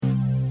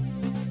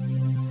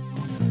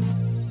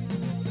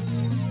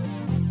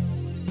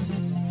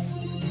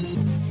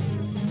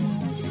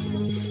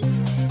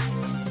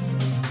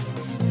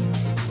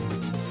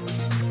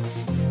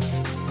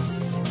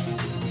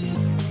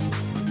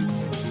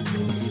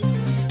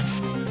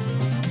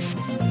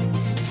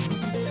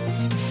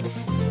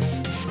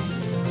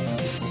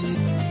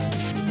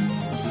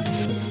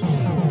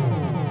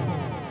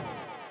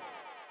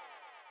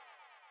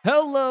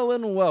Hello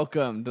and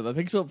welcome to the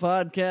Pixel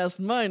Podcast.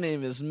 My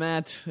name is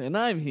Matt, and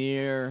I'm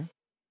here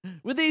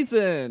with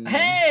Ethan.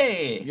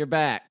 Hey! You're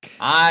back.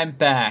 I'm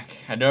back.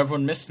 I know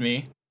everyone missed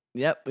me.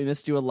 Yep, we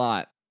missed you a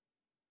lot.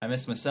 I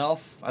missed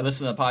myself. I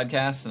listened to the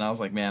podcast, and I was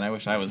like, man, I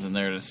wish I was in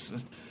there to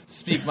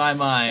speak my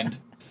mind.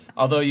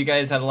 Although you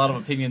guys had a lot of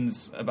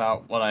opinions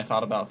about what I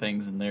thought about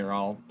things, and they were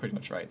all pretty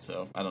much right,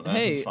 so I don't know.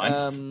 Hey, it's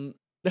fine.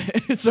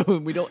 So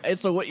we don't.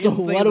 So what? So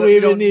what do we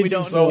even need?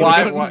 So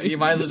why you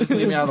might as well just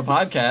leave me out of the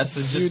podcast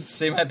and just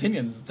say my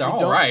opinions. It's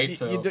all right.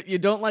 So you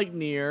don't like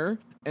Nier,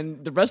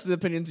 and the rest of the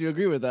opinions you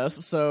agree with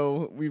us.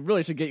 So we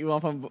really should get you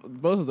off on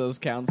both of those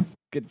counts.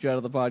 Get you out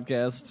of the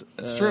podcast.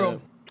 That's true.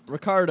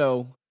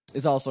 Ricardo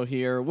is also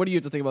here. What do you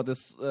have to think about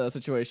this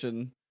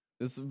situation?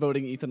 This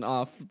voting Ethan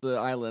off the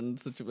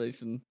island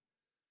situation.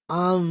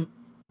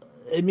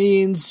 It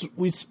means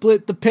we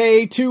split the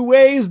pay 2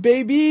 ways,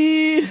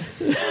 baby.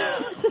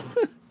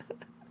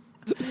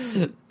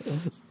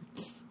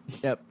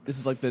 Yep, this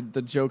is like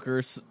the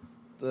Joker's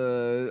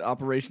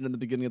operation in the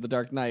beginning of The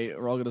Dark Knight.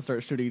 We're all going to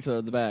start shooting each other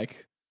in the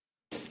back.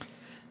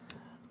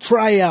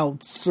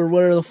 Tryouts, or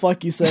whatever the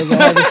fuck he says. I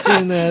haven't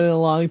seen that in a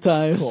long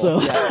time. Cool.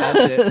 So Yeah, that's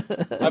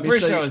it. I'm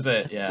pretty sure it was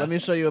it. Yeah. Let me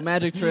show you a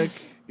magic trick,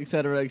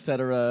 etc.,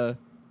 etc.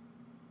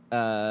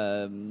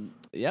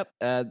 Yep,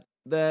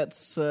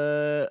 that's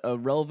a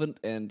relevant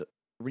and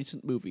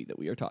recent movie that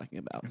we are talking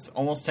about. It's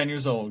almost 10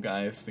 years old,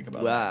 guys. Think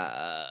about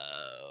Wow.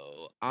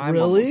 I'm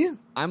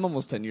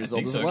almost 10 years I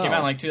think old so. as well. It came out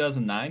in like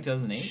 2009,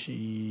 2008.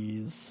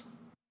 jeez.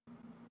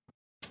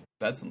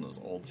 That's some of those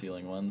old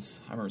feeling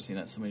ones. I remember seeing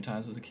that so many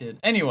times as a kid.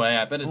 Anyway,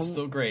 I bet it's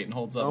still great and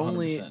holds up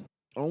 100%.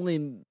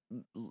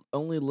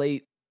 Only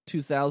late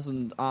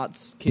 2000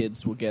 aughts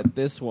kids will get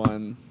this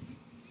one.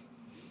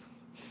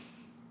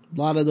 A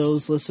lot of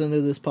those listen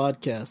to this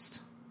podcast.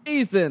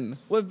 Ethan,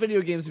 what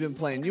video games have you been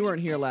playing? You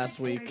weren't here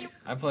last week.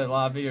 I play a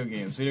lot of video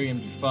games. Video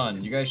games are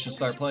fun. You guys should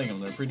start playing them.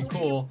 They're pretty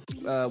cool.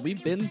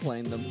 We've been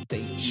playing them.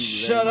 Thank you.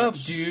 Shut up,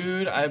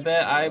 dude. I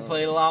bet I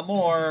played a lot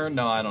more.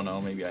 No, I don't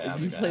know. Maybe I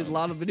have. You played a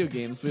lot of video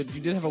games, but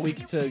you did have a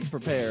week to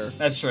prepare.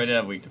 That's true. I did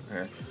have a week to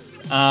prepare.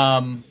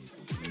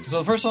 So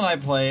the first one I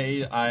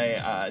played,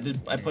 I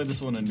played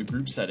this one in a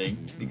group setting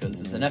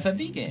because it's an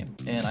FMV game,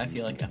 and I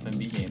feel like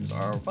FMV games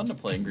are fun to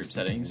play in group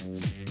settings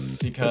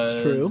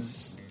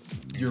because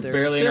you're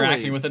barely silly.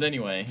 interacting with it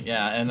anyway.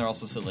 Yeah, and they're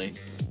also silly.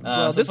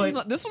 Well, so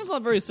this one's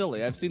not very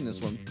silly. I've seen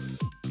this one.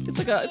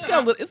 It's got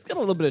a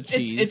little bit of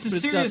cheese. It's a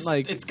serious.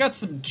 It's got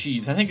some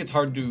cheese. I think it's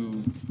hard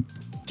to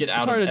get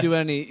out. It's hard of to do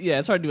any. Yeah,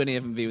 it's hard to do any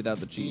FMV without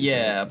the cheese.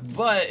 Yeah, right?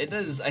 but it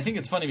does. I think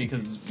it's funny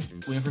because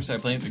when we first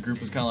started playing, the group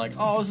was kind of like,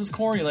 "Oh, this is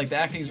corny. Like the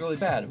acting is really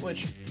bad,"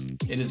 which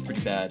it is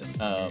pretty bad.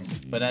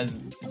 But as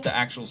the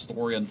actual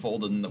story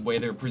unfolded and the way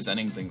they're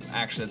presenting things,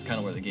 actually, that's kind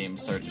of where the game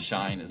started to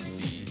shine. Is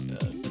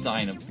the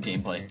design of the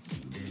gameplay.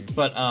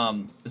 But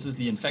this is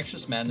the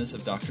Infectious Madness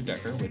of Dr.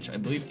 Dekker, which I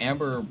believe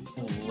Amber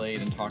played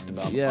and talked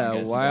about. Yeah,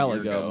 a while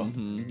year ago.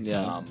 Mm-hmm.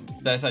 Yeah, I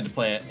decided to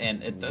play it,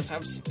 and it does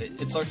have.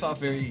 It starts off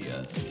very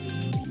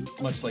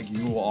much like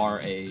you are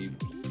a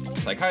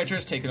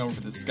psychiatrist taking over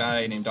for this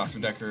guy named Dr.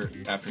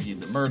 Dekker after he's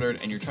been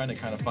murdered, and you're trying to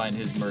kind of find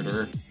his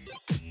murderer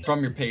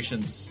from your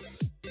patients.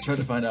 Try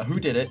to find out who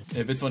did it,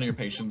 if it's one of your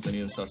patients,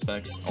 any of the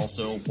suspects,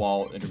 also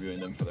while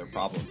interviewing them for their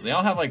problems. They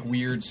all have like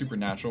weird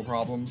supernatural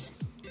problems.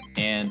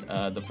 And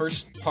the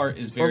first part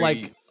is very... Or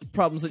like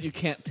problems that you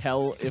can't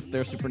tell if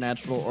they're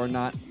supernatural or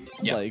not.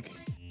 Yep. Like,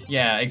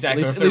 yeah,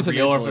 exactly. At Or least if they're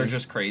real or if initially. they're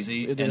just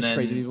crazy. They're just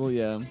crazy people,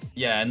 yeah.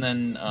 Yeah, and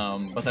then...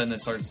 but then it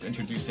starts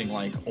introducing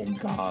like old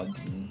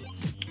gods and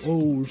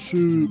Oh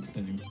shoot!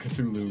 and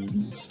Cthulhu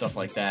and stuff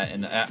like that.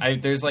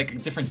 And there's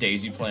like different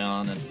days you play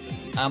on.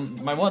 And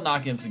my one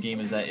knock against the game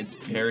is that it's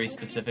very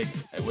specific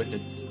with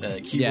its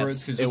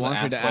keywords because it there's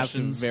wants you to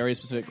questions. ask very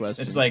specific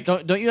questions. It's like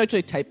don't you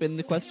actually type in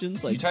the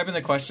questions? Like you type in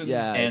the questions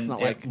Yeah, it's and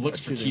not it like looks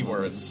for choosing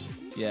one. keywords.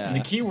 yeah, And the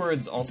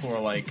keywords also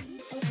are like,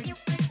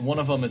 one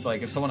of them is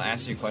like, if someone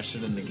asks you a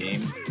question in the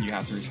game, you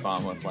have to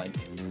respond with like,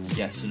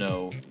 yes,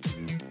 no,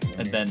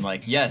 and then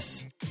like,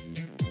 yes,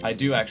 I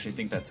do actually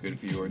think that's good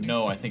for you, or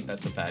no, I think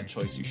that's a bad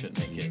choice, you shouldn't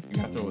make it. You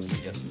have to always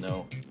put yes and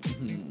no.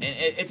 Mm-hmm. And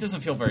it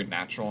doesn't feel very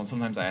natural, and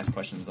sometimes I ask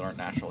questions that aren't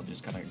natural,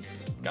 just kind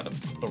of gotta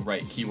put the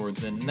right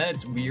keywords in. And then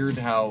it's weird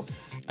how,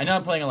 I know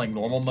I'm playing on like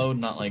normal mode,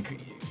 not like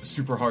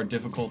super hard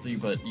difficulty,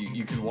 but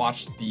you can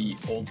watch the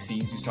old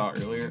scenes you saw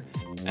earlier,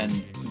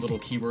 and little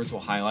keywords will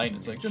highlight, and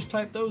it's like, just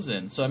type those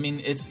in. So, I mean,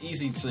 it's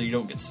easy so you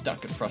don't get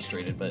stuck and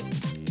frustrated, but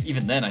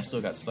even then, I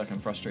still got stuck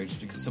and frustrated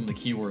because some of the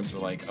keywords were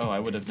like, oh, I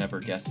would have never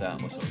guessed that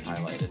unless it was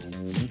highlighted.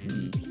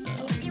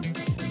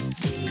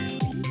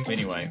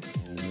 Anyway.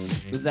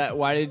 Is that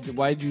why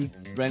did you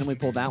randomly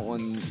pull that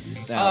one?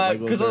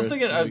 Because I was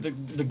thinking,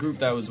 the group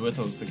that I was with,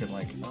 I was thinking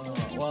like,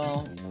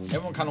 well,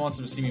 everyone kind of wants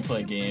to see me play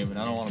a game, and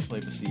I don't want to play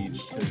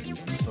Besieged because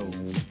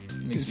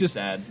it makes me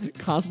sad.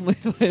 Constantly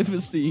play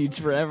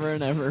Besiege forever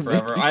and ever.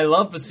 Forever. I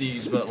love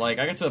Besiege, but like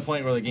I get to the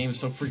point where the game is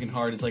so freaking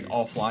hard. It's like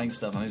all flying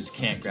stuff, and I just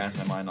can't grasp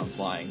my mind on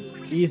flying. In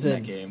that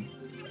Ethan, game.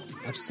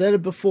 I've said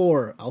it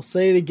before. I'll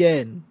say it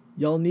again.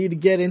 Y'all need to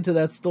get into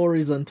that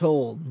Stories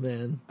Untold,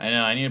 man. I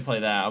know, I need to play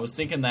that. I was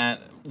thinking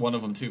that one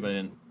of them too, but I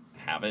didn't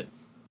have it.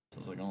 So I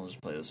was like, I'll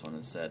just play this one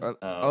instead.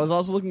 I was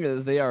also looking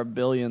at They Are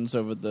Billions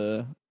over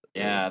the...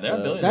 Yeah, They Are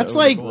Billions. That's over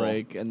like... cool.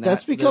 break, and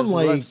that's become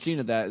what like... I've seen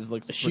of that is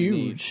like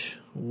huge.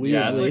 Weirdly.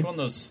 Yeah, it's like one of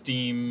those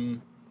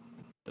Steam...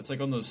 It's like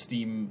one of those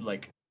Steam,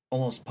 like,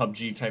 almost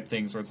PUBG type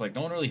things where it's like,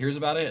 no one really hears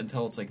about it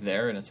until it's like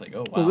there, and it's like, oh,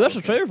 wow. Well, we watched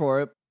a trailer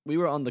for it. We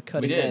were on the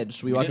cutting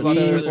edge. We watched a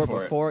trailer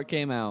for it before it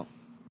came out.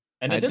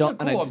 And it did look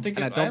cool. I'm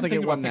thinking, I don't think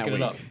it won that it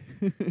week. up.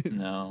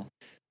 No.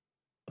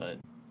 But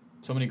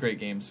so many great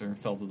games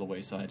fell to the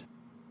wayside.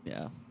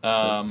 Yeah.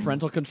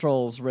 Parental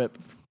controls, rip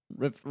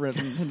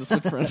Nintendo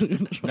Switch parental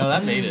controls. No,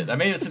 that made it. That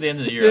made it to the end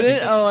of the year. Did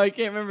it? Oh, I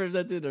can't remember if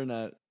that did or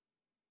not.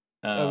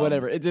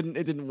 Whatever. It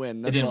didn't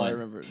win. That's all I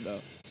remember. No.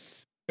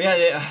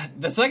 Yeah,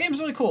 that game is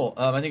really cool.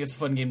 I think it's a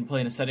fun game to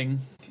play in a setting,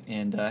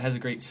 and has a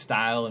great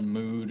style and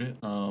mood.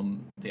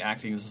 The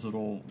acting is a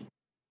little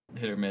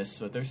hit or miss,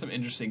 but there's some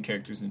interesting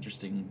characters and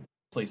interesting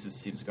places it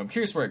seems to go. I'm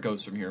curious where it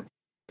goes from here,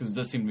 because it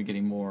does seem to be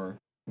getting more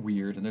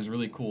weird, and there's a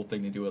really cool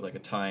thing to do with like a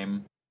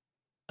time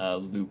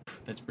loop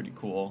that's pretty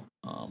cool.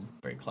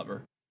 Very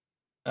clever.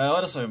 What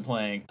else have I been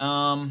playing?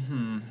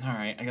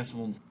 Alright, I guess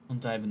we'll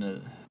dive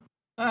into...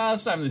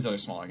 let's dive into these other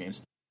smaller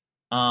games.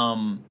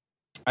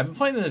 I've been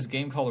playing this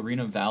game called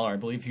Arena of Valor. I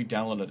believe you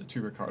downloaded it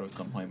to Ricardo at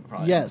some point.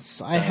 Probably.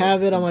 Yes, I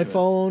have it on my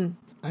phone.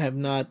 I have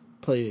not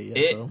played it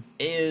yet, though.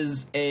 It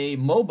is a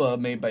MOBA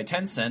made by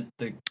Tencent,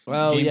 the game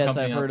yes,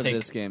 company I've heard of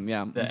this game,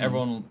 yeah. that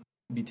everyone will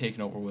be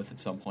taken over with at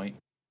some point.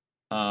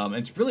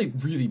 It's really,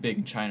 really big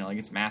in China. Like,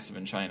 it's massive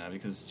in China,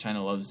 because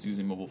China loves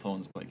using mobile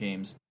phones to play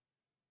games.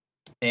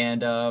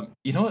 And,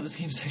 you know what? This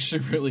game's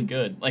actually really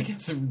good. Like,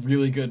 it's a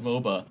really good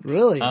MOBA.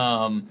 Really?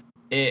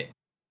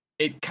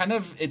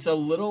 It's a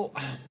little...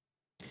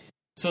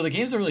 So the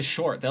games are really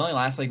short. They only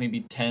last like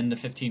maybe 10 to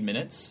 15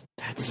 minutes,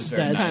 which is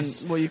very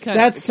nice. Well, you can't.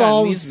 That needs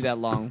solves to be that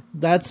long.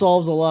 That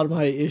solves a lot of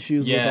my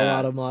issues with a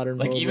lot of modern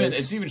like MOBAs.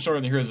 it's even shorter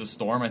than Heroes of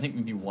Storm. I think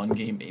maybe one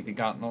game maybe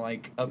gotten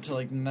like up to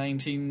like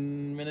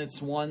 19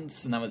 minutes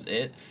once, and that was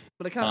it.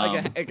 But it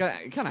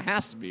kind of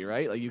has to be,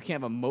 right? Like you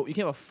can't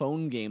have a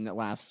phone game that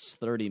lasts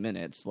 30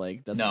 minutes.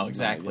 Like that's no,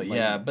 exactly,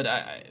 yeah.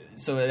 But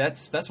so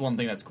that's one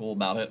thing that's cool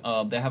about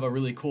it. They have a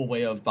really cool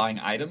way of buying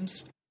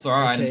items. So there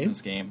are items in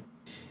this game.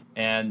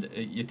 And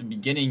at the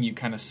beginning, you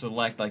kind of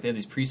select, like, they have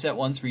these preset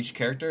ones for each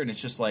character, and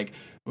it's just like,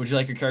 would you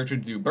like your character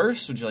to do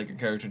burst? Would you like your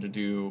character to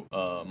do,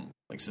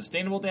 like,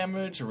 sustainable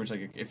damage? Or would you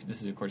like, if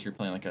this is, of course, you're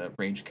playing, like, a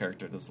ranged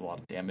character that does a lot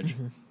of damage.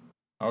 Mm-hmm.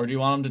 Or do you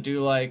want them to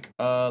do, like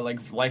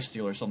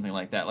lifesteal or something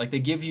like that? Like, they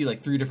give you,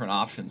 like, 3 different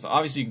options. So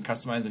obviously, you can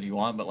customize if you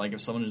want, but, like,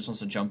 if someone just wants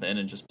to jump in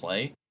and just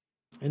play.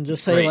 And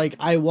just say, great. Like,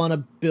 I want to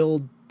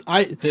build...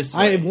 I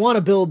want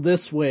to build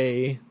this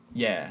way.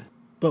 Yeah.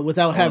 But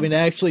without having to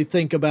actually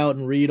think about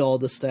and read all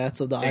the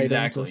stats of the items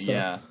and stuff.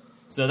 Yeah.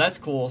 So that's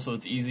cool. So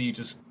it's easy,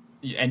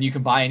 and you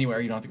can buy anywhere.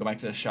 You don't have to go back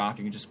to the shop.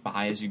 You can just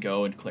buy as you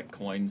go and collect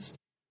coins.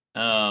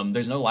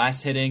 There's no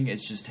last hitting.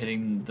 It's just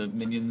hitting the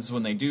minions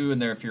when they do,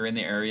 and if you're in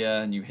the area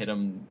and you hit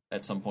them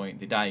at some point,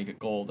 they die, you get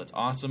gold. That's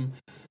awesome.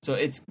 So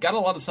it's got a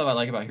lot of stuff I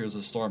like about Heroes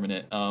of the Storm in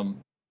it.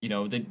 You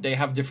know, they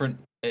have different...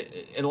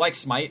 It like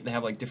Smite, they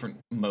have like different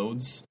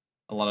modes.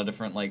 A lot of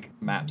different like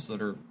maps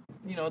that are,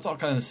 you know, it's all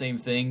kind of the same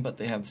thing, but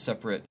they have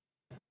separate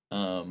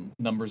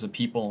numbers of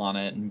people on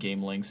it and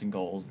game links and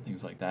goals and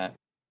things like that.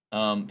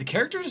 The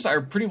characters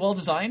are pretty well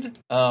designed.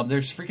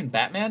 There's freaking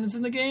Batman is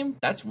in the game.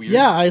 That's weird.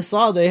 Yeah, I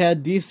saw they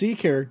had DC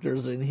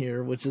characters in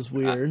here, which is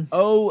weird.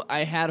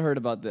 I had heard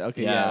about that.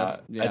 Okay, yeah.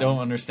 I don't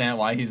understand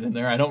why he's in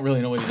there. I don't really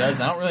know what he does.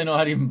 I don't really know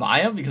how to even buy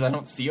him because I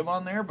don't see him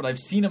on there, but I've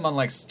seen him on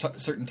like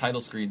certain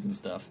title screens and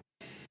stuff.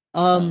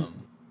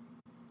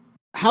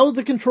 How are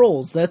the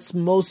controls? That's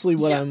mostly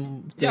what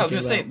I'm thinking I was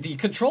gonna say about. the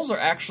controls are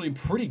actually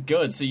pretty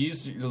good. So you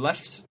use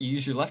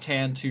your left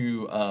hand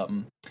to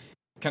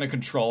kind of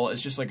control.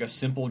 It's just like a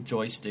simple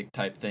joystick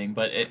type thing.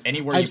 But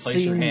anywhere you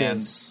place your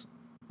hand,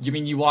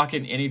 you walk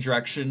in any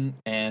direction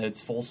and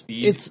it's full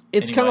speed.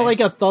 It's kind of like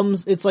a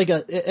thumbs. It's like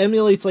it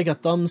emulates like a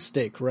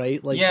thumbstick,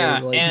 right? Like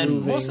and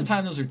moving. Most of the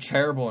time those are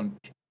terrible and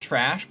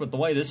trash. But the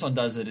way this one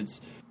does it,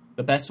 it's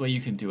the best way you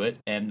can do it,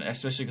 and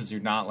especially because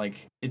you're not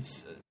like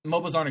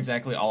MOBAs aren't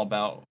exactly all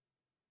about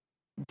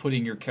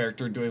putting your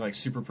character doing like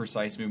super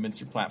precise movements,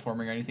 your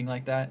platforming or anything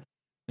like that.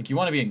 Like you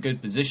want to be in good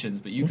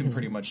positions, but you can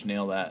pretty much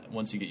nail that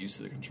once you get used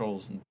to the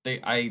controls. And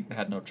I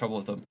had no trouble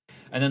with them.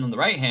 And then on the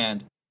right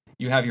hand,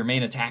 you have your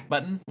main attack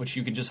button, which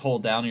you can just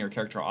hold down and your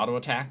character auto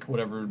attack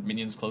whatever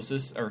minion's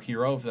closest or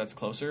hero if that's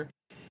closer.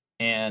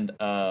 And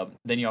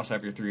then you also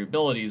have your 3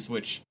 abilities,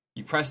 which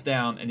you press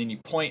down and then you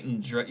point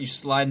and you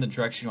slide in the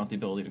direction you want the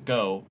ability to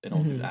go, and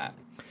it'll do that.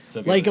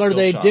 So like, are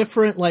they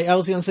different? Like, I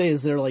was gonna say,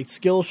 is there like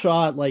skill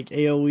shot, like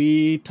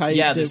AOE type?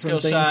 Yeah, the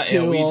different skill things shot,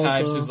 too, AOE also?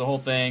 types. There's the whole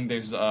thing.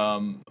 There's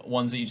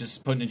ones that you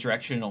just put in a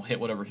direction, and it'll hit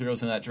whatever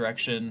heroes in that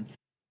direction.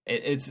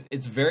 It's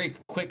very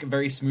quick,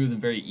 very smooth, and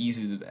very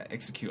easy to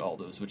execute all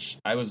those, which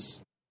I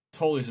was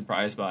totally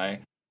surprised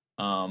by.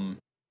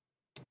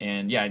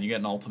 And yeah, you get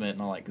an ultimate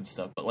and all that good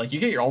stuff. But like you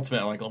get your ultimate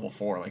at like level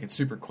 4, like it's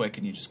super quick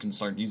and you just can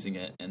start using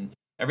it. And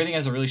everything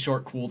has a really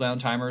short cooldown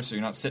timer, so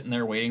you're not sitting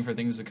there waiting for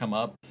things to come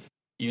up.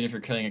 Even if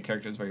you're killing a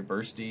character that's very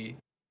bursty.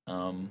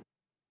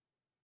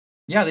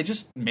 Yeah, they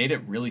just made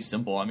it really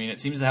simple. I mean, it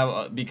seems to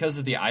have, because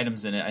of the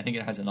items in it, I think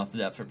it has enough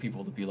depth for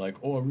people to be like,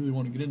 oh, I really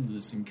want to get into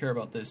this and care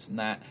about this and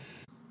that.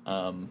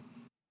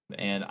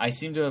 And I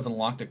seem to have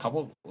unlocked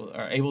able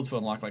to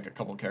unlock like a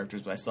couple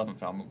characters, but I still haven't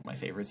found my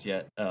favorites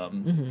yet.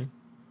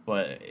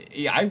 But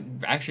yeah, I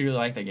actually really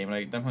like that game, and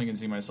I definitely can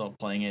see myself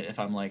playing it if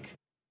I'm like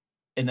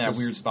in that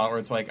weird spot where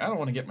it's like, I don't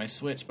want to get my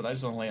Switch, but I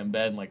just want to lay in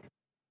bed and like,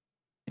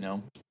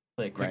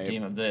 play a quick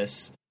game of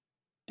this.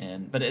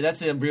 But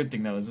that's a weird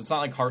thing though, is it's not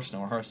like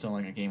Hearthstone. Hearthstone,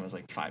 like a game was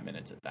like 5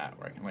 minutes at that,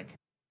 where I can like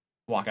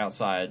walk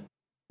outside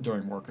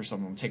during work or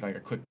something, take like a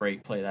quick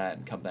break, play that,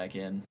 and come back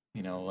in.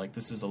 Like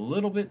this is a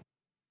little bit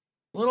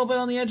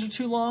on the edge of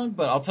too long,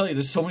 but I'll tell you,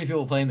 there's so many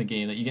people playing the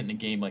game that you get in a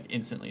game like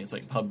instantly. It's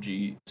like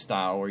PUBG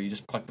style, where you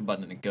just click the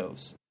button and it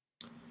goes.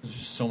 There's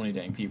just so many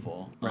dang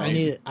people.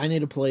 Right? I need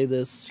to play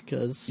this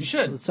because you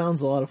should. It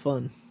sounds a lot of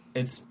fun.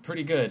 It's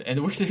pretty good.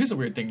 And here's a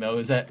weird thing, though,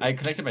 is that I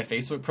connected my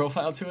Facebook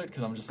profile to it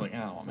because I'm just like,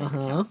 I don't want to make an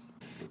account.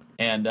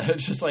 And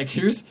it's just like,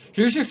 here's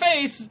your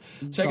face.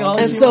 Check it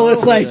out. And so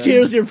it's like,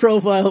 here's your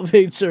profile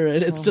picture,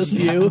 and it's just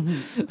you.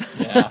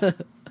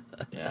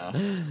 Yeah.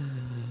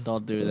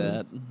 Don't do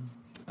that.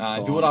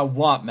 Do what I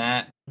want,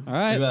 Matt. All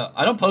right.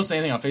 I don't post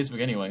anything on Facebook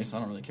anyway, so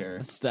I don't really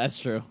care. That's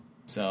true.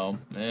 So,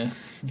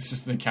 it's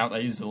just an account I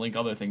use to link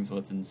other things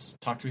with and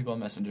talk to people on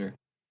Messenger.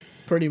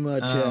 Pretty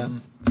much, yeah.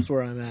 That's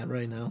where I'm at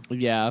right now.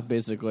 Yeah,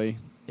 basically.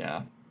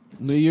 Yeah.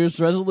 New Year's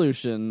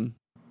resolution.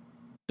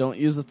 Don't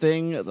use the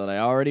thing that I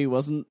already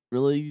wasn't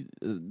really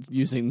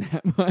using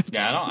that much.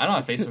 Yeah, I don't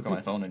have Facebook on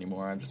my phone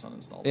anymore. I've just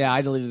uninstalled it. Yeah,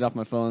 I deleted it off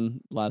my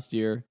phone last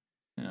year.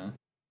 Yeah.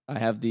 I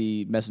have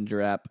the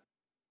Messenger app,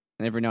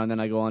 and every now and then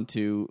I go on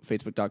to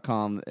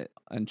Facebook.com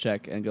and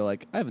check and go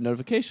like, I have a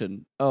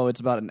notification. Oh, it's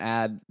about an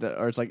ad,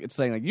 or it's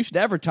saying like, you should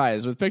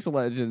advertise with Pixel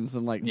Legends.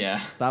 I'm like, yeah,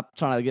 stop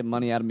trying to get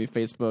money out of me,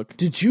 Facebook.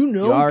 Did you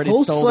know already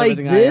posts stole like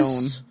everything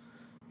this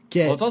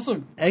get it's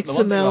also X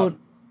amount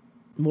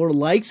more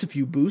likes if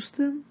you boost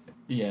them?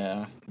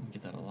 Yeah, I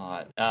get that a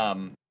lot.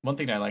 One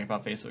thing that I like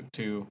about Facebook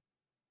too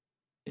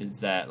is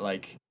that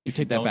like you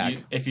take that back.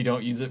 If you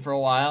don't use it for a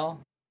while,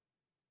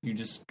 you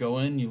just go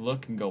in, you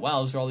look, and go, wow,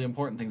 those are all the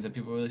important things that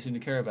people really seem to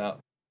care about.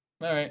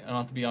 All right, I don't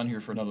have to be on here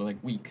for another like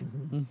week.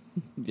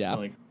 Yeah,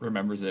 like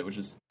remembers it,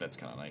 that's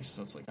kind of nice.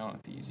 So it's like, I don't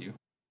have to use you.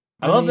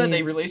 I love that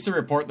they released a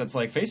report that's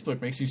like,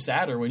 Facebook makes you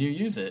sadder when you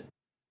use it.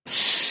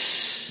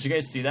 Did you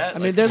guys see that? I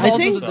mean, there's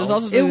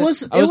also it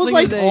was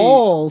like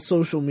all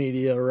social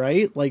media,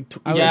 right? Like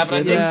but I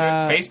think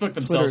Facebook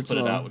themselves put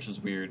it out, which is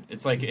weird.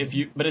 It's like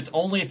but it's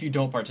only if you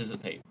don't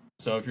participate.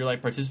 So if you're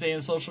like participating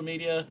in social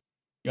media,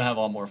 you'll have a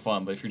lot more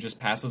fun. But if you're just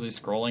passively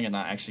scrolling and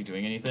not actually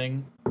doing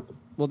anything,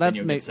 well, then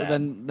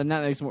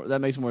that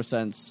makes more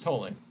sense.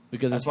 Totally,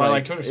 because that's why I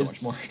like Twitter so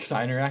much more, because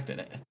I interact in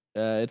it.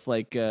 It's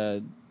like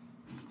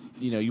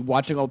you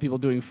watching all people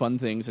doing fun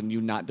things and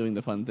you not doing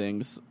the fun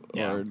things,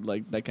 or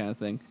like that kind of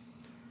thing.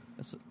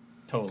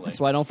 Totally. That's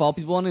why I don't follow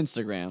people on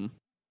Instagram.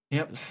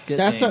 Yep.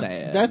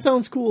 That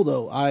sounds cool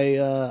though.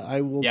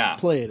 I will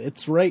play it.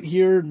 It's right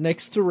here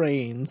next to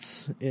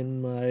Reigns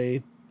in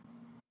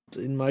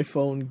my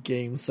phone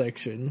game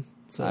section.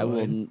 So I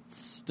will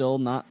still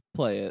not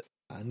play it.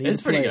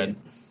 It's pretty good.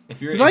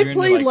 Because I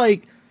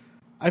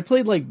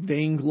played like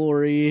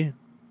Vainglory,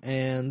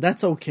 and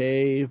that's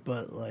okay,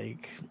 but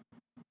like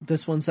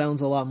this one sounds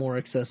a lot more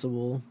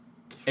accessible.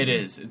 It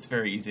is. It's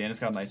very easy, and it's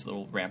got a nice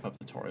little ramp-up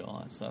tutorial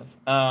on that stuff.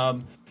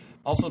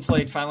 Also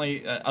played,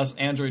 finally, us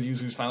Android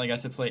users finally got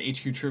to play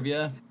HQ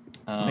Trivia.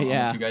 I don't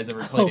know if you guys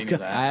ever played any of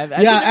that.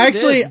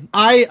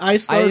 I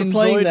started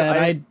playing that.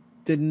 I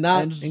did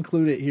not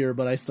include it here,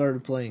 but I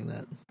started playing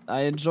that.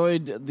 I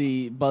enjoyed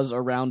the buzz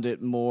around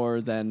it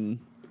more than...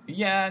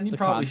 Yeah, and you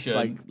probably should.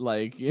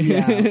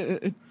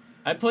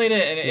 I played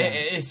it, and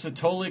it's a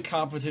totally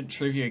competent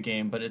trivia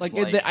game, but it's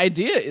like the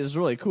idea is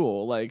really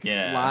cool. Like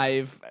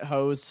live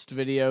host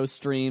video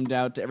streamed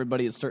out to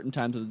everybody at certain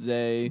times of the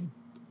day.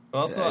 But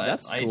also, I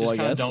just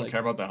kind of don't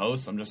care about the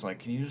host. I'm just like,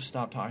 can you just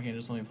stop talking and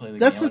just let me play the game?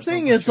 That's the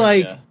thing. It's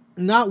like,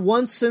 not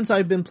once since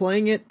I've been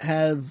playing it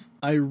have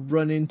I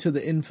run into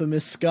the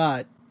infamous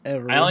Scott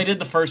ever. I only did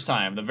the first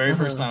time. The very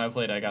first time I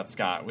played, I got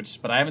Scott,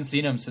 but I haven't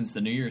seen him since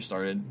the New Year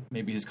started.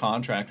 Maybe his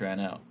contract ran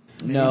out.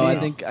 No,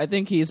 I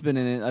think he's been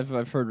in it.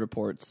 I've heard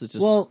reports. It's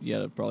just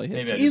probably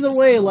hit. Either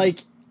way, like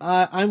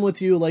I'm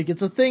with you. Like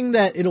it's a thing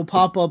that it'll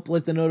pop up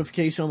with the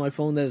notification on my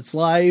phone that it's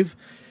live,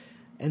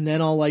 and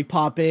then I'll like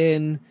pop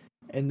in,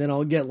 and then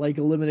I'll get like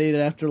eliminated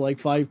after like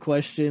 5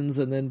 questions,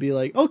 and then be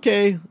like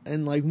okay,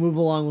 and like move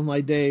along with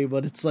my day.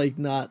 But it's like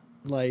not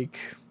like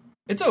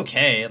it's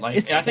okay. Like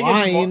it's I think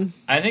fine.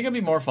 I think it'd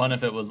be more fun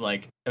if it was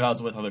like if I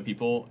was with other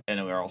people and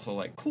we were also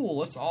like, cool,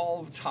 let's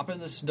all hop in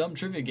this dumb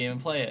trivia game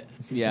and play it.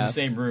 Yeah, in the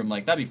same room.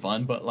 Like that'd be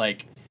fun. But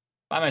like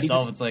by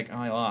myself, it's like, oh,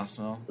 I lost.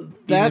 Well,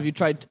 have you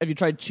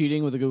tried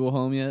cheating with the Google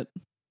Home yet?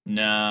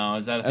 No,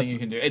 is that a thing you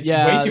can do? It's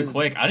yeah, way too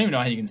quick. I don't even know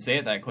how you can say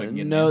it that quick and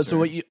get an No, answer.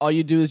 so all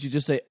you do is you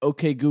just say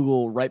 "Okay,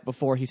 Google" right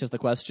before he says the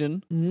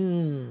question,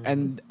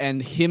 Mm.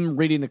 and him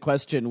reading the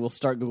question will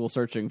start Google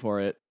searching for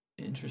it.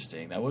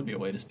 Interesting. That would be a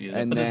way to speed it up.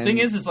 And But the then- thing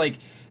is like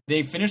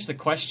they finish the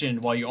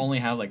question while you only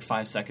have like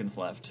 5 seconds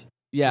left.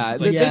 Yeah,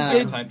 It's like,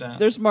 Yeah. type down.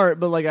 they're smart,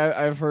 but like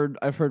I've heard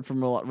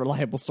from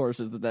reliable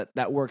sources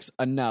that works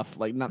enough.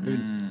 Like not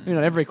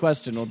every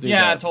question will do.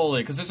 Yeah, that.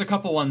 totally. Because there's a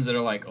couple ones that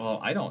are like, oh,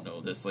 I don't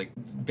know this like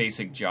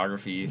basic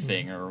geography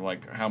thing, or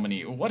like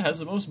what has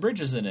the most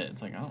bridges in it?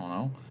 It's like I don't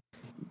know.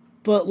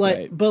 But like,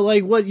 Right. but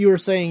like what you were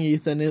saying,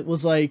 Ethan, it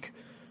was like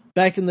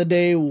back in the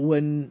day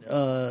when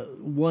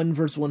 1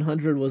 vs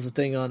 100 was a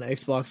thing on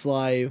Xbox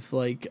Live.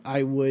 Like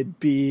I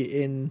would be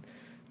in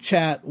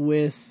chat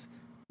with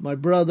my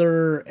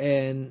brother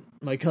and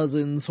my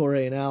cousins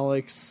Jorge and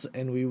Alex,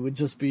 and we would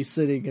just be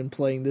sitting and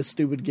playing this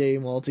stupid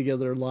game all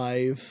together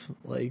live.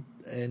 Like,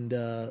 and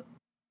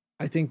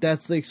I think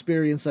that's the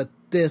experience that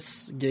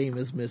this game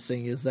is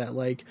missing. Is that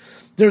like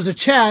there's a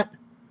chat.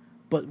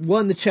 But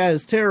one, the chat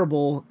is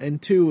terrible,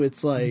 and two,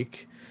 it's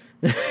like,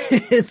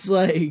 it's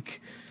like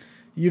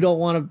you don't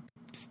want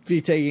to be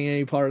taking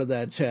any part of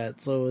that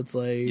chat. So it's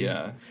like,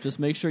 Yeah. Just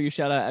make sure you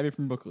shout out Abby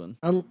from Brooklyn.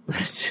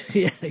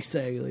 yeah,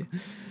 exactly.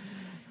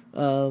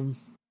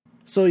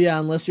 So yeah,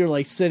 unless you're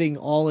like sitting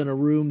all in a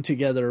room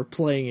together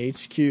playing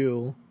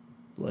HQ.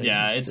 Like,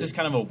 Yeah, it's just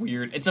kind of a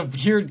weird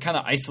kind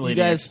of isolating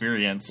guys-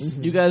 experience.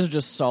 You guys are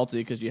just salty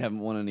because you haven't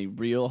won any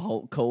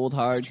real cold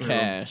hard It's true.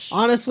 cash.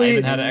 I honestly,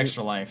 even had an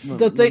extra life. The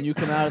When thing- you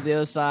come out of the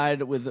other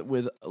side with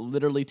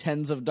literally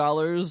tens of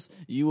dollars,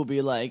 you will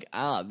be like,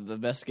 the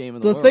best game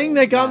in the the world. thing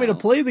that got me to Wow.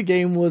 play the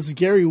game was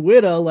Gary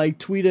Whitta like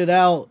tweeted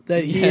out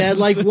that he Yes. had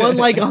like won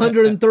like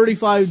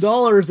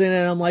 $135 in it.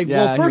 And I'm like,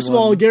 Yeah, well, he first of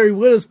all, won. Gary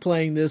Whitta's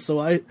playing this,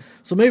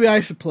 so maybe I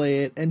should play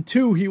it. And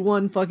two, he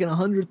won fucking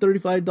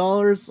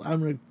 $135. I'm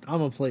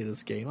gonna play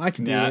this game. I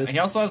can do Yeah, this. he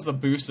also has the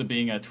boost of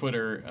being a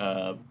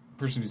Twitter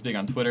person who's big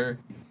on Twitter,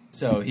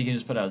 so he can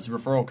just put out his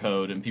referral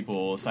code and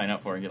people will sign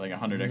up for it and get like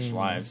 100 extra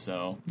lives.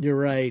 So You're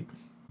right.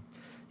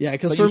 Yeah,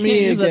 because But for you me,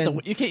 can't use again,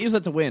 that you can't use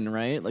that to win,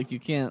 right? Like you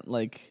can't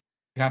like.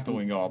 you have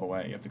to go all the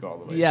way. You have to go all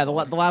the way. Yeah, the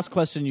last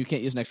question you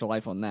can't use an extra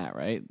life on that,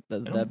 right? I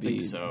don't That'd be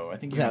think so. I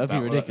think you that have would be that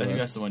one. I think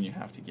ridiculous. that's the one you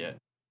have to get.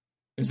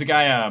 There's a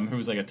guy who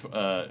was like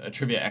a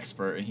trivia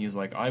expert, and he's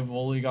like, I've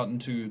only gotten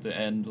to the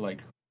end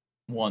like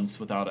once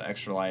without an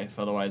extra life.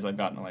 Otherwise, I've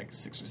gotten it like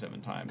 6 or 7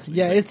 times. He's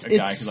Yeah, like it's- a guy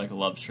it's- who like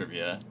loves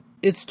trivia.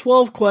 it's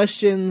 12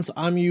 questions.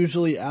 I'm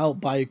usually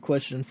out by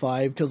question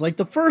 5 because like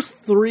the first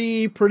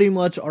 3 pretty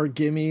much are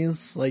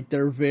gimmies. Like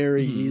they're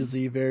very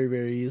easy, very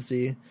very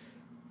easy.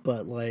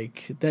 But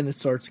like then it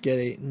starts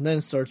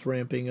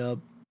ramping up.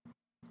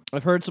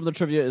 I've heard some of the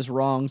trivia is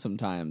wrong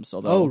sometimes.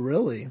 Although, Oh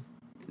really?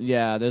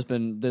 yeah,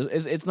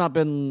 it's not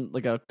been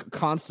like a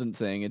constant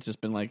thing. It's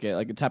just been like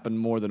it's happened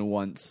more than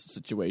once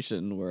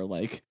situation where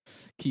like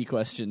key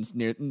questions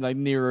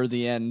nearer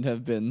the end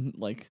have been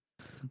like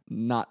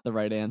not the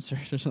right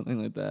answers or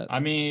something like that. I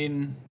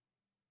mean,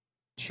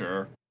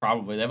 sure,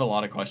 probably. They have a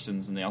lot of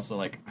questions, and they also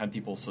like had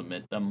people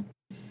submit them.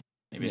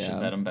 Maybe I should Yeah.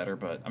 vet them better,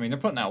 but I mean, they're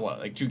putting out what,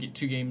 like two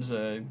games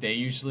a day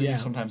usually, Yeah.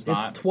 sometimes It's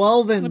not.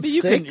 12 and But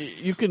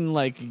 6. you can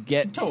like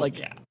get like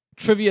yeah.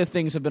 trivia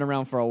things have been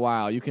around for a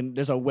while.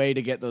 There's a way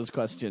to get those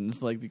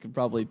questions. Like you could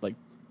probably like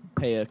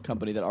pay a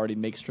company that already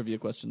makes trivia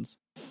questions.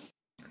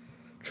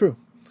 True.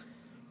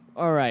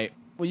 All right.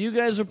 Well, you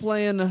guys are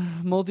playing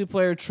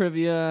multiplayer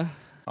trivia.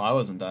 Oh, I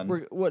wasn't done.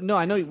 No,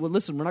 I know. Well,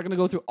 listen, we're not going to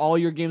go through all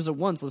your games at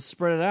once. Let's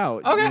spread it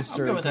out, Okay, I'm Mr.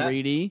 good with that.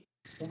 Greedy.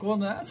 We'll go on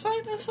that. That's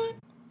fine. That's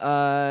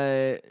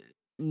fine.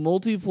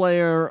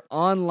 Multiplayer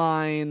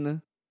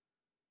online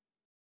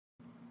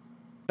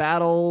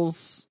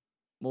battles,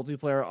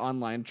 multiplayer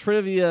online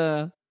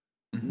trivia,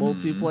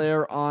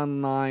 multiplayer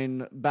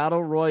online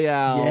battle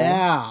royale.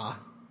 Yeah.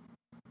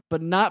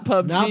 But not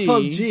PUBG. Not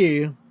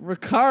PUBG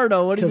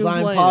Ricardo, what are you because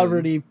I'm playing?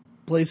 poverty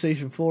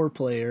PlayStation 4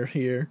 player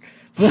here.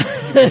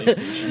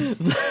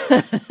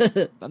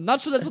 I'm not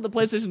sure that's what the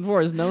PlayStation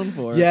 4 is known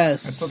for.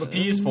 Yes. That's what the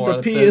P is for.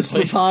 The P is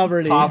for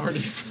poverty.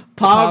 Poverty.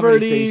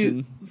 Poverty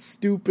station.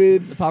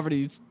 Stupid The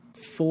poverty.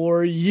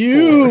 for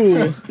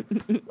you.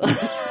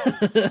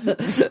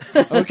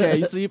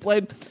 Okay, so you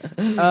played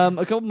a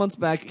couple months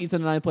back.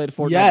 Ethan and I played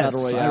Fortnite Yes,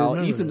 Battle I Royale.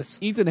 remember Ethan, this.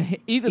 Ethan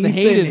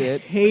hated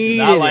it. Hated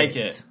Not like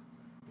it.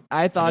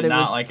 I thought did it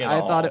not was. like it I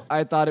at thought all.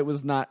 I thought it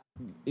was not.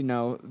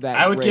 That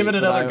I would give it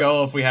great, but another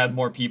go if we had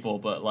more people,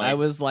 but like I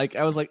was like,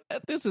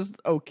 this is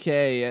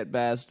okay at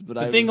best. But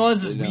the thing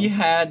was we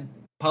had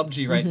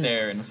PUBG right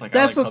there, and it's like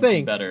That's I like the PUBG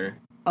thing. better.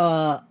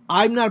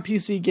 I'm not a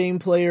PC game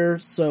player,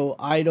 so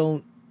I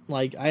don't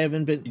like. I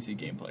haven't been. PC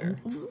game player.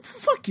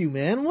 Fuck you,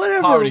 man.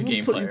 Whatever. Poverty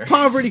game player.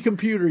 Poverty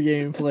computer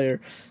game player.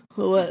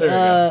 There we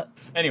go.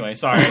 Anyway,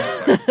 sorry.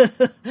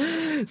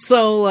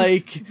 So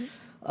like,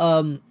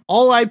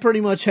 all I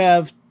pretty much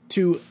have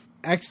to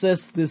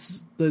access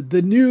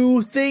the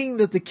new thing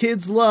that the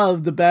kids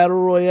love, the battle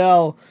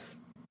royale,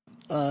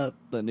 the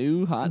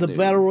new hot the new.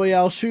 battle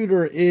royale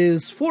shooter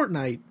is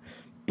Fortnite.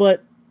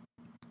 But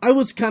I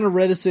was kind of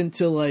reticent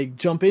to like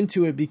jump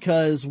into it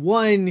because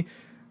one,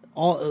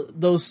 all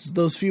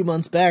those few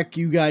months back,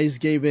 you guys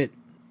gave it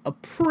a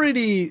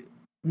pretty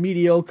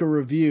mediocre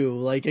review.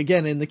 Like,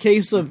 again, in the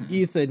case of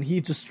Ethan, he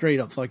just straight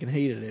up fucking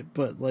hated it.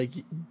 But like,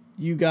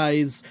 you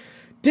guys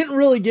didn't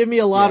really give me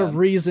a lot of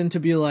reason to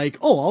be like,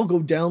 oh, I'll go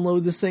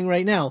download this thing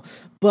right now.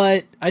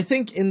 But I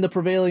think in the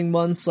prevailing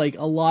months, like,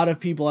 a lot of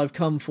people have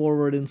come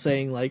forward and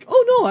saying like,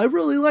 oh no, I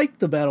really like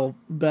the Battle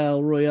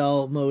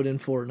Royale mode in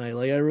Fortnite.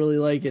 Like, I really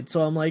like it.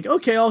 So I'm like,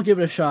 okay, I'll give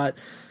it a shot.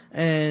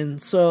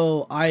 And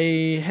so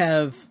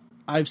I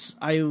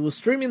was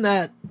streaming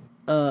that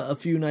a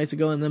few nights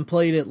ago and then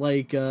played it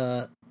like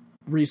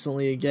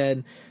recently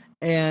again.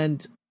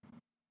 And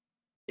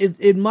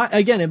it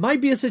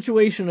might be a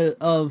situation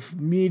of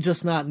me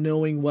just not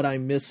knowing what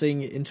I'm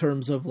missing in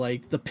terms of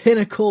like the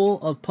pinnacle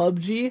of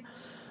PUBG,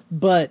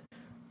 but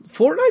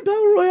Fortnite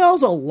Battle Royale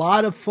is a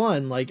lot of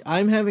fun. Like,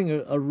 I'm having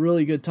a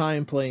really good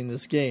time playing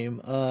this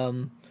game.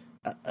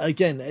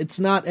 Again, it's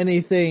not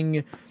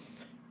anything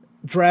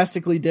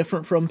drastically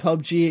different from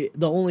PUBG.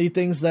 The only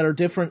things that are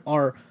different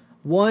are,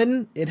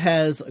 one, it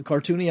has a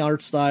cartoony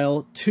art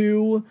style.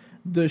 Two,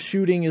 the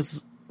shooting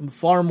is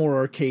far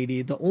more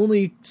arcadey. The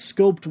only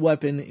scoped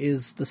weapon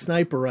is the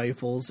sniper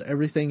rifles.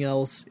 Everything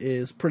else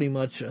is pretty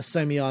much a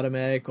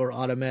semi-automatic or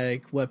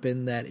automatic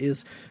weapon that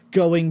is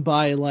going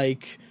by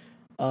like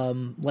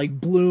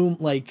bloom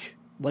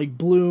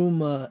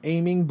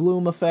aiming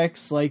bloom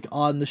effects like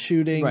on the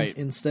shooting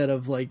instead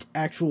of like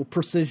actual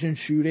precision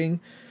shooting.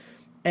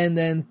 And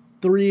then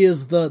 3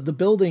 is the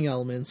building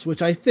elements,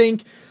 which I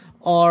think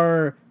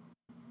are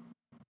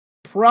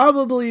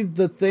probably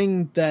the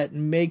thing that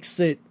makes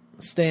it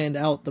stand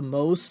out the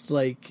most.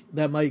 Like,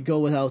 that might go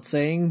without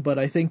saying, but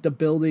I think the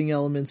building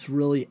elements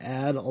really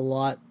add a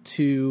lot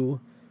to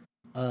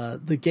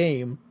the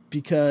game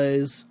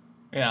because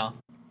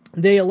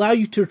they allow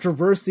you to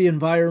traverse the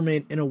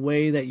environment in a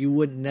way that you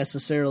wouldn't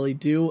necessarily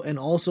do, and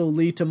also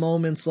lead to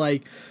moments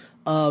like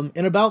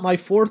in about my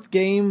 4th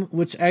game,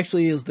 which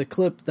actually is the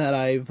clip that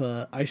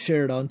I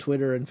shared on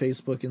Twitter and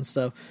Facebook and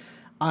stuff.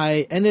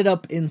 I ended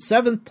up in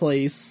 7th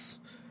place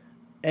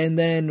and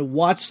then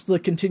watched the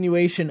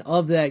continuation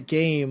of that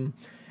game,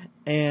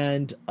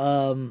 and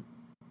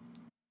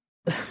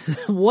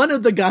one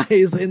of the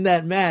guys in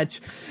that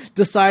match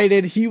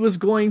decided he was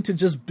going to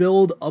just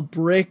build a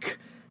brick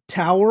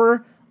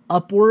tower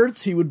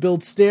upwards. He would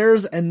build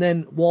stairs and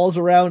then walls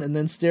around, and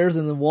then stairs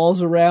and then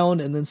walls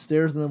around, and then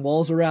stairs and then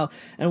walls around,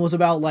 and was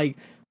about like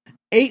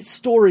 8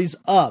 stories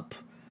up.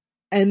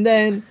 And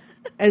then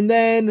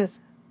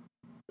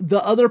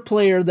the other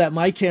player that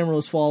my camera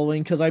was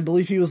following, because I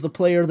believe he was the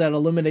player that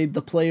eliminated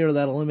the player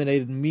that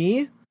eliminated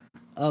me.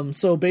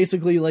 So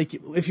basically, like,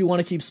 if you want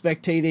to keep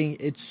spectating,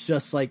 it's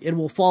just like it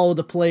will follow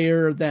the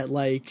player that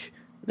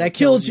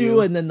killed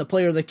you, and then the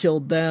player that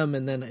killed them,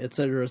 and then et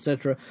cetera, et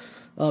cetera.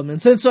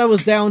 And since I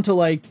was down to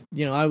like,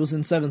 I was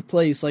in 7th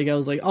place, like I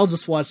was like, I'll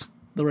just watch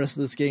the rest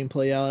of this game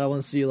play out. I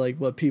want to see like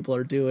what people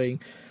are doing,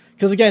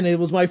 because again, it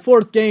was my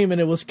 4th game, and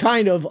it was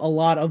kind of a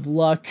lot of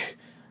luck.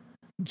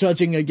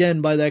 Judging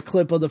again by that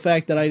clip of the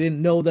fact that I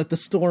didn't know that the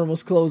storm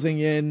was closing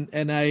in,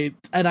 and I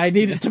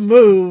needed to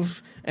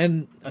move,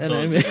 and I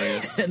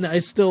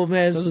still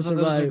managed to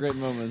survive. Those are great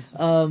moments.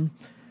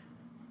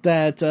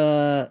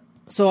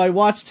 So I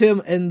watched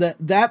him, and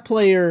that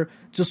player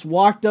just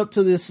walked up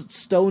to this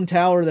stone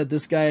tower that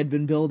this guy had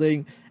been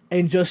building,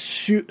 and just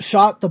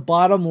shot the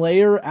bottom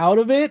layer out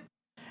of it,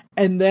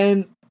 and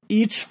then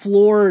each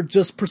floor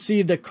just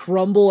proceeded to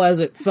crumble as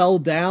it fell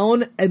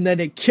down, and then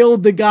it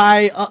killed the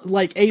guy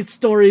like 8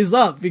 stories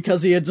up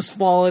because he had just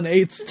fallen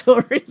 8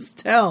 stories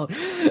down.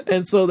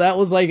 And so that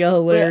was like a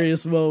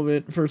hilarious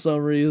moment for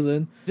some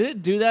reason. Did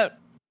it do that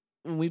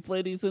when we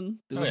played, Ethan?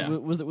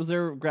 Was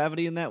there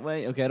gravity in that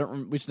way? Okay,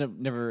 we should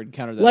never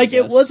encountered that. Like,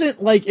 it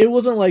wasn't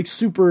like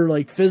super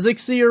like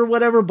physicsy or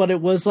whatever, but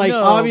it was like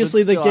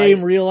obviously the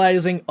game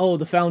realizing, oh,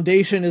 the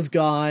foundation is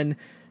gone.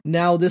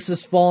 Now this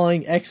is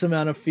falling X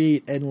amount of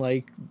feet, and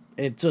like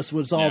it just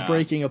was all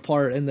breaking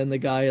apart, and then the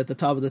guy at the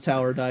top of the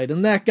tower died,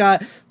 and the guy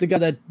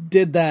that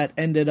did that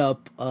ended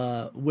up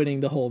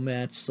winning the whole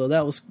match. So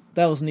that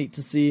was neat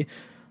to see.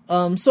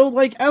 So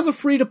like as a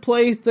free to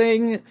play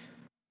thing,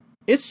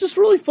 it's just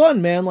really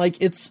fun, man.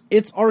 Like it's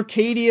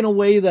arcadey in a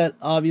way that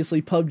obviously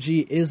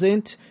PUBG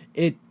isn't.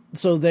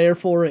 So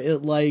therefore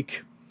it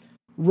like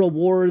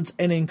rewards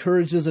and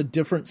encourages a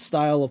different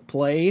style of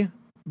play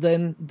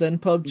than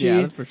PUBG.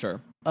 Yeah, that's for sure.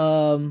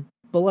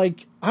 But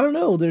like, I don't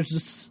know, there's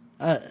just,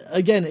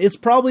 again, it's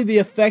probably the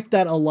effect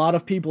that a lot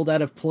of people that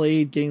have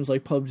played games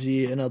like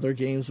PUBG and other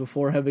games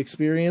before have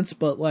experienced,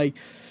 but like,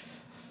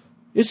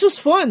 it's just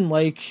fun.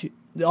 Like,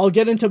 I'll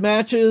get into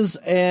matches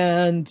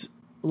and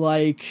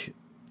like,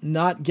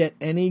 not get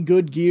any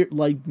good gear,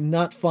 like,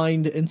 not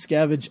find and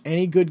scavenge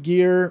any good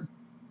gear.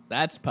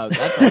 That's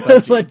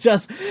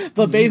PUBG.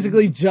 but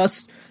basically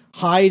just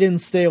hide and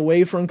stay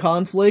away from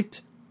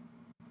conflict.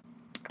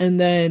 And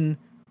then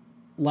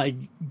like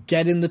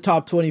get in the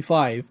top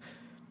 25,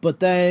 but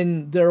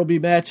then there'll be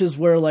matches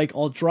where like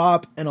I'll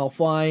drop and I'll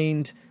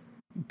find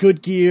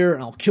good gear,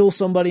 and I'll kill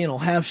somebody, and I'll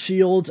have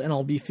shields, and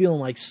I'll be feeling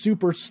like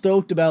super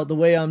stoked about the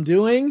way I'm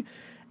doing,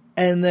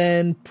 and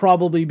then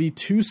probably be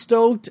too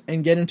stoked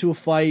and get into a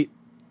fight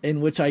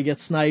in which I get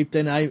sniped,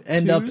 and I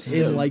end up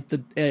in like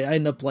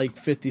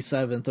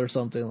 57th or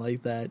something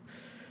like that.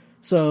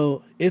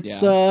 So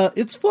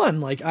it's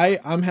fun. Like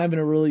I'm having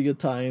a really good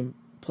time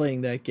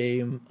playing that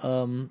game.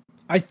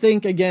 I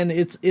think again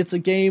it's a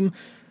game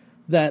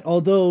that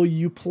although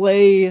you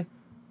play,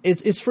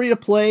 it's free to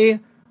play.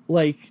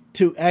 Like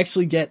to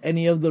actually get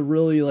any of the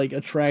really like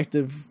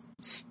attractive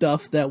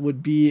stuff that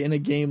would be in a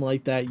game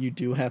like that, you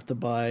do have to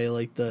buy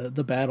like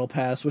the battle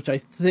pass, which I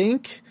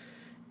think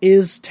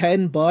is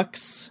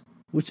 $10,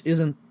 which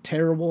isn't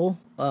terrible.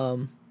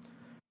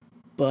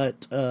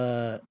 But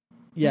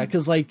yeah,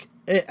 because like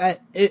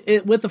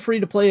it with the free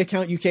to play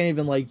account, you can't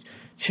even like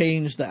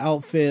change the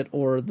outfit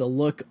or the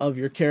look of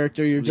your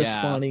character. You're just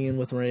spawning in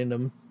with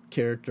random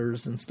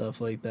characters and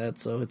stuff like that.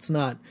 So it's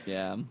not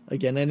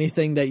again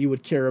anything that you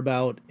would care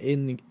about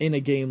in a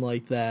game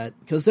like that,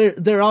 because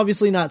they're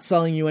obviously not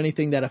selling you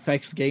anything that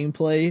affects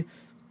gameplay.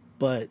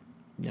 But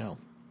you know,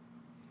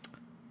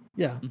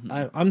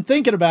 I'm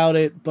thinking about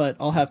it, but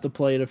I'll have to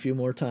play it a few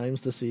more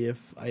times to see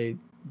if I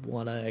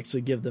want to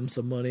actually give them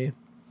some money.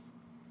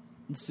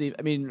 Let's see,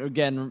 I mean,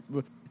 again,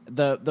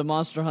 the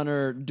Monster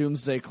Hunter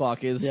Doomsday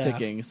Clock is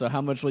ticking, so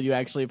how much will you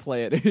actually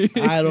play it?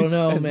 I don't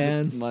know,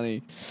 man.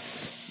 Money.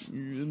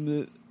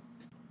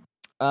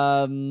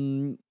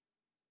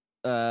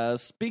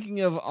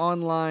 Speaking of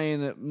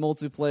online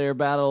multiplayer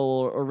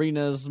battle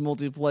arenas,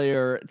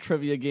 multiplayer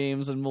trivia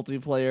games, and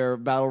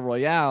multiplayer battle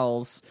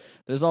royales,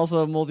 there's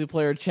also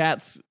multiplayer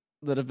chats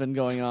that have been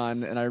going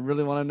on, and I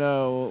really want to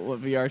know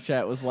what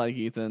VRChat was like,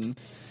 Ethan.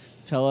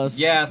 Tell us.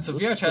 Yeah, so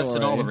VRChat's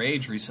been all the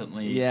rage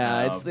recently.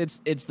 Yeah,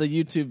 it's the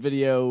YouTube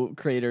video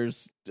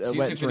creators.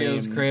 YouTube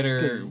videos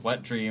creator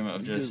wet dream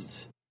of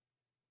just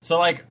so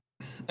like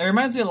it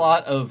reminds me a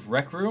lot of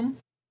Rec Room.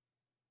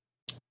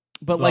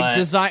 But like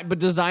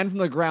designed from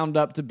the ground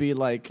up to be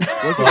like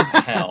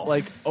hell.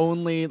 Like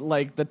only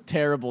like the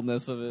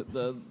terribleness of it.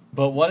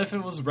 But what if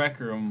it was Rec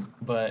Room,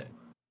 but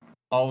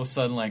all of a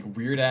sudden like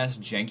weird ass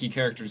janky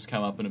characters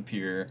come up and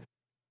appear,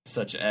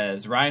 such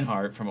as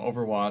Reinhardt from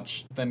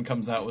Overwatch, then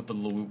comes out with the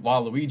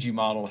Waluigi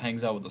model,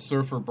 hangs out with the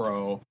Surfer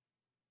Bro,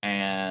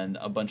 and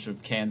a bunch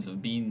of cans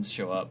of beans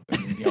show up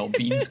and yell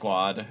Bean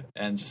Squad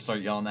and just start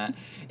yelling that.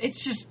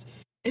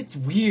 It's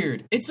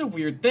weird. It's a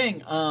weird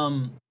thing.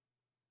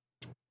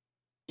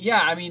 Yeah,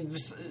 I mean,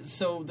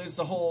 so there's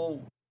the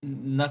whole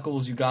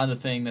Knuckles Uganda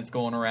thing that's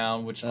going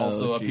around, which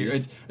also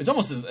appears. It's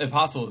almost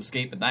impossible to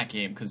escape in that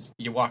game because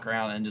you walk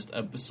around and just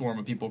a swarm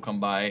of people come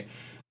by,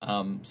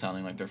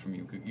 sounding like they're from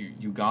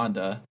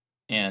Uganda,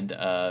 and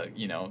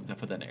you know, they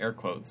put that in air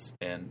quotes,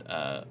 and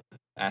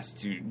ask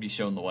to be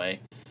shown the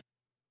way,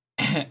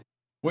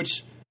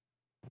 which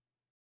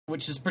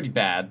is pretty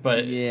bad.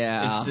 But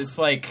yeah, it's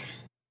like.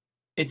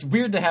 It's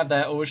weird to have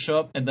that always show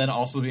up and then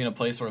also be in a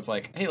place where it's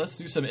like, hey, let's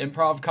do some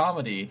improv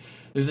comedy.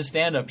 There's a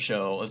stand-up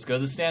show. Let's go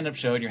to the stand-up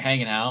show, and you're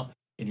hanging out,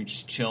 and you're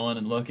just chilling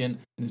and looking, and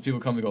these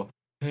people come and go,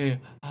 hey,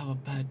 I have a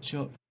bad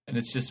joke. And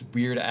it's just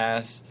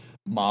weird-ass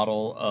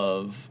model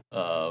of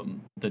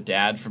the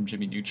dad from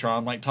Jimmy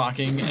Neutron, like,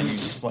 talking, and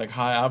he's just like,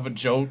 hi, I have a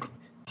joke.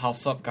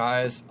 How's up,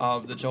 guys?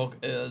 The joke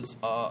is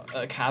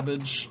a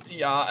cabbage.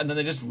 Yeah, and then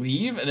they just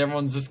leave, and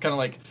everyone's just kind of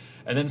like...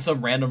 And then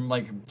some random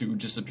like dude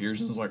just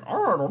appears and is like,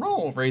 oh, I don't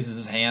know, raises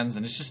his hands,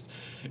 and it's just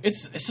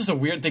a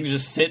weird thing to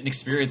just sit and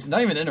experience,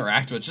 not even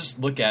interact with, just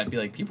look at and be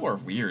like, people are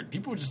weird.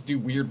 People just do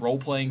weird role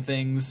playing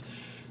things,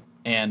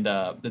 and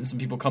then some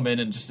people come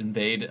in and just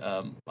invade.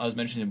 I was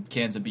mentioning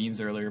cans of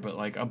beans earlier, but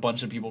like a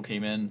bunch of people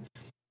came in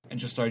and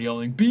just started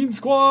yelling, Bean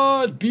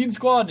Squad, Bean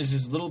Squad. And it's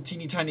just little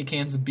teeny tiny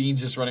cans of beans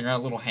just running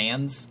around with little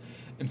hands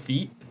and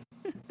feet,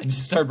 and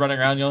just started running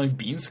around yelling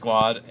Bean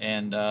Squad,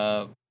 and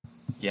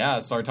yeah, I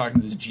started talking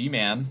to this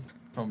G-Man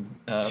from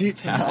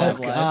Half-Life.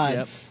 Oh, God.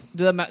 Yep.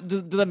 Do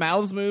the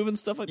mouths move and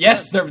stuff like that?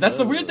 Yes, that's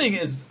the weird thing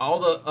is all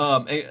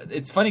the...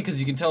 it's funny because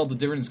you can tell the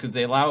difference because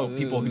they allow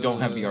people who don't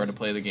have VR to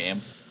play the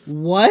game.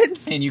 What?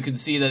 And you can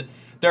see that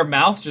their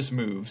mouth just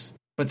moves,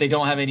 but they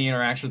don't have any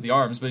interaction with the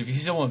arms. But if you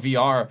see someone with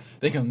VR,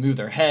 they can move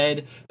their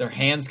head, their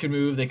hands can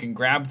move, they can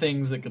grab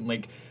things, they can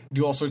like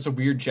do all sorts of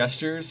weird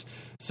gestures.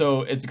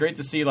 So it's great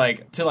to see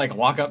to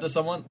walk up to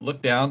someone,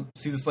 look down,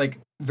 see this like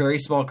very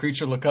small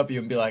creature look up at you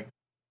and be like,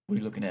 what are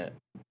you looking at?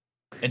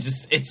 And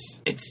just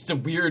it's a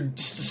weird,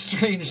 just a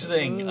strange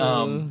thing.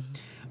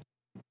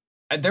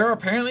 There are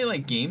apparently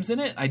like games in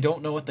it. I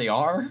don't know what they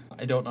are.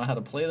 I don't know how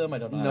to play them. I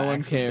don't know how to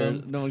access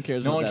them. No one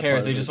cares. No one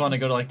cares. They just want to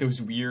go to like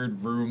those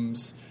weird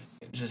rooms,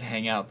 just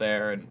hang out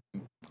there and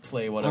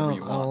play whatever you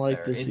want. I don't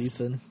like there.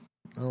 this, Ethan.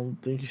 I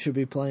don't think you should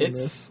be playing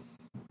this.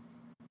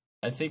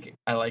 I think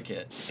I like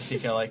it.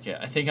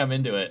 I think I'm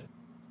into it.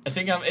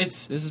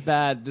 This is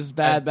bad. This is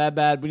bad.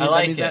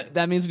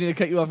 That means we need to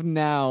cut you off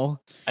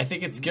now. I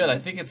think it's good. I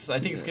think it's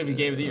gonna be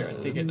game of the year. I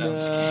think it came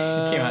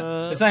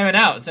out. It's not even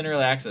out. It's in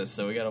early access,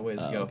 so we got a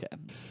ways to go. Okay.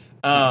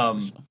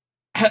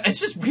 It's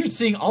just weird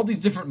seeing all these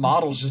different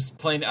models just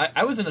playing.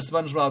 I was in a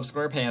SpongeBob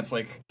SquarePants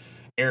like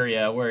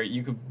area where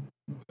you could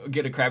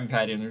get a Krabby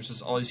Patty and there's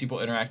just all these people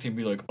interacting and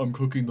be like, I'm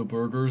cooking the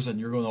burgers and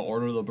you're going to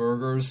order the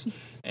burgers,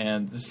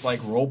 and this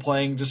like role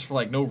playing just for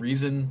like no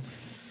reason.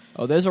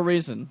 Oh, there's a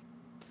reason.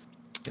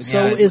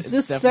 So is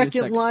this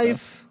Second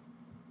Life? Stuff.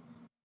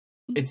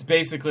 It's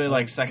basically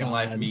like Second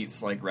Life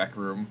meets like Rec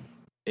Room.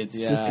 It's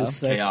This is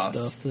sex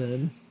chaos. stuff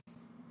then.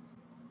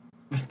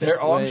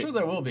 I'm sure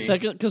there will be.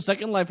 Because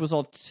Second Life was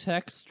all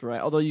text, right?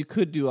 Although you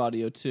could do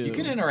audio too. You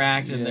could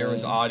interact, and there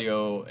was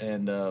audio,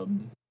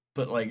 and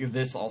but like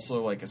this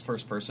also like is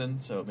first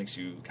person, so it makes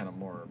you kind of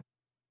more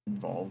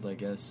involved, I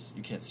guess.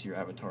 You can't see your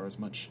avatar as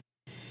much.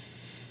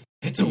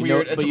 It's a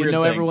weird. It's a weird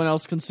thing. Everyone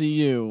else can see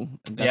you.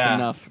 That's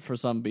enough for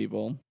some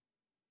people.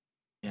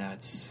 Yeah,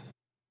 it's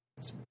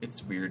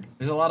weird.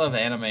 There's a lot of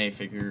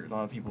a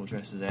lot of people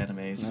dressed as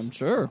animes. I'm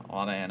sure. A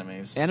lot of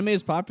animes. Anime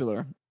is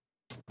popular.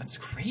 That's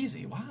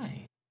crazy.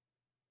 Why?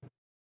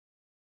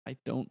 I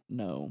don't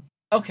know.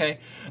 Okay.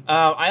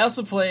 I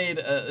also played,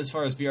 as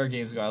far as VR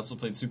games go, I also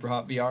played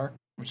Superhot VR,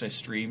 which I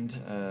streamed,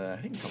 I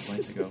think a couple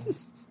nights ago.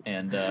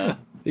 And,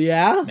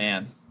 yeah?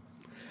 Man.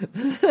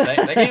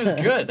 That game is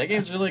good. That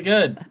game's really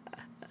good.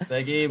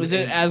 That game Was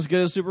it as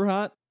good as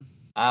Superhot?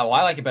 Well,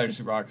 I like it better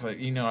than Superhot,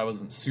 because, I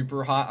wasn't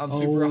super hot on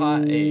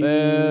Superhot. I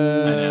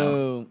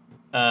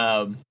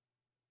know.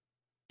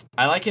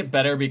 I like it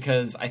better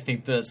because I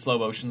think the slow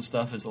motion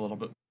stuff is a little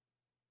bit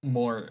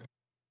more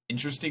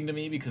interesting to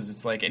me, because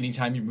it's like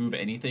anytime you move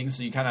anything,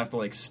 so you kind of have to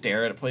like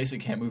stare at a place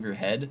and can't move your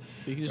head.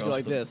 You can just go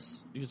like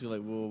this. You can just go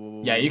like whoa, whoa,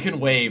 whoa. Yeah, you can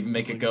wave and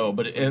make it go,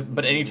 but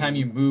anytime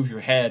you move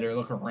your head or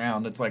look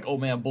around, it's like, oh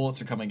man,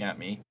 bullets are coming at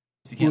me.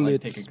 So you can't like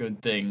take a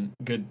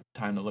good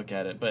time to look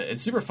at it. But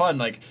it's super fun.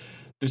 Like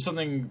there's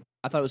something.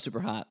 I thought it was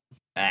super hot.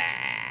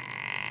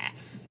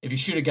 If you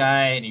shoot a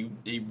guy and you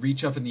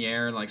reach up in the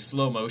air in like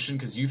slow motion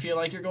because you feel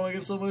like you're going in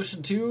slow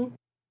motion too,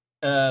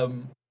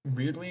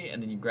 weirdly,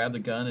 and then you grab the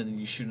gun and then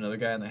you shoot another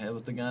guy in the head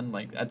with the gun,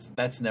 like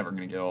that's never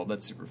gonna get old.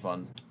 That's super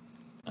fun.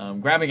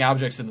 Grabbing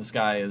objects in the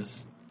sky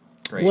is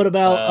great. What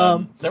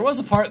about there was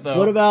a part though.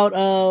 What about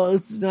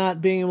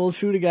not being able to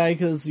shoot a guy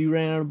because you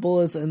ran out of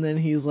bullets, and then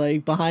he's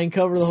like behind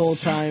cover the whole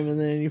time, and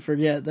then you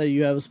forget that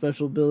you have a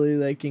special ability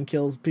that can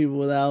kill people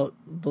without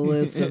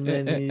bullets, and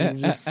then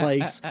you just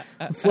like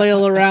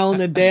flail around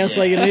and dance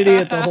like an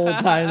idiot the whole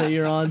time that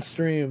you're on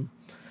stream.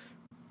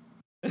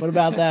 What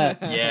about that?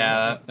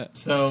 Yeah,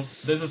 so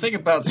there's a thing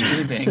about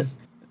streaming is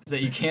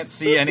that you can't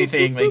see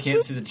anything, but you can't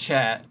see the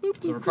chat.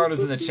 So Ricardo's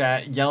in the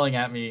chat yelling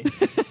at me,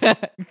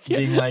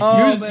 being like,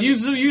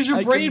 use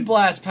your brain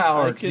blast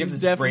power, because you have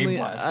this brain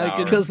blast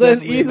power. Because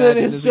then Ethan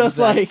is just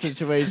like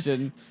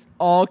situation,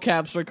 all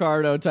caps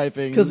Ricardo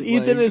typing. Because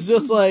Ethan is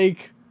just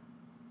like,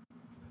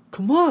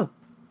 come on,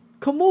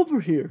 come over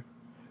here.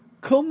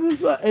 And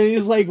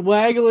he's like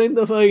waggling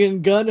the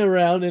fucking gun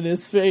around in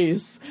his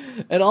face.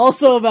 And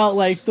also about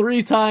like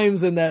 3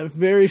 times in that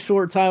very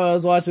short time I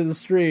was watching the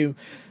stream,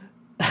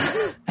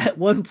 at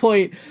one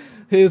point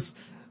his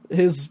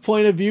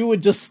point of view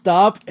would just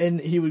stop and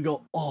he would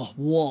go, oh,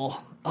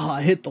 wall. Oh,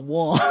 I hit the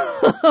wall.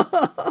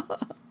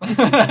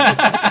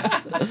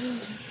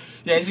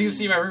 Yeah, as you can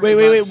see, my room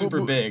is not super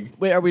big.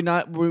 Wait, were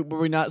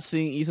we not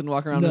seeing Ethan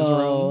walk around his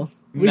room?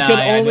 We could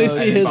only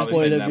see his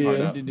point of view.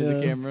 Did you do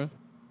the camera?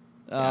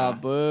 Ah,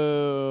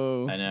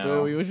 boo. I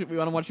know. Boo. We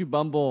want to watch you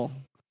bumble.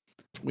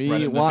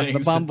 We want the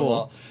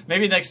bumble.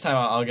 Maybe next time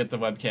I'll get the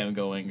webcam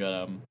going.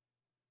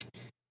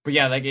 But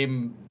yeah,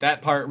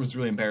 that part was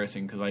really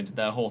embarrassing because I did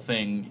that whole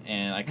thing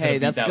and I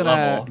couldn't beat that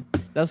level.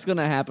 That's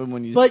gonna happen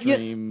when you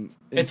stream.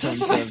 It's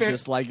also not fair.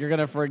 Just like you're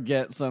gonna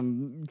forget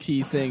some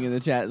key thing and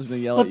the chat is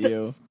gonna yell at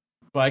you.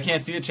 But I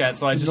can't see the chat,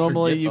 so I just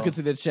normally forget you could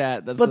see the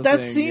chat.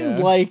 That seemed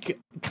like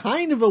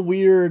kind of a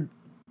weird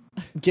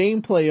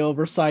gameplay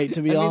oversight,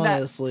 to be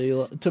honest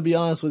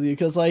with you,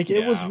 because like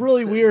it was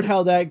really weird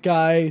how that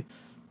guy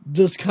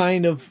just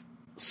kind of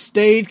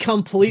stayed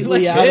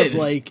completely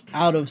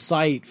out of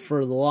sight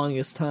for the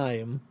longest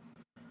time.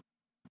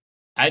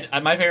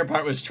 My favorite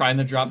part was trying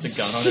to drop the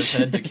gun on his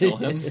head to kill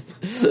him,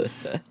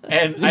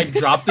 and I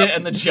dropped it,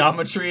 and the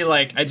geometry,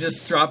 like I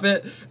just drop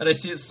it and I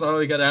see it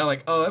slowly go down,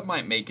 like, oh, it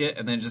might make it,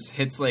 and then it just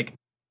hits like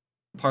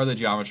part of the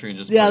geometry and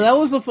just breaks. That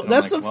was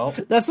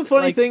that's the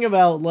funny thing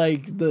about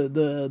like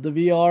the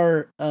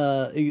VR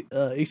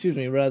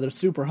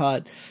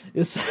Superhot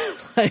is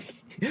like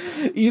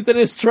Ethan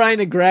is trying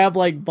to grab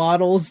like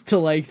bottles to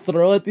like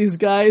throw at these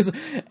guys,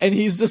 and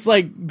he's just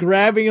like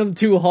grabbing them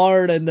too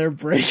hard and they're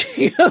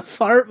breaking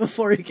apart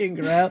before he can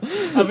grab.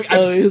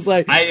 He's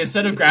like,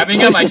 instead of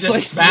grabbing him, I just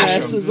like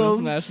smashes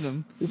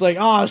them. He's like,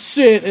 oh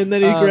shit, and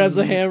then he grabs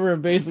a hammer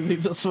and basically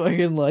just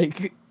fucking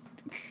like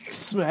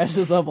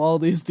smashes up all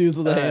these dudes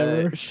with a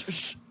hammer.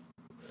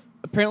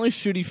 Apparently,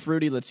 Shooty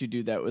Fruity lets you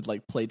do that with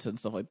like plates and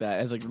stuff like that.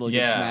 It has like really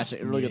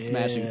good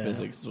smashing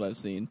physics. Is what I've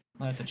seen.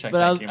 I have to check.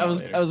 But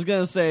I was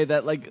gonna say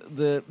that like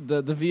the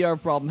VR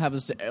problem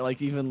happens to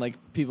like even like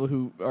people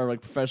who are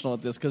like professional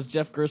at this, because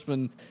Jeff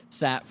Gerstmann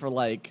sat for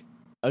like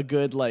a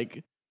good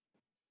like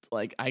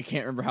like I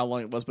can't remember how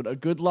long it was, but a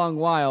good long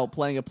while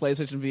playing a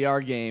PlayStation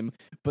VR game.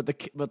 But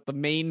the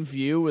main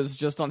view was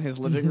just on his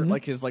living room,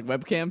 like his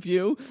webcam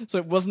view. So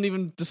it wasn't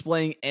even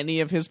displaying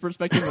any of his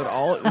perspective at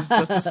all. It was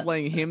just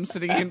displaying him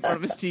sitting in front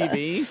of his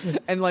TV,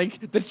 and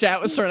like the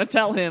chat was trying to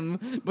tell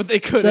him, but they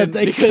couldn't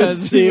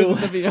because he was in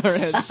the VR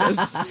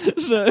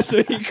headset,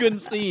 so he couldn't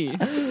see.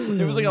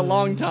 It was like a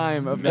long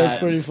time of that. That's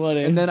pretty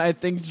funny. And then I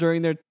think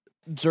during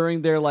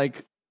their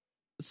like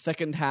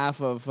second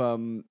half of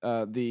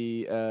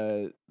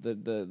the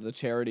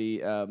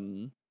charity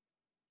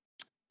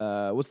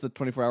what's the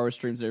 24-hour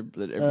streams that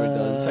everybody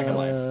does? Second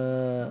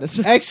Life.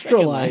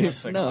 Extra Life.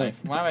 Second No. Life.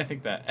 Why do I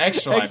think that?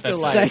 Extra Life. Extra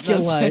That's Life. Second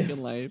Not Life.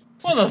 Second Life.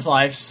 one of those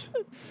lives.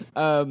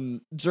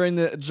 During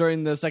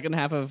the second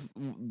half of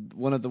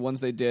one of the ones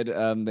they did,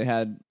 they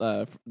had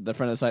the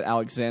friend of the site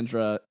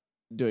Alexandra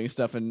doing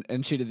stuff,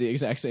 and she did the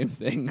exact same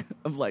thing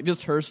of like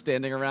just her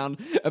standing around,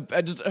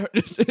 just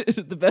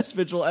the best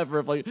visual ever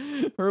of like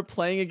her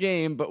playing a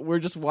game, but we're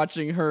just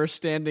watching her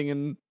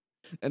standing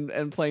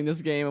and playing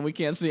this game, and we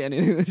can't see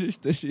anything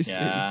that she's doing.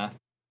 Yeah.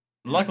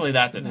 Luckily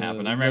that didn't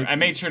happen. I remember I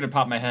made sure to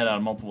pop my head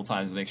out multiple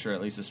times to make sure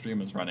at least the stream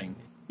was running.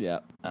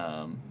 Yeah.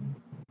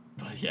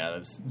 But yeah,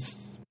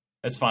 that's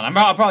fun.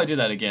 I'll probably do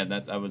that again.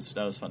 That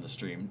was fun to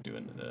stream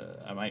doing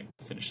I might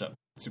finish up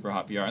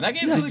Superhot VR, and that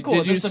game's really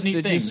cool. It does some neat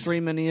did things. you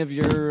stream any of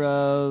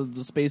your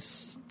the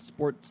space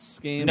sports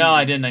games? No,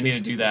 I didn't. I need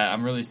to do that.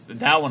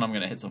 That one I'm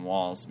gonna hit some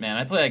walls. Man,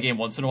 I play that game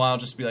once in a while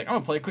just to be like, I'm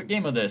gonna play a quick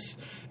game of this,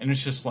 and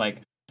it's just like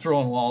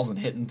throwing walls and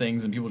hitting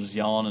things and people just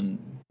yelling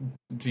and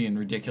being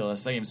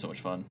ridiculous. That game's so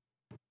much fun.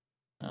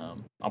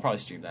 I'll probably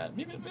stream that.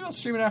 Maybe I'll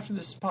stream it after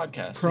this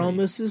podcast.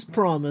 Promises.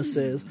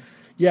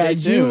 Yeah, Stay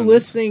you tuned.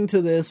 listening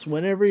to this,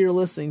 whenever you're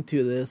listening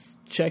to this,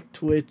 check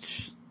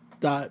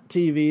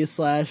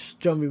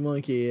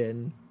twitch.tv/jumpymonkey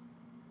and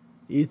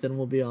Ethan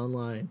will be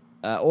online.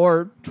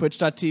 Or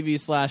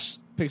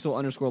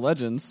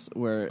twitch.tv/pixel_legends,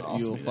 where I'll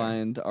you'll see there.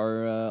 find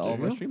our all of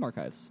you our go. stream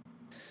archives.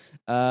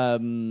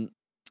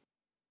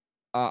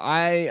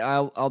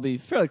 I'll be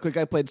fairly quick.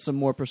 I played some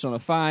more Persona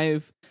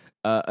 5,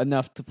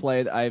 enough to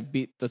play. I've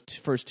beat the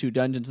first 2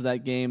 dungeons of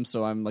that game,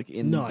 so I'm like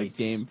in Nice.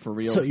 the game for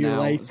real. So you're now,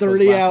 like as opposed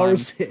 30 to last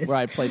hours time in. where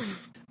I played.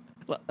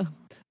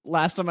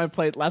 Last time I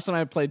played,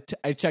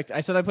 I checked.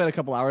 I said I played a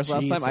couple hours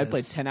last time. I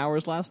played Jesus. 10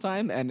 hours last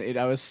time, and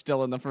I was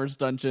still in the first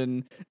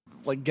dungeon,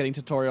 like getting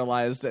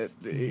tutorialized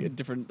at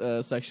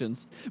different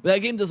sections. But that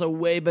game does a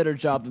way better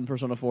job than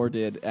Persona 4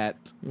 did at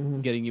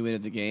getting you into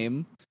the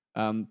game.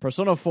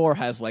 Persona 4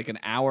 has like an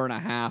hour and a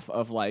half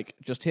of like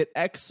just hit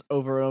X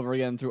over and over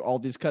again through all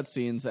these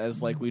cutscenes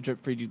as like we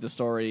drip feed you the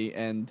story,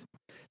 and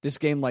this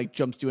game like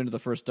jumps you into the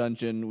first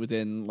dungeon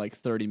within like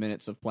 30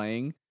 minutes of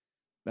playing.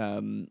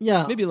 Yeah,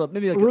 maybe like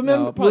probably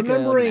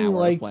remembering an hour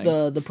like of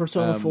playing. the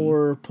Persona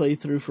 4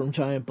 playthrough from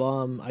Giant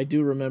Bomb. I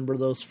do remember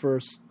those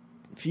first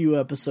few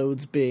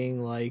episodes being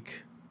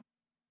like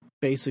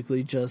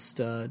basically just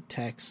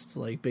text,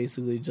 like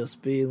basically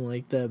just being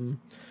like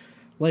them.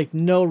 Like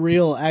no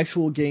real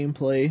actual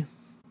gameplay.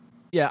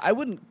 Yeah, I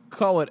wouldn't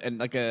call it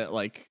a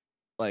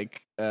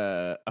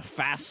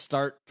fast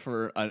start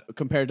for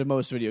compared to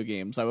most video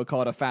games. I would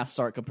call it a fast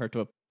start compared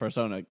to a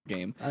Persona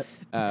game.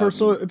 Compared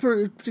to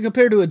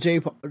a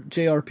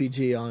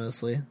JRPG,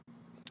 honestly.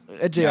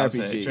 A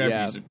JRPG,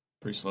 yeah. JRPGs are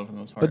pretty slow for the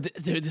most part.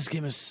 But dude, this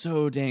game is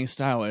so dang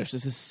stylish.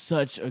 This is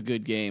such a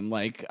good game.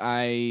 Like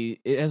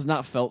it has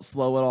not felt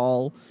slow at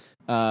all.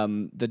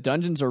 The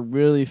dungeons are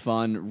really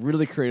fun,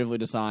 really creatively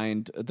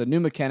designed. The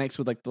new mechanics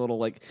with like the little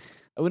like,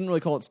 I wouldn't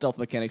really call it stealth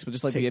mechanics, but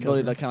just like the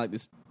ability to kind of like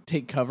this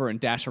take cover and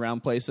dash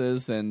around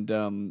places, and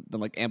then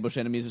like ambush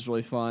enemies is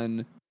really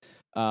fun.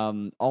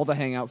 All the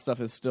hangout stuff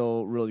is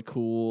still really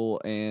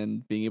cool,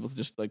 and being able to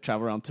just like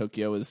travel around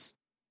Tokyo is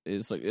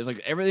like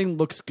everything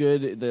looks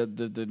good.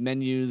 The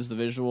menus, the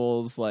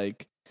visuals,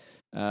 like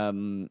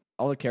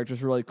all the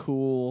characters are really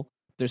cool.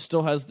 It's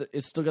still got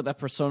that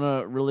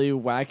Persona really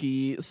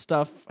wacky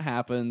stuff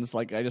happens.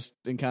 Like I just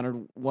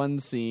encountered one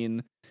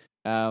scene.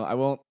 I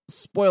won't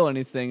spoil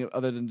anything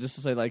other than just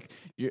to say like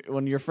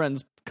when your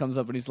friend comes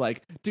up and he's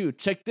like, "Dude,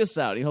 check this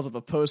out." He holds up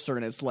a poster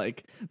and it's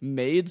like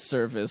maid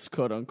service,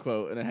 quote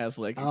unquote, and it has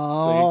like a cute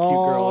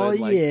girl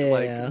in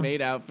like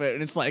maid outfit,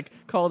 and it's like,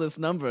 call this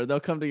number, they'll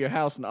come to your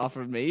house and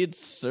offer maid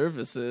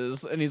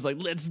services, and he's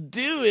like, "Let's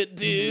do it,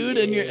 dude!"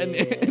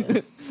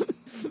 And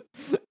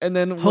and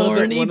then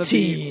one of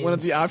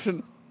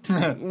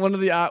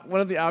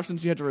the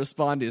options you have to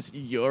respond is,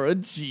 "You're a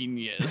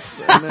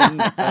genius." And then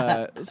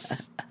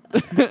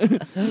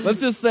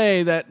let's just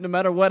say that no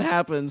matter what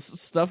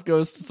happens, stuff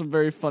goes to some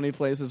very funny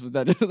places with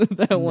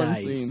that one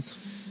scene.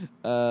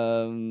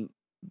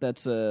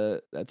 That's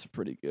a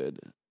pretty good.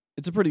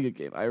 It's a pretty good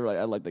game. I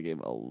like the game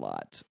a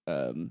lot.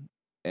 And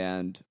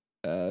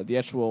the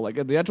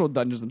actual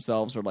dungeons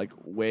themselves are like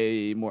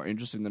way more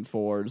interesting than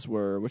 4's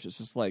were, which is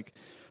just like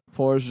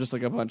 4's just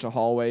like a bunch of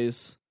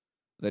hallways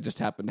that just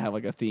happened to have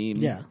like a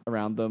theme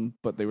around them,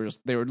 but they were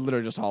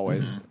literally just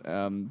hallways.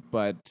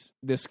 But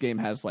this game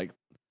has like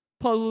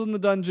puzzles in the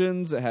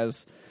dungeons. It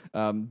has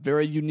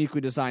very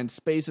uniquely designed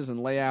spaces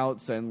and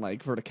layouts and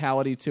like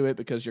verticality to it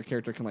because your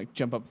character can like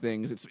jump up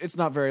things. It's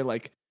not very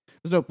like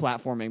there's no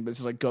platforming, but it's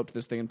just like go up to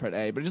this thing and press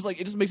A. But it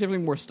just makes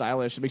everything more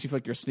stylish. It makes you feel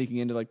like you're sneaking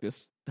into like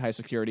this high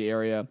security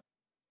area.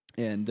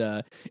 And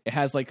it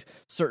has like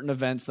certain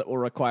events that will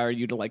require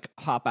you to like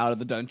hop out of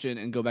the dungeon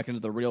and go back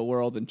into the real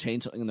world and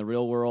change something in the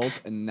real world,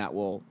 and that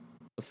will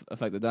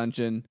affect the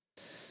dungeon.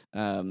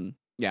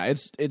 Yeah,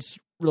 it's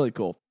really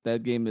cool.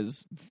 That game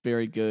is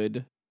very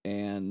good,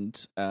 and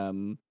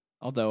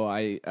although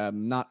I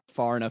am not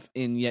far enough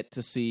in yet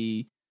to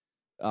see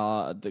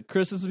the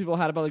criticisms people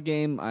had about the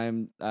game,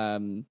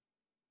 I'm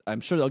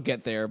sure they'll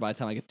get there by the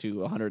time I get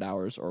to 100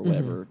 hours or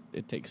whatever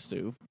it takes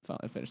to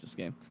finally finish this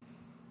game.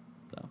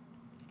 So.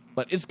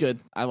 But it's good.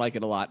 I like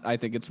it a lot. I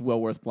think it's well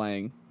worth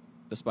playing,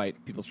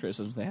 despite people's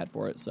criticisms they had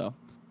for it. So,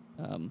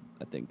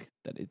 I think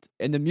that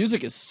and the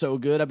music is so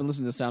good. I've been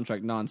listening to the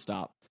soundtrack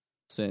nonstop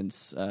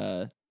since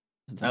I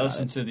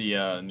listened to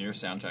the Nier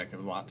soundtrack a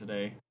lot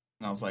today,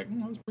 and I was like,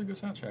 that was a pretty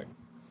good soundtrack.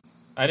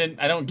 I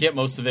don't get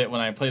most of it when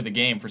I play the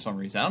game for some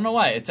reason. I don't know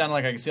why. It sounded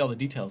like I could see all the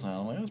details, and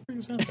I'm like, that was a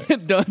pretty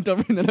good soundtrack.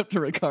 don't bring that up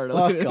to Ricardo.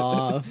 Fuck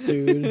off,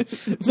 dude.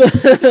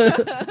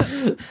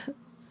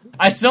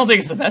 I still think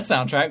it's the best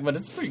soundtrack, but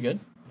it's pretty good.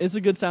 It's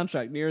a good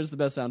soundtrack. Nier is the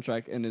best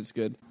soundtrack, and it's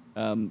good.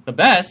 The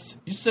best?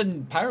 You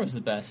said Pyro's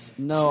the best.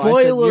 No, spoilers.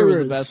 I said Nier was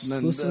the best. And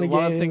then Listen a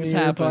lot of things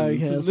happened.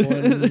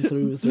 Podcast 1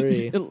 through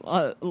 3. A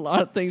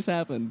lot of things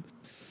happened.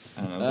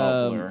 I don't know. It was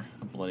all blur,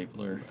 a bloody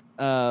blur.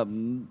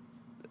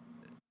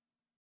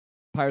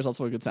 Pyro's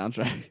also a good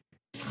soundtrack.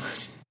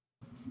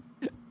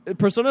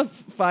 Persona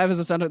 5 has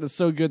a soundtrack that's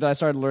so good that I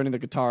started learning the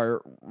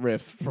guitar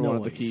riff for one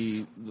of the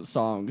key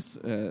songs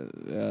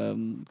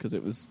because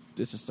it's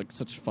just like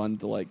such fun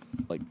to like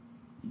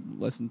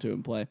listen to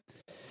and play.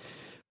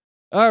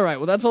 All right,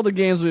 well that's all the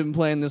games we've been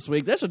playing this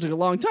week. That should took a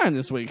long time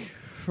this week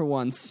for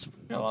once.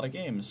 Got a lot of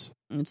games.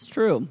 It's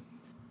true.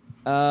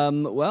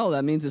 Well,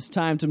 that means it's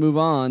time to move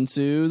on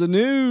to the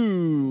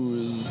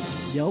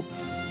news. Yep.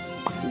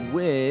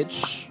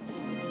 Which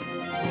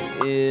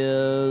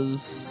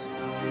is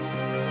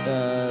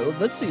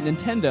let's see,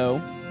 Nintendo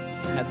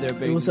had their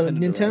big. It was a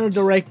Nintendo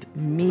Direct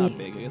Mini. Not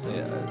big, I guess.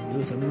 It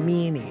was a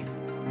mini.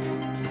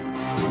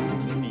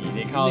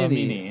 They call it a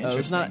mini. It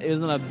was not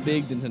a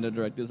big Nintendo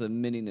Direct. It was a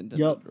mini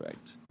Nintendo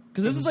Direct.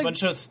 Because this is like a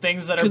bunch of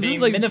things that are being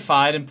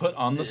minified and put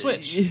on the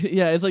Switch.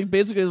 Yeah, it's like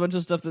basically a bunch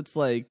of stuff that's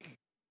like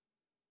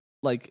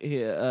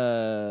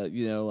here's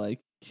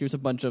a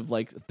bunch of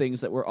like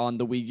things that were on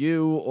the Wii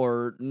U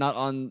or not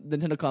on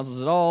Nintendo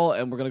consoles at all,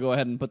 and we're gonna go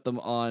ahead and put them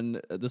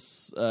on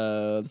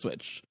the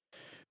Switch.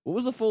 What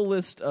was the full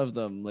list of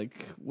them?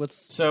 Like,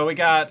 So we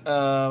got,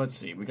 let's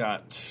see, we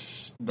got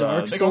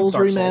Dark Souls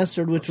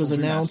Remastered, which was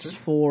announced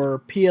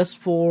for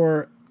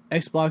PS4,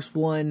 Xbox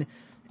One,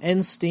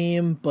 and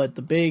Steam, but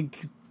the big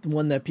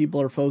one that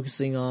people are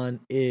focusing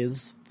on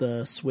is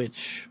the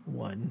Switch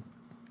one.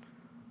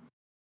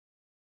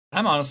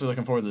 I'm honestly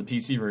looking forward to the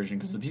PC version,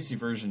 because the PC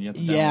version, you have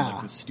to download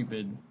like this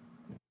stupid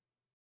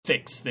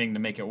fix thing to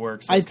make it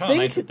work. So it's kind of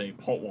nice that they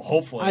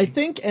hopefully. I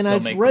think, and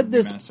I've read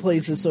this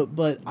places,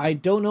 but I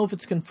don't know if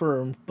it's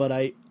confirmed. But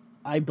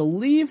I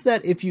believe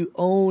that if you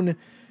own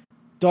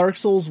Dark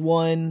Souls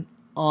 1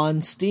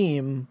 on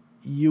Steam,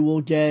 you will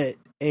get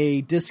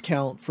a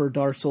discount for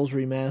Dark Souls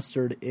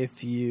Remastered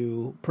if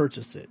you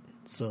purchase it.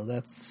 So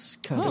that's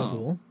kind of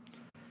cool.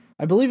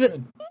 I believe it.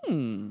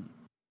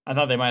 I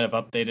thought they might have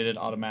updated it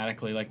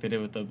automatically, like they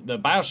did with the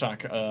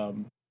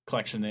BioShock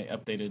collection. They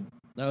updated.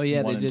 Oh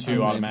yeah, they did.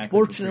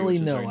 Unfortunately,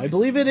 no. I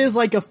believe it is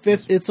like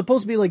it's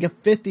supposed to be like a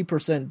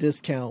 50%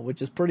 discount,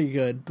 which is pretty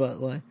good. But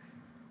like,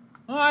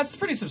 it's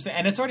pretty substantial,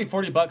 and it's already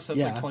 $40. That's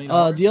like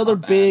 $20. The other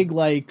big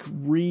like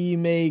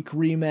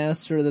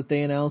remaster that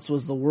they announced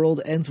was The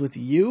World Ends With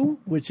You,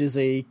 which is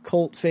a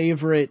cult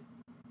favorite.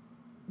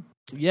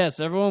 Yes,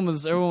 everyone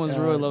was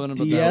really loving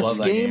about DS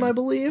that. game, I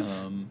believe.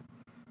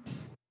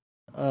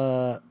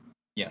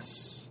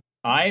 Yes.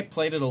 I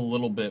played it a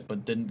little bit,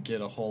 but didn't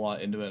get a whole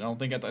lot into it. I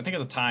think at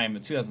the time,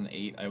 in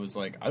 2008, I was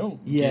like, I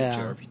don't get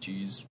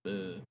JRPGs.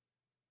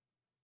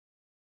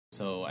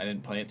 So I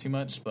didn't play it too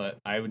much, but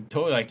I would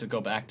totally like to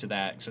go back to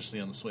that, especially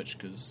on the Switch,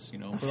 because,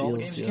 put all the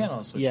games you can on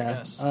the Switch, I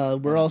guess.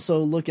 We're also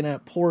looking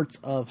at ports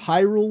of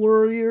Hyrule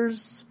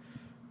Warriors,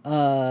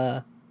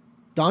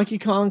 Donkey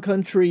Kong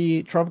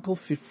Country, Tropical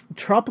Freeze,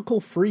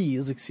 Tropical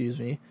Freeze,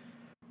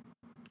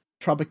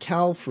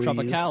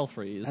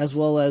 as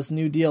well as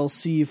new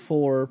DLC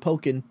for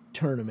Pokken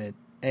Tournament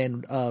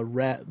and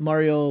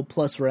Mario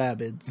plus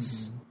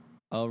Rabbids.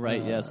 Oh, right,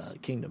 yes.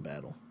 Kingdom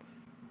Battle.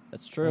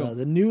 That's true.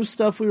 The new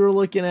stuff we were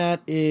looking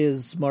at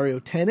is Mario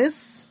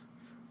Tennis.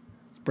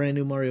 It's brand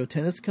new Mario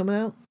Tennis coming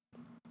out.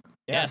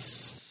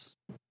 Yes.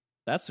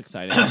 That's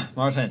exciting.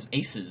 Mario Tennis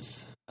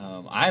Aces.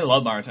 I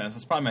love Mario Tennis.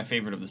 It's probably my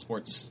favorite of the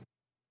sports.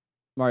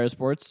 Mario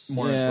Sports?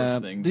 Sports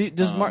things.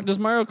 Does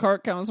Mario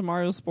Kart count as a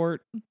Mario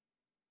Sport?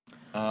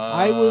 No,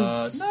 I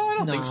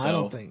don't think so. I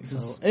don't think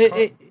so.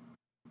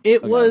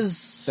 It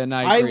was. Then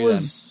I agree.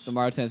 The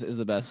Mario Tennis is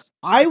the best.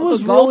 I Although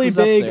was golf really is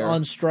up big there.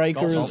 on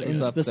Strikers Golf and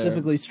is up there.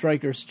 specifically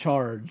Strikers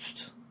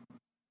Charged.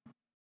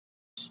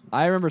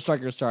 I remember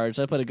Strikers Charge.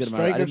 I played a good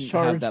amount. I Strikers didn't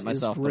Charged have that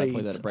myself, is but I great.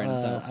 played that at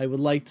Brandon's house. I would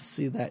like to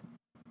see that.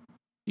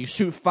 You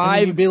shoot And then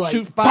five, you'd be like,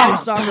 shoot "Pa, five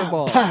soccer pa,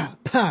 balls. pa,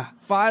 pa."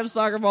 5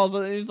 soccer balls,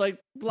 and it's like,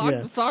 block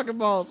Yeah. the soccer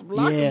balls.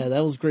 Block Yeah,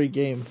 that was a great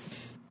game.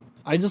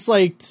 I just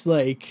liked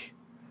like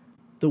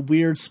the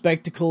weird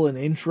spectacle and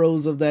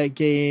intros of that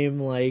game.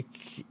 Like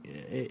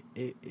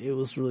it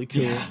was really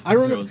cool. I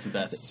remember was the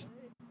best.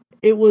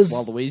 it was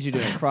Waluigi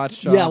doing a crotch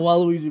shot. yeah,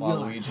 Waluigi being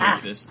Waluigi like, "Ah,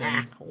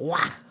 existing.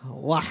 wah,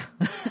 wah."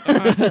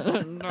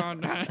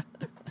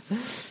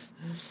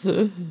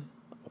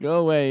 Go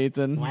away,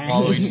 Ethan.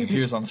 Waluigi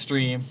appears on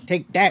stream.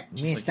 Take that,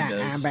 Just like he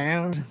Mr. does.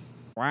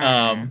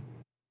 Eyebrows.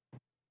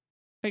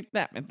 Take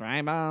that, Mr.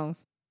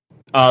 Eyeballs.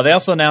 They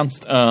also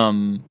announced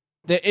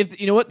If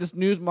you know what, this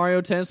new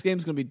Mario Tennis game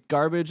is going to be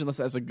garbage unless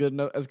it has a good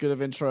as good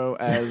of intro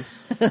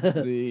as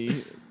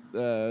the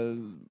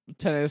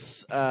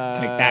tennis. Take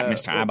that,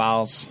 Mr.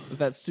 Eyeballs. Was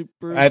that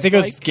Super? I think it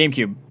was Strike?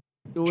 GameCube.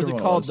 What was Which it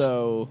one called was?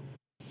 though?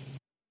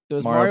 There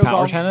was Mario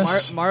Power Golf,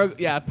 Tennis? Mario,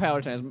 yeah,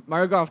 Power Tennis.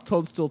 Mario Golf,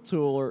 Toadstool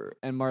Tour,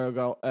 and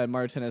Mario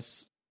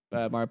Tennis,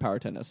 Mario Power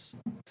Tennis.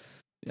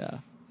 Yeah.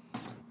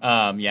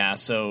 Yeah.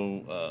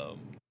 So,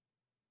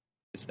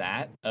 is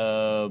that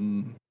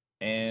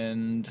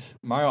and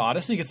Mario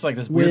Odyssey gets like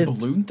this weird With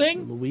balloon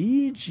thing,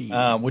 Luigi.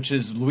 which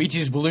is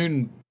Luigi's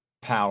balloon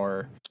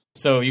power.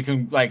 So you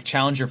can like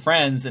challenge your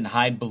friends and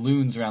hide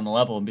balloons around the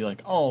level and be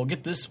like, "Oh,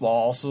 get this while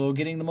also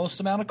getting the most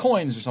amount of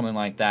coins" or something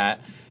like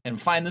that,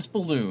 and find this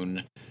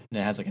balloon. And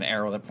it has like an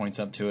arrow that points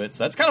up to it.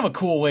 So that's kind of a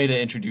cool way to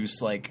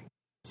introduce like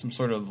some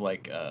sort of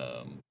like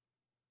I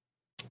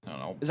don't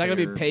know. Is that going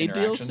to be player paid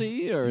interaction.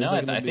 DLC or? Is No,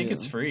 that gonna I be think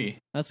it's free.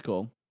 That's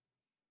cool.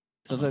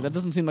 So it's like, that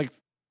doesn't seem like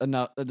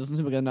enough. That doesn't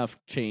seem like enough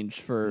change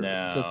for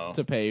No.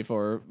 to pay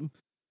for.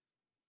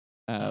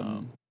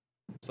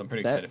 So I'm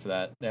pretty excited for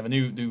that. They have a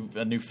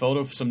new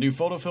photo, some new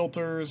photo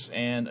filters,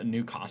 and a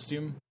new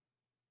costume.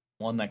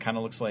 One that kind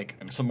of looks like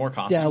some more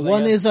costumes. yeah, I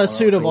one guess. is a One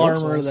suit of looks like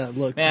Dark armor Souls. that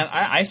looks. Man,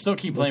 I still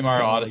keep playing looks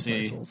Mario kinda like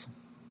Odyssey. Dark Souls.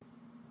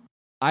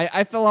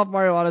 I fell off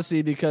Mario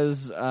Odyssey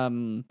because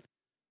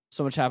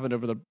so much happened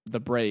over the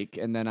break,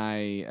 and then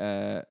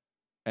I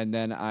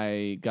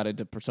got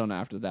into Persona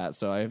after that,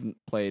 so I haven't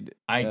played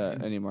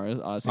any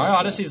Mario Odyssey. Mario after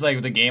Odyssey is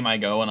like the game I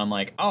go and I'm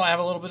like, oh, I have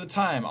a little bit of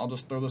time. I'll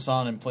just throw this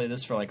on and play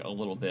this for like a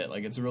little bit.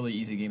 Like it's a really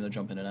easy game to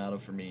jump in and out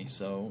of for me.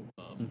 So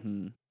I've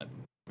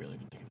really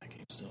been digging that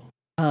game still.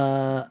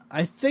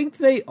 I think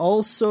they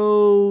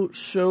also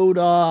showed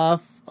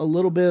off a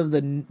little bit of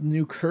the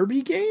new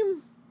Kirby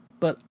game,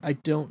 but I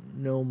don't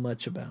know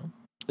much about.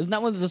 Isn't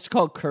that one just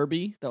called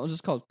Kirby? That one's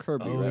just called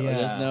Kirby, Oh, right? Like,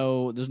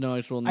 yeah. there's no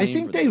actual name. I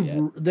think for that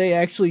yet. they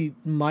actually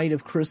might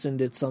have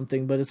christened it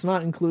something, but it's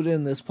not included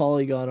in this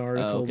Polygon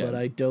article. okay. But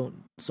I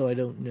don't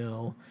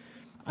know.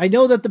 I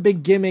know that the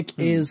big gimmick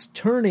is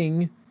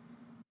turning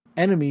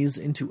enemies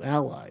into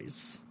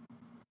allies.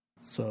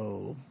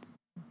 So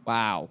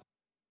Wow,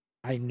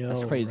 I know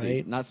that's crazy.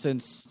 right? Not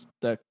since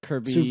the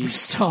Kirby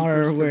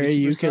Superstar, where Kirby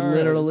you can Superstar,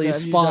 literally have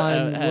you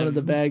spawn done- one of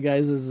the bad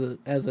guys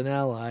as an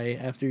ally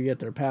after you get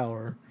their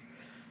power.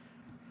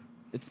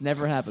 It's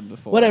never happened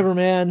before. Whatever,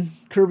 man.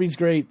 Kirby's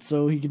great,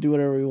 so he can do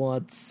whatever he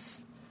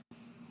wants.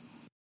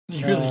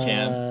 You really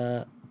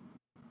can.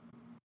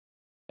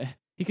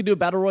 He could do a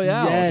battle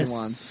royale if he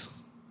wants.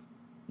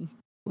 Yes.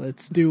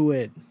 Let's do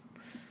it.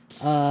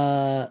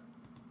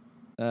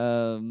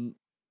 The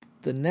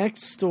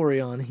next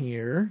story on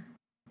here.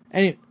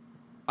 Anyway,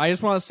 I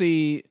just want to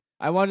see.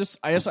 I just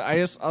want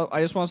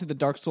to see the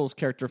Dark Souls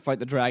character fight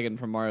the dragon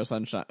from Mario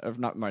Sunshine, or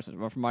not Mario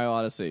Sunshine, but from Mario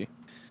Odyssey.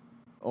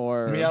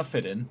 Or Maybe I'll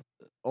fit in.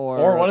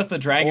 or what if the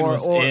dragon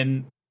was or-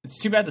 in? It's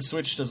too bad the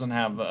Switch doesn't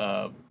have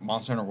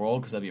Monster Hunter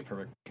World because that'd be a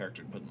perfect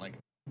character to put in like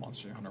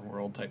Monster Hunter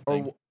World type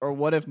thing. or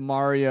what if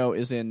Mario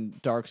is in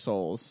Dark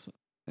Souls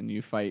and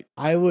you fight?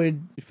 I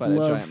would fight a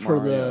love giant for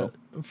Mario.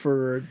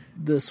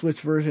 the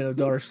Switch version of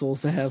Dark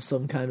Souls to have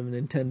some kind of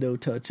Nintendo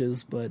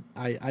touches, but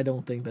I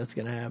don't think that's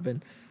gonna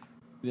happen.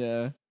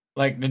 Yeah,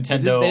 Like they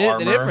Nintendo did, armor.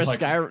 they did for like-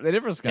 Skyrim. They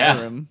did for Yeah.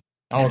 Skyrim.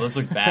 Oh, those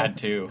look bad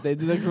too. They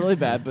did look really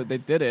bad, but they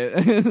did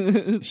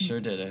it.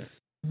 Sure did it.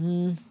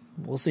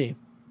 We'll see.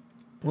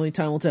 Only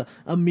time will tell.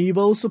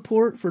 Amiibo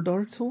support for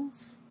Dark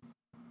Souls?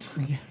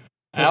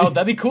 Oh,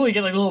 that'd be cool. You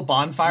get like a little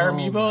bonfire Oh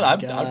amiibo. my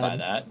I'd God. buy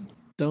that.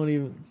 Don't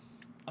even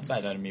I'd buy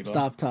that amiibo.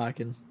 stop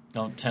talking.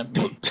 Don't tempt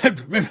me.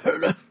 Tempt me.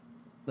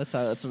 That's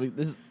how we.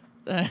 This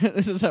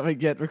is how we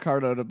get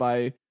Ricardo to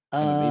buy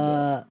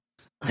an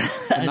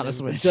amiibo. Not a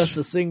Switch. Just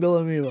a single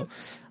amiibo.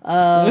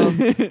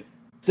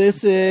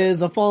 This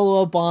is a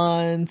follow-up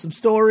on some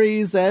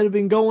stories that have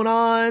been going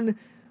on.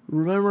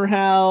 Remember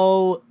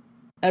how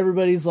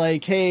everybody's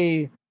like,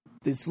 hey,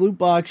 this loot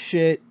box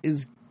shit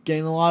is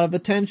getting a lot of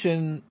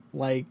attention.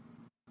 Like,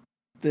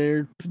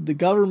 the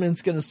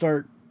government's going to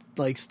start,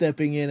 like,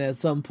 stepping in at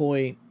some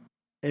point.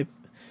 They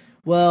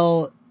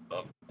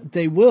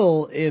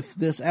will if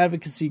this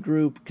advocacy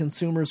group,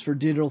 Consumers for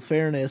Digital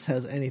Fairness,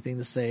 has anything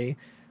to say.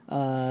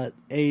 A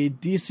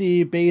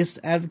DC-based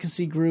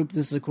advocacy group,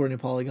 this is according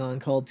to Polygon,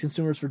 called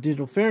Consumers for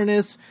Digital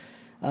Fairness.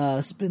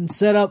 It's been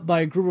set up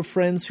by a group of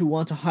friends who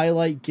want to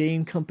highlight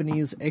game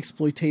companies'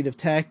 exploitative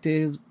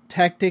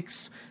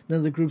tactics. None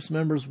of the group's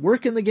members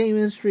work in the game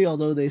industry,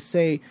 although they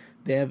say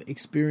they have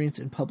experience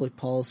in public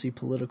policy,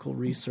 political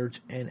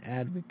research, and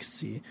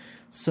advocacy.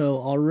 So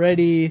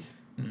already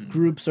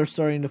groups are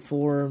starting to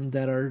form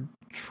that are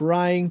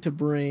trying to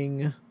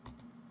bring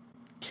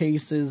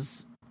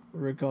cases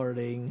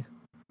regarding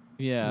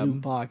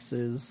loot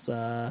boxes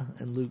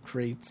and loot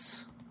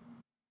crates.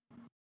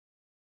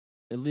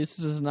 At least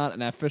this is not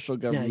an official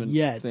government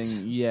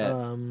thing yet.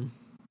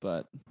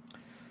 But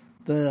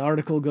the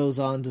article goes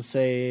on to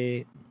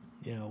say,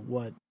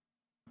 what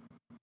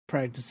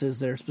practices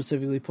they're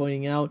specifically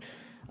pointing out.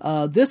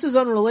 This is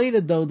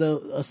unrelated, though.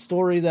 A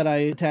story that I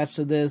attached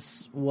to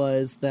this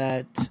was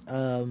that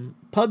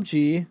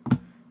PUBG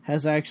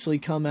has actually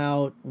come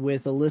out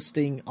with a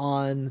listing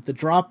on the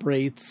drop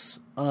rates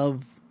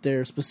of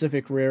their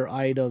specific rare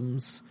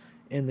items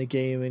in the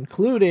game,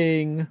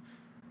 including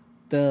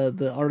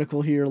the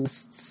article here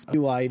lists a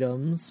few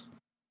items,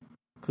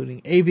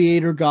 including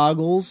aviator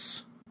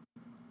goggles,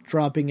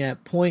 dropping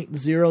at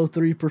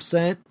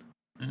 0.03%,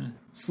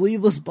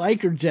 sleeveless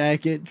biker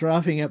jacket,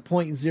 dropping at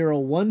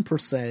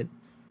 0.01%,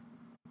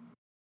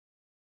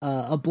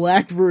 a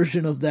black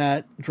version of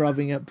that,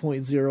 dropping at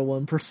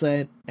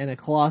 0.01%, and a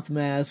cloth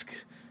mask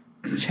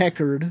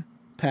checkered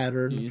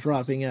pattern,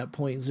 dropping at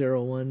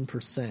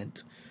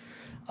 0.01%.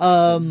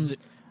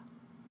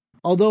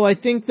 Although I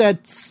think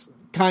that's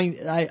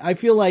I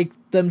feel like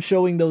them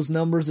showing those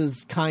numbers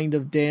is kind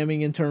of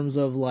damning in terms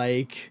of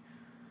like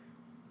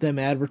them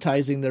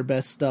advertising their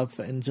best stuff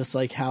and just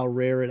like how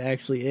rare it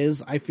actually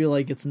is. I feel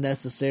like it's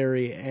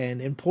necessary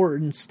and an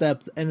important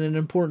step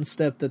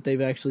that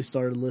they've actually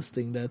started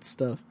listing that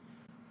stuff.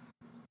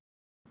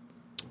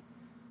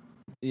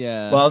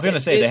 Yeah. Well, I was going to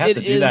say, they have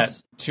to do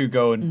that to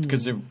go,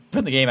 because they're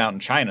putting the game out in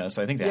China,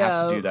 so I think they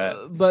have to do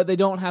that. But they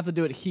don't have to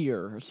do it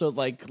here. So,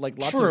 like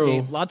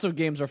lots of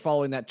games are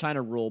following that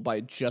China rule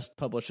by just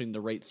publishing the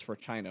rates for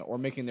China or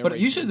making their rates. But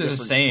usually they're the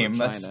same.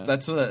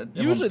 That's what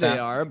usually they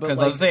are. Because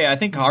I was saying, I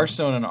think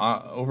Hearthstone and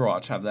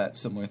Overwatch have that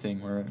similar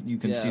thing where you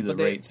can see the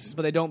rates.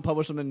 But they don't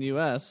publish them in the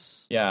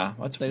U.S. Yeah,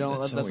 that's what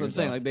I'm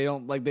saying. Like they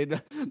don't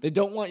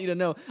want you to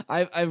know.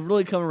 I've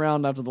really come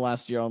around after the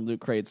last year on loot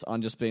crates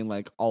on just being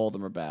like all of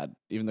them are bad,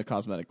 even the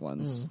cosmetic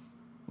ones.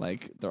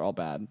 Like they're all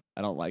bad.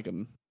 I don't like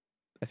them.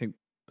 I think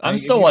I'm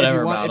still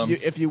whatever about them.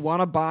 If you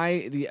want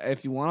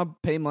to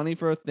pay money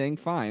for a thing,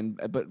 fine.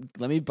 But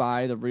let me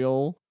buy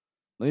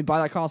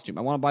that costume.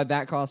 I want to buy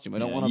that costume. I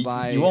don't want to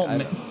buy.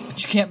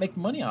 But you can't make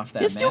money off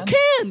that. Yes, man. you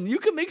can. You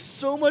can make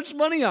so much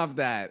money off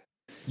that.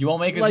 You won't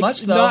make as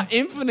much though. Not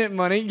infinite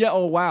money. Yeah.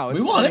 Oh wow.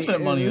 We want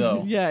infinite money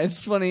though. Yeah.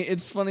 It's funny.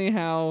 It's funny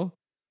how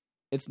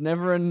it's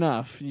never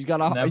enough. You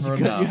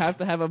have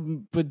to have a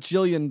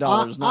bajillion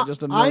dollars, not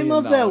just $1 million. I'm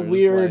of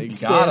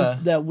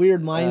that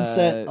weird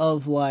mindset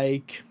of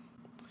like,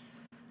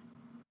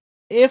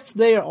 if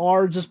they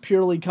are just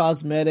purely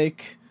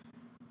cosmetic,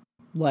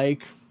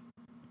 like,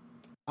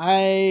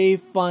 I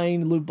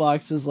find loot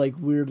boxes like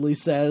weirdly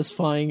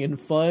satisfying and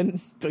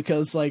fun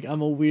because like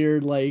I'm a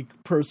weird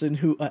like person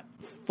who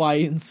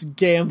finds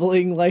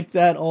gambling like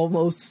that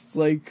almost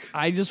like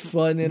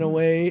fun in a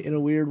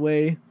weird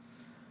way.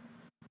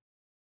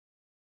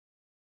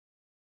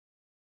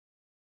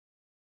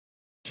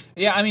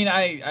 Yeah, I mean,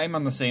 I'm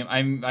on the same.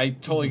 I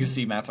totally can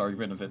see Matt's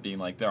argument of it being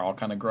like they're all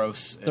kind of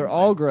gross. They're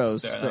all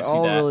gross. They're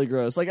all really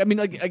gross. Like I mean,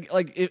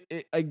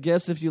 I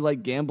guess if you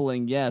like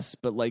gambling, yes,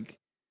 but like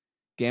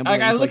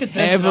gambling I is look like at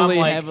this heavily.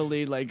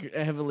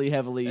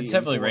 It's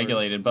heavily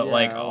regulated, but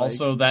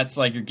also that's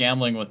like you're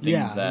gambling with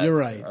things that you're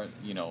right. are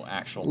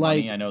actual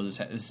money. I know this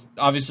is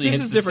obviously this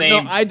it's is the different.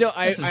 same. No, I don't.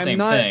 I'm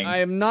not. Thing. I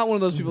am not one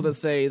of those people that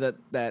say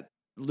that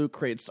loot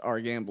crates are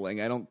gambling.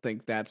 I don't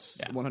think that's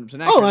 100%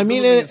 accurate. Oh, I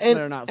mean,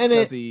 they're not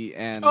scuzzy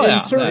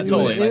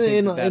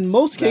in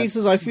most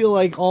cases, I feel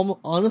like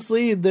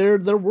honestly they're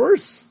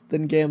worse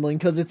than gambling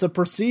because it's a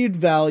perceived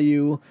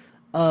value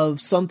of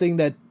something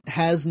that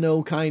has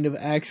no kind of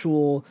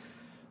actual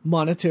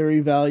monetary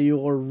value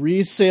or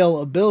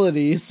resale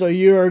ability. So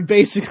you're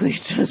basically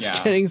just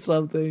getting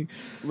something,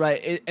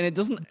 right? And it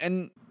doesn't.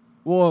 And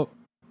well,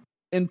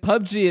 in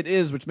PUBG it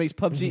is, which makes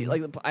PUBG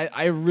like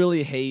I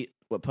really hate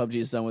what PUBG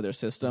has done with their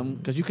system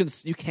because you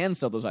can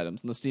sell those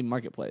items in the Steam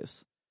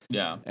marketplace.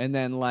 Yeah, and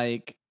then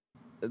like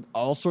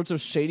all sorts of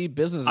shady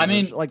businesses. I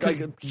mean, like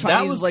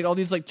Chinese, like all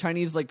these like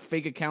Chinese like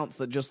fake accounts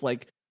that just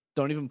like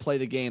don't even play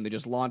the game. They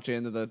just launch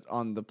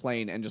on the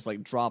plane and just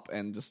like drop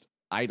and just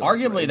idle.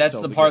 Arguably, that's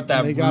the part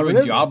that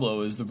ruined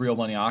Diablo is the real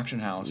money auction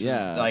house.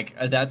 Yeah, like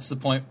that's the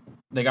point.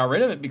 They got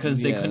rid of it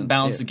because they couldn't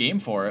balance the game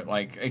for it.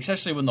 Like,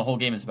 especially when the whole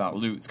game is about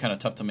loot, it's kind of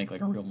tough to make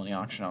like a real money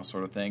auction house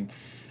sort of thing.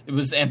 It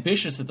was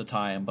ambitious at the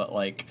time, but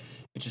like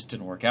it just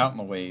didn't work out in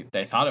the way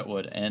they thought it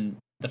would. And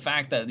the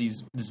fact that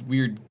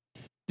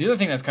the other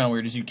thing that's kind of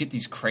weird is you get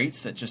these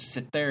crates that just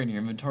sit there in your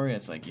inventory.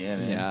 It's like,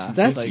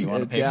 that's you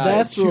want to pay for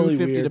that's really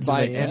weird to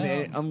buy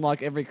and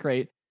unlock every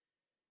crate.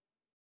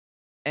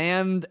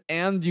 and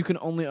you can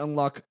only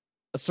unlock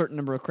a certain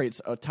number of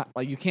crates a time.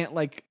 Like you can't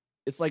like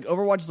it's like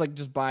Overwatch is like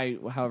just buy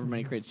however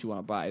many crates you want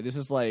to buy. This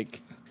is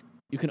like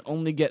you can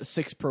only get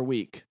 6 per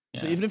week.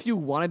 So even if you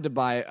wanted to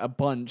buy a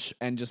bunch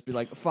and just be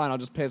like, fine, I'll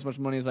just pay as much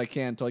money as I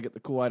can until I get the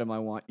cool item I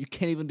want. You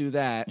can't even do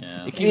that.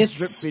 Yeah. It keeps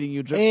drip feeding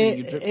you.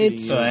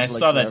 So I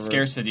saw that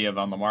scarcity of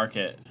on the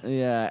market.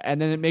 Yeah,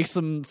 and then it makes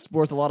them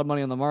worth a lot of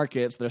money on the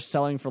market. So they're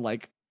selling for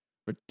like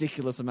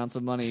ridiculous amounts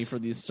of money for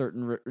these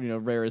certain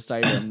rarest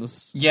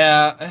items.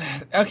 Yeah.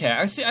 Okay.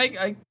 I see.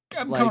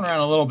 I'm coming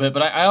around a little bit,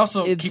 but I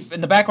also keep in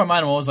the back of my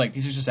mind. I'm always like,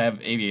 these are just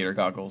have aviator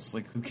goggles.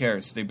 Like, who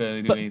cares? They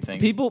barely do anything.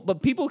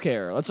 People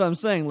care. That's what I'm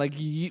saying. Like,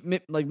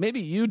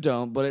 maybe you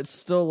don't, but it's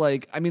still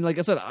like. I mean, like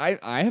I said,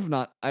 I have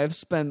not. I have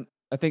spent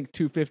I think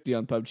 $250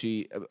 on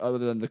PUBG, other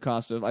than the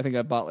cost of. I think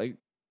I bought like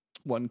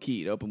 1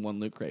 key to open 1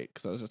 loot crate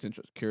because I was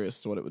just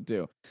curious to what it would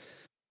do.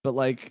 But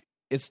like,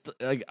 it's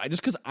like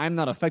just because I'm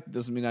not affected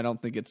doesn't mean I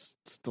don't think it's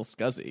still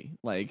scuzzy.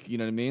 Like, you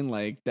know what I mean?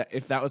 Like that.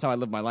 If that was how I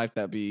lived my life,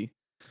 that'd be.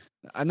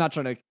 I'm not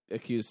trying to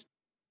accuse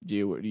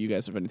you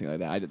guys of anything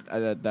like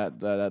that.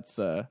 That's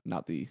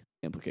not the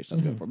implication I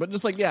was going for. But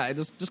just like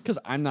just because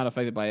I'm not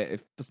affected by it,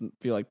 it doesn't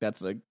feel like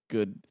that's a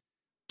good.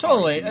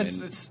 Totally,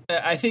 it's.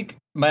 I think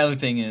my other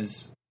thing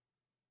is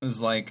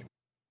like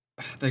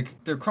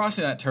they're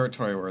crossing that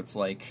territory where it's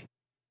like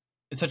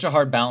it's such a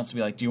hard balance to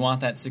be like, do you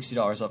want that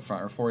 $60 up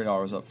front or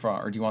 $40 up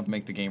front, or do you want to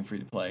make the game free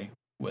to play?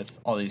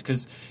 With all these,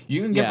 because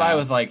you can get by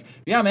with like,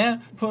 yeah,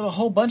 man, put a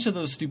whole bunch of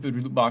those stupid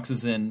loot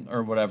boxes in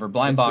or whatever,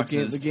 blind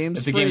boxes. The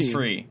game's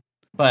free.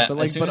 But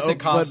like, as soon as it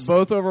costs,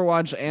 but both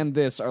Overwatch and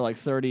this are like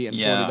 $30 and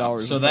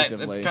 $40. So that's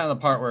kind of the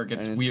part where it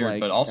gets weird.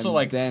 But also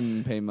like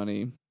then pay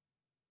money.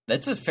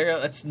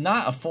 That's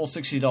not a full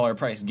 $60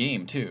 price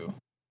game too,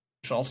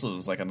 which also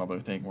is like another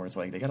thing where it's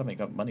like they got to make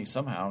up money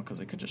somehow because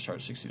they could just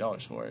charge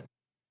 $60 for it.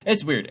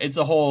 It's weird. It's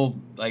a whole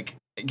like.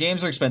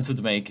 Games are expensive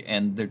to make,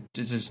 and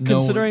there's no...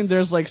 Considering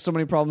there's, like, so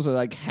many problems with,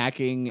 like,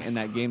 hacking, and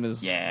that game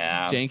is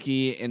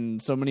janky in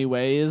so many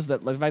ways,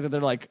 that like, the fact that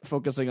they're, like,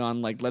 focusing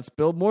on, like, let's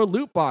build more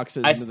loot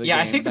boxes into the game.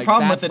 I think the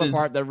problem with it is... That's the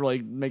part that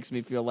really makes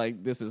me feel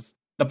like this is...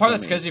 The part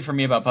that's scuzzy for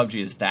me about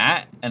PUBG is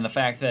that, and the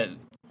fact that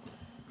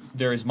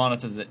there is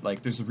monetization,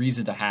 like, there's a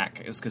reason to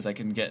hack, is because I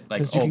can get,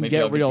 like, maybe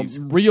I'll get these...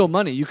 real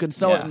money. You could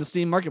sell it in the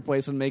Steam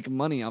Marketplace and make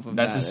money off of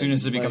that. That's as soon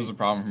as it becomes a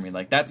problem for me.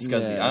 Like, that's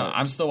scuzzy.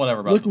 I'm still whatever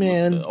about the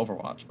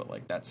Overwatch, but,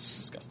 like, that's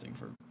disgusting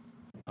for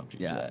PUBG.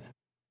 Yeah.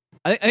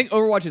 I think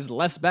Overwatch is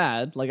less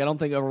bad. Like, I don't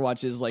think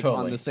Overwatch is, like,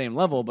 on the same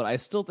level, but I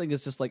still think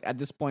it's just, like, at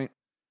this point...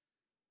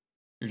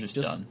 You're just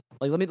done.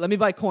 Like, let me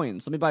buy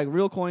coins. Let me buy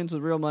real coins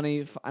with real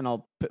money, and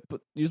I'll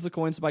use the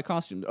coins to buy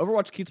costumes.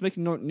 Overwatch keeps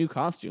making new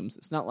costumes.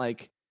 It's not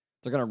like...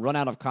 They're gonna run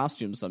out of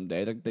costumes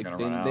someday. They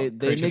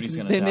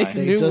make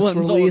new just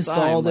ones released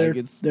all the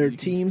time. their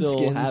team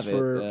skins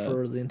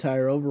for the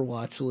entire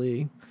Overwatch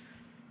League.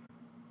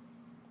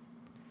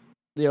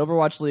 The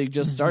Overwatch League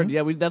just started.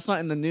 Yeah, that's not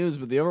in the news,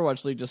 but the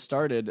Overwatch League just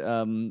started.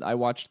 I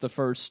watched the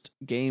first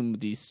game,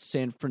 the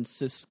San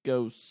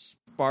Francisco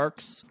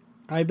Sparks.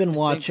 I've been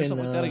watching a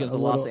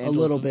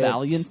little bit.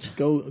 Valiant.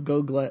 Go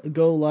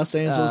Los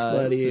Angeles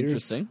Gladiators.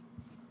 Interesting.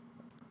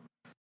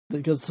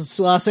 Because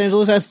Los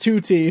Angeles has 2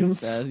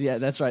 teams. Yeah,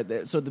 that's right.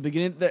 So at the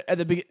beginning, yep.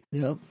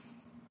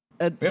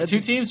 We have 2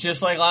 teams,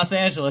 just like Los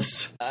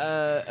Angeles.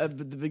 At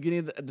the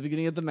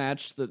beginning of the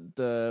match,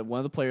 the one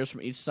of the players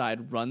from each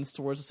side runs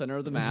towards the center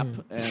of the map,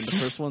 and the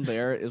first one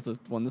there is the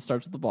one that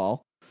starts with the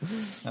ball.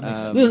 That makes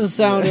sense. This is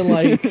sounding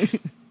like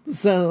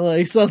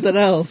something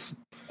else.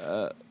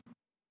 A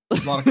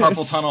lot of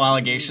carpal tunnel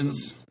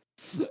allegations.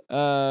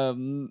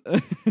 All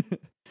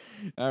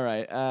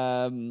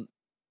right.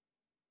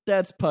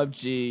 That's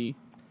PUBG.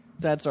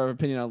 That's our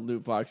opinion on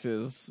loot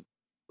boxes.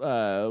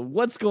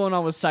 What's going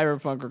on with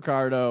Cyberpunk,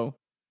 Ricardo?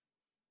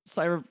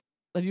 Have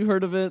you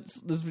heard of it?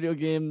 This video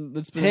game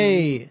that's been...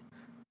 Hey,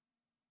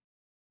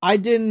 I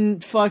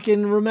didn't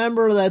fucking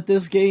remember that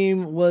this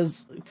game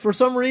was... For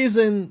some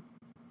reason,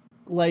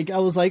 like, I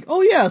was like,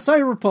 oh yeah,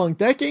 Cyberpunk.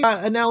 That game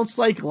got announced,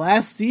 like,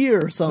 last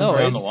year or something. No,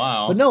 it's been a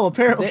while. But no,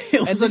 apparently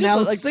it was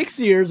announced 6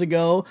 years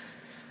ago.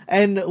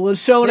 And was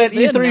shown at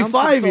E3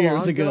 5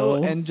 years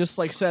ago, and just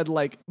like said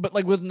like, but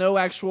like with no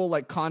actual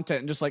like content,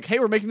 and just like, hey,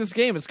 we're making this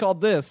game. It's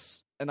called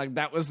this, and like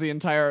that was the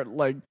entire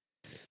like.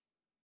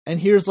 And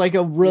here's like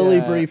a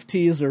really brief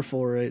teaser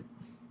for it.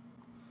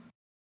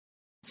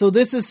 So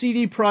this is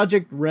CD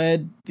Projekt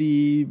Red,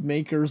 the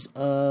makers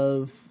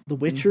of The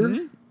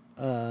Witcher.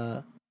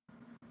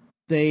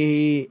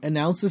 They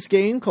announced this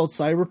game called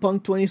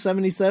Cyberpunk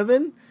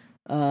 2077.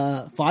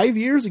 5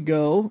 years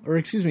ago, or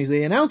excuse me,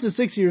 they announced it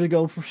 6 years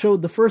ago,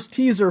 showed the first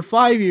teaser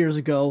 5 years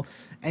ago,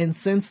 and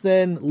since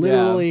then,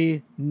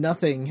 literally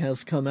nothing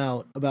has come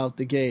out about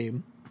the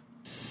game.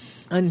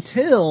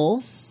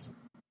 Until,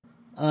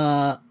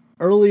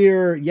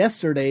 earlier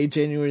yesterday,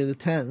 January the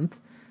 10th,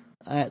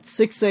 at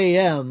 6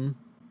 a.m.,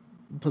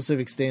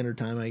 Pacific Standard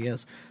Time, I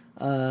guess,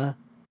 the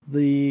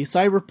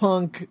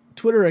Cyberpunk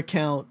Twitter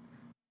account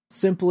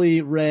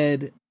simply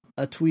read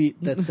a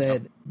tweet that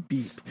said,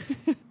 beep.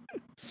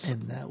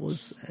 And that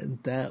was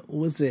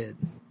it.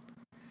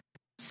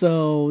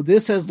 So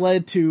this has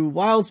led to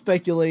wild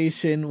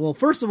speculation. Well,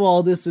 first of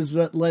all, this has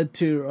led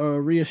to a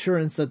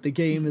reassurance that the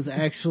game is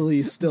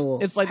actually still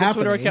It's like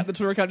happening. the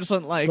Twitter account just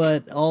went like,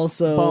 but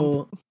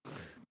also,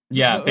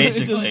 Yeah,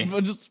 basically.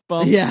 just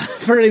bump. yeah,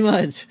 pretty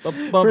much, Bump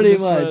pretty in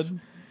the much.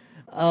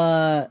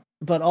 thread.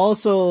 But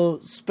also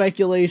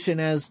speculation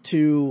as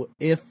to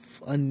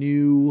if a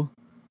new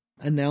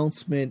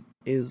announcement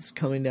is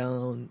coming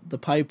down the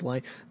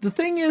pipeline. The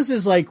thing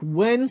is like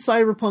when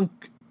Cyberpunk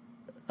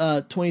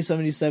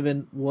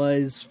 2077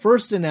 was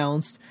first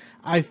announced,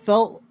 I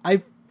felt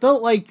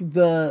like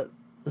the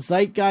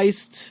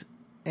zeitgeist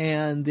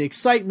and the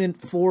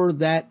excitement for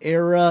that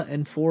era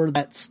and for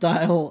that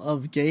style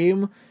of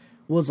game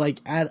was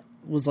at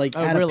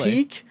a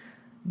peak.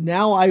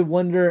 Now I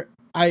wonder.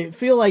 I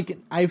feel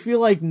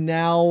like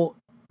now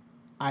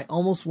I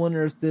almost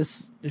wonder if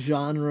this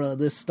genre,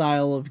 this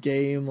style of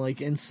game, like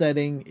and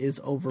setting,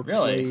 is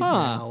overplayed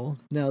now.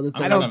 Now that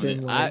there have been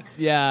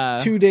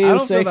two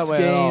Deus Ex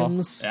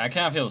games. Yeah, I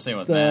kind of feel the same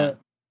with that.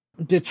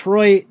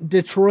 Detroit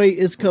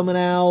is coming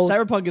out.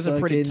 Cyberpunk is a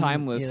pretty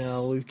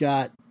timeless. We've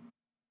got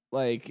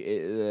like.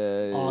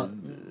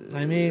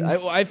 I mean,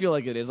 I feel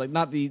like it is like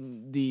not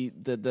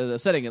the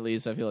setting at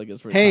least. I feel like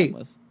it's pretty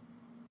timeless.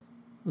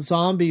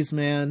 Zombies,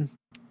 man.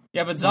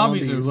 Yeah, but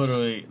zombies are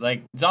literally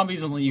like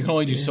zombies. You can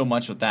only do so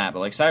much with that. But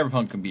like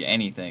Cyberpunk can be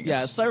anything.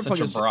 Yeah, it's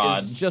Cyberpunk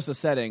is just a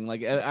setting.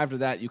 Like after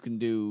that, you can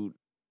do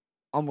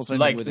almost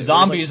anything with it.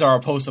 Zombies are a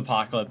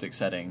post-apocalyptic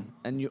setting,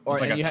 and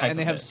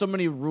they have so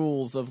many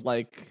rules of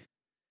like.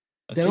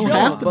 They don't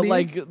have to but be.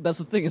 Like that's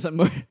the thing is that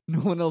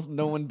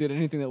no one did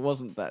anything that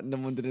wasn't that. No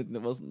one did anything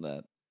that wasn't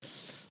that.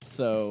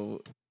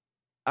 So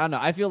I don't know.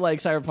 I feel like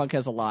Cyberpunk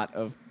has a lot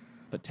of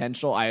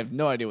potential. I have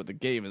no idea what the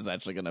game is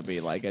actually going to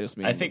be like. I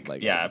think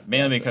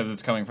mainly because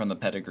it's coming from the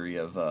pedigree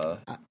of.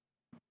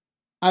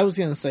 I was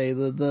gonna say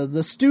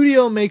the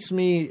studio makes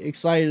me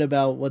excited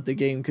about what the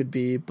game could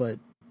be, but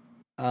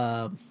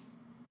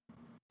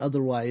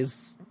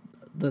otherwise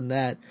than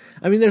that,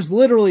 I mean, there's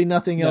literally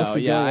nothing else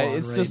to go on.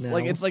 It's just now.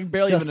 like it's like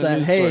barely just even a that,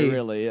 news story,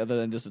 really, other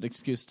than just an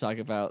excuse to talk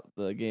about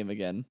the game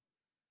again.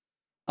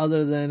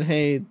 Other than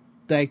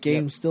that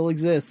game still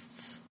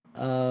exists.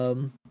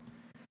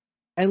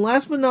 And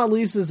last but not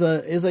least is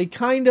a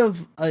kind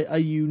of a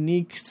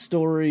unique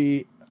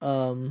story.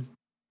 And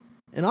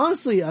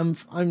honestly, I'm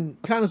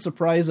kind of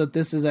surprised that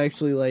this is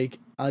actually like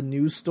a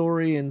news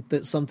story and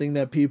something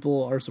that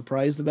people are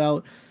surprised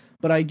about.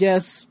 But I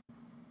guess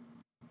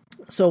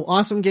so.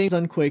 Awesome Games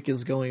Done Quick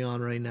is going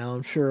on right now.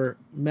 I'm sure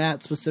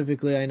Matt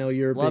specifically. I know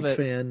you're a big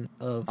fan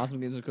of Awesome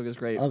Games Done Quick is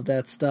great of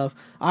that stuff.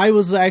 I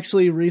was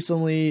actually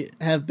recently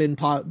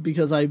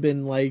because I've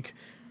been like.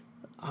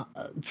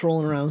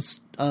 Trolling around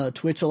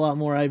Twitch a lot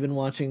more. I've been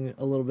watching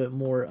a little bit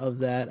more of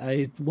that.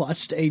 I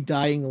watched a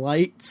Dying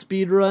Light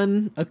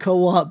speedrun, a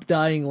co-op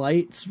Dying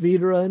Light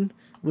speedrun,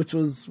 which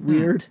was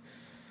weird.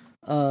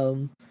 A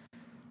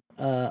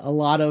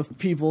lot of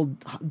people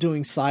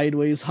doing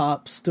sideways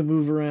hops to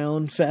move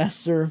around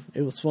faster.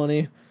 It was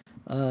funny.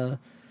 But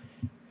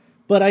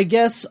I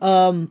guess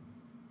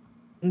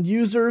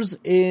users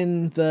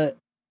in the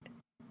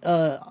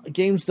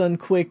Games Done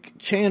Quick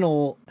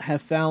channel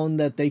have found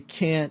that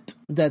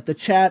that the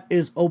chat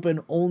is open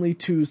only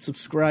to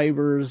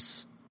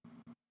subscribers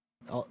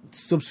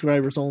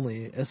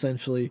only,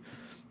 essentially.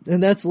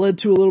 And that's led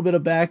to a little bit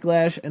of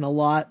backlash and a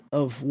lot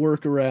of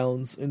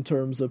workarounds in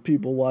terms of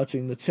people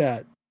watching the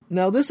chat.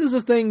 Now, this is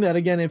a thing that,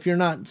 again, if you're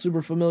not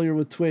super familiar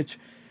with Twitch,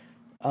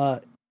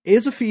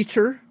 is a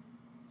feature.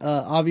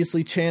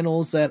 Obviously,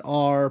 channels that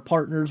are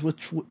partners with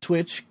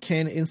Twitch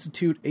can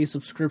institute a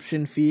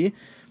subscription fee.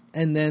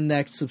 And then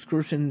that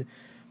subscription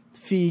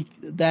fee,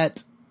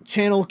 that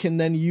channel can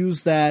then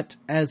use that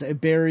as a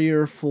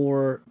barrier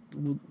for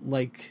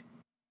like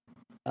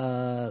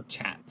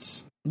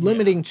chats,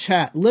 limiting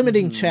chat,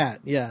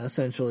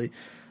 essentially,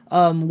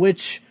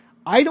 which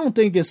I don't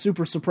think is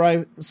super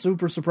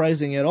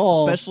surprising at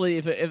all. Especially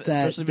if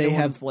they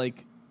have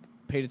like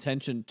paid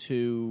attention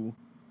to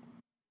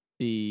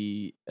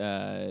the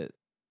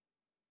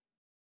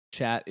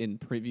chat in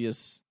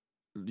previous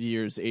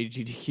years'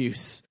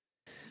 AGDQs.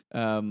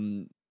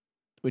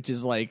 Which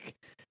is like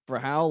for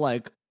how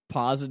like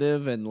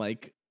positive and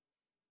like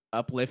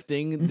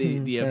uplifting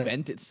the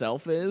event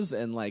itself is,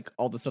 and like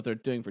all the stuff they're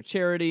doing for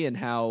charity, and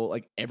how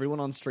like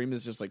everyone on stream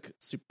is just like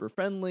super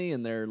friendly,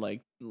 and they're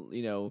like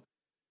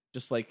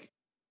just like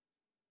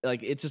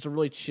it's just a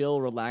really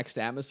chill, relaxed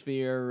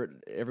atmosphere.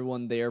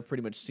 Everyone there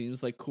pretty much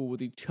seems like cool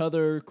with each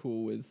other,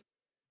 cool with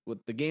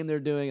the game they're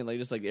doing, and like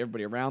just like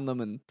everybody around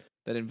them, and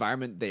that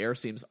environment there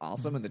seems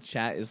awesome. And the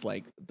chat is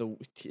like the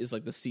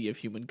sea of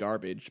human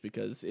garbage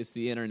because it's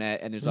the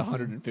internet and there's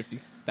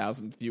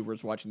 150,000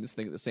 viewers watching this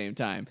thing at the same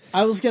time.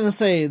 I was gonna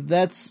say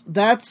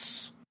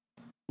that's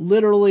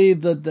literally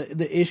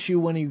the issue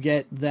when you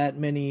get that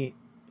many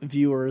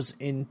viewers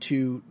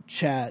into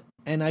chat,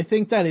 and I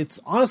think that it's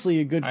honestly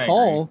a good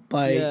call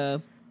by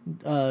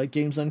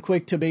Games Done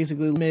Quick to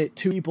basically limit it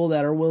to people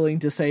that are willing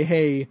to say,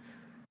 "Hey,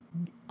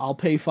 I'll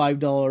pay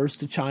 $5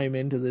 to chime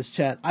into this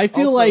chat." I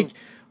feel also, like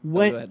go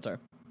ahead, sorry.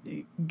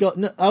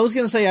 I was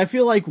gonna say, I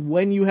feel like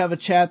when you have a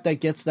chat that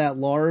gets that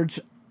large,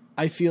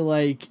 I feel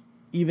like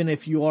even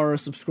if you are a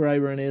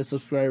subscriber and it is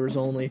subscribers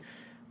only,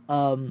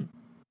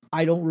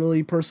 I don't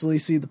really personally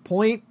see the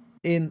point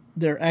in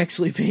there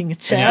actually being a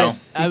chat.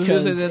 I was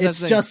gonna say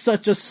it's just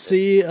such a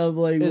sea of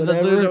like whatever.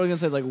 That's what I was gonna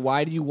say. Like,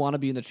 why do you want to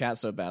be in the chat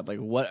so bad? Like,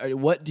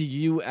 what do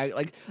you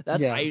like?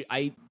 That's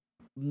I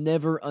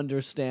never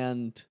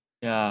understand.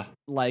 Yeah,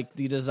 like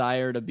the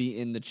desire to be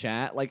in the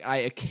chat. Like I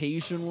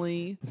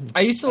occasionally, I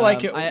used to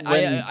like it.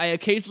 I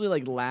occasionally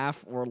like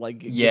laugh or like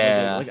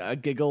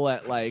giggle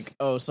at like,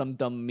 oh, some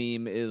dumb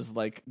meme is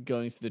like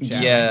going through the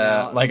chat.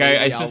 Yeah, right like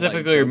I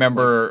specifically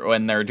remember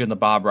when they were doing the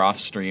Bob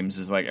Ross streams.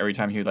 Is like every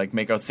time he would like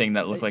make a thing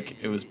that looked like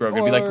it was broken,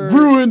 it'd be like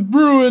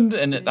ruined,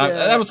 and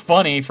that was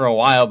funny for a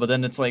while. But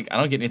then it's like I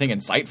don't get anything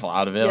insightful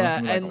out of it. Yeah,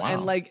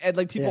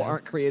 and people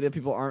aren't creative.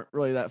 People aren't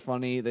really that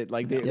funny.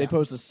 They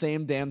post the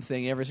same damn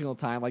thing every single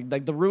time.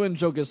 Like the ruin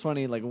joke is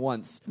funny like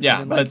once. Yeah,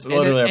 and but it's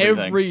literally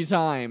everything. Every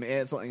time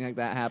something like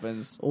that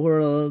happens.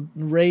 Or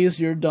raise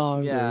your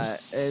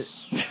dongers. Yeah,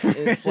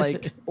 it's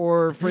like,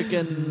 or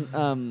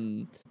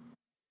freaking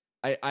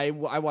I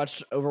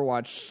watch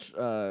Overwatch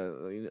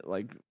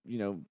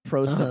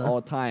pro stuff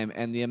all the time,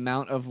 and the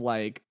amount of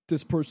like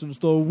this person's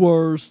the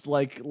worst,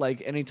 like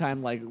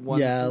anytime like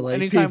one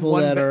anytime people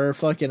that are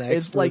fucking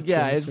experts. It's like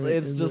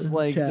it's just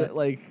like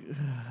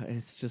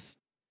it's just.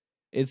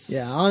 It's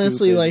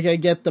honestly, stupid. like I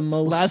get the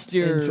most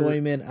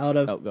enjoyment out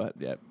of. Oh, go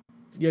ahead.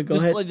 Yeah, go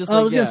ahead.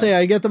 I was gonna say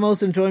I get the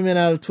most enjoyment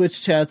out of Twitch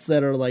chats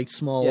that are like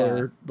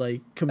smaller,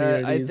 like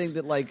communities. I think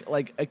that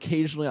like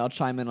occasionally I'll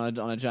chime in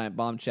on a giant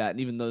bomb chat,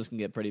 and even those can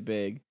get pretty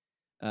big.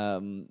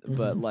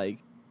 But like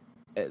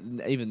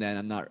even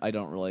then, I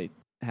don't really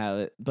have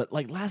it. But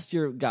like last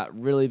year got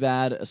really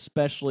bad,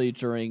 especially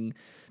during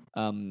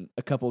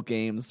a couple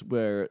games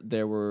where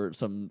there were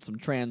some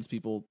trans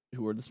people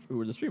who were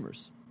the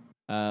streamers.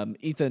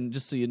 Ethan,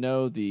 just so you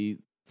know, the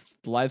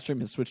live stream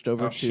has switched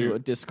over to a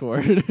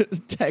Discord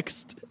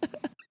text.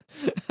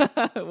 What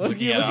are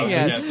you looking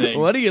at?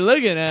 What are you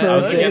looking at? I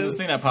was looking at this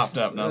thing that popped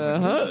up, and I was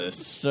like, "What is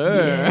this?" Sure,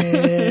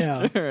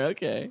 yeah. sure,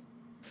 okay.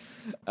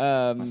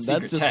 That's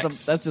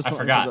just I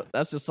forgot.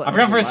 That's just I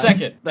forgot for a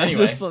second. That's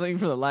anyway. just something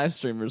for the live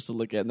streamers to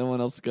look at. No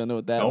one else is gonna know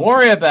what that. Don't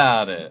worry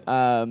about it.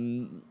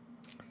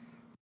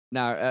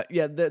 Now,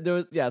 there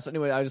was So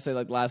anyway, I would just say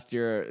like last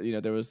year,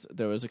 there was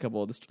a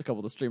couple of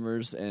the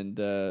streamers and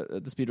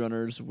the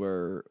speedrunners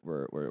were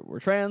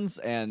trans,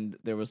 and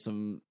there was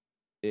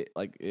it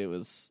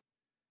was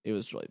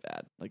really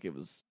bad. Like it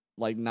was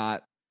like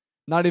not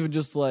even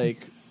just like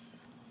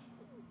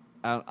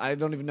I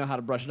don't even know how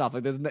to brush it off.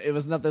 Like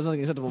there's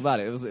nothing acceptable about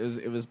it. It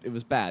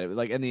was bad. It was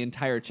like, and the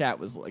entire chat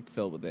was like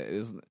filled with it.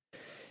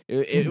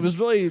 It was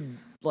really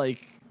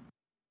like.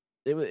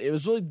 It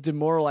was really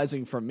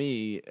demoralizing for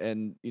me,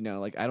 and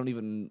like I don't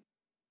even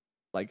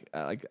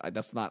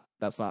that's not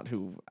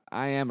who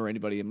I am or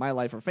anybody in my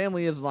life or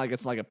family is. Like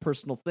it's like a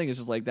personal thing. It's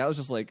just like that was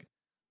just like,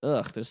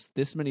 ugh. There's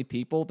this many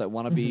people that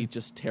want to be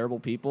just terrible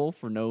people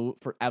for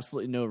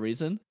absolutely no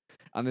reason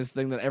on this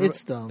thing that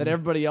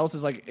everybody else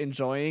is like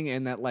enjoying,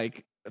 and that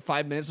like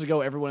 5 minutes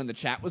ago everyone in the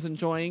chat was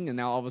enjoying, and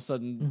now all of a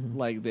sudden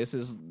like this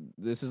is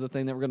the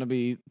thing that we're gonna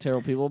be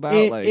terrible people about.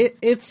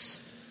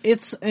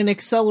 It's an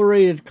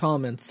accelerated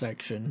comment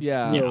section,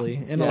 really,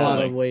 in a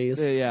lot of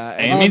ways. Yeah,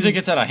 and it means it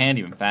gets out of hand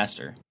even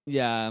faster.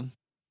 Yeah.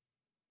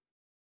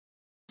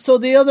 So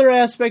the other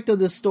aspect of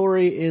this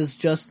story is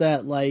just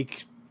that,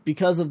 like,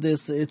 because of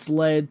this, it's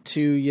led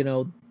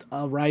to,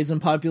 a rise in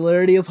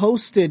popularity of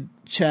hosted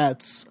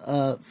chats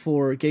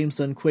for Games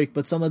Done Quick,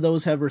 but some of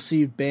those have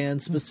received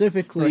bans,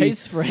 specifically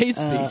for hate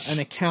speech. An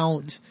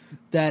account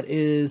that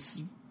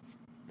is...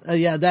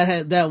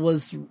 that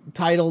was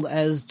titled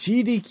as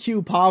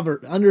GDQ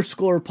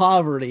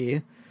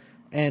 _poverty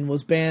and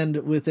was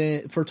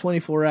banned for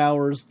 24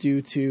 hours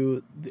due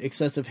to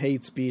excessive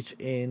hate speech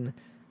in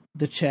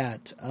the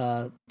chat.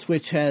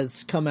 Twitch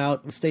has come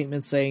out with a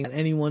statement saying that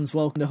anyone's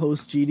welcome to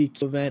host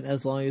GDQ event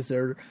as long as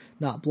they're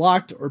not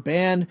blocked or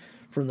banned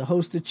from the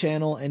hosted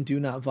channel and do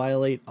not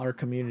violate our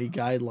community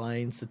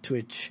guidelines.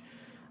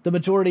 The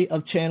majority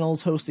of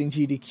channels hosting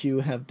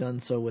GDQ have done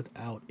so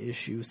without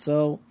issue.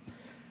 So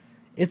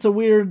it's a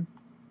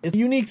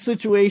unique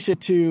situation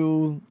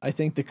to, I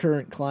think, the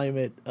current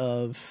climate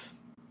of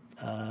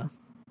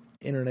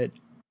internet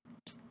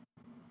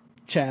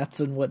chats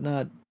and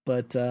whatnot.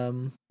 But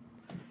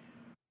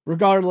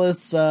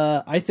regardless,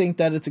 I think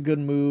that it's a good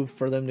move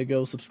for them to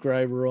go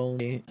subscriber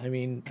only. I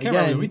mean,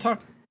 again,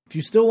 if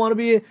you still want to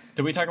be...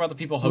 Did we talk about the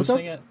people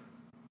hosting it?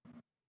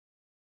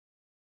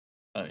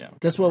 Oh, yeah.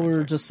 That's what we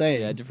were just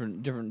saying. Yeah,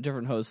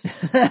 different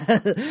hosts.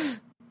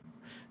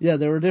 Yeah,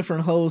 there were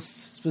different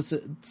hosts.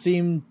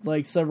 Seemed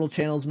like several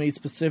channels made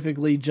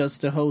specifically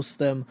just to host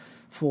them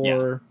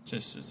for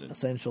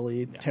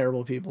essentially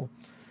terrible people.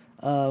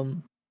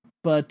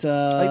 But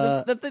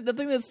like the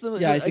thing that's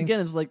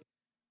again is like,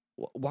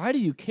 why do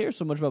you care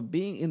so much about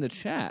being in the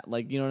chat?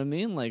 Like, you know what I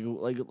mean? Like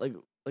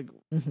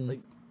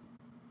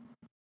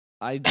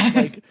I just,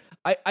 like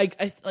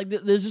I like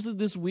there's just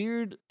this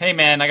weird. Hey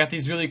man, I got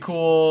these really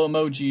cool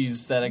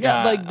emojis that I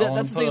got. Like I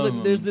that's the thing. put Like,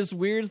 them. there's this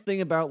weird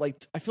thing about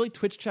like I feel like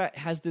Twitch chat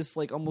has this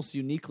like almost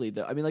uniquely.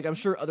 I mean, like I'm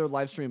sure other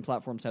live streaming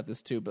platforms have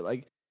this too, but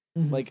like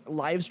like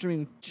live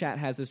streaming chat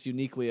has this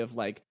uniquely of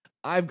like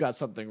I've got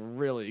something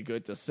really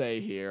good to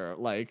say here,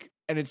 like,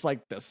 and it's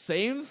like the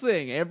same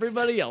thing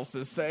everybody else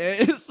is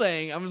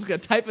saying. I'm just gonna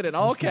type it in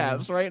all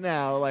caps right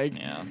now, like,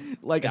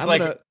 like it's I'm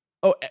like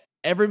gonna.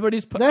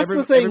 Everybody's That's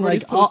the thing.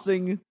 Everybody's Like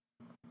posting,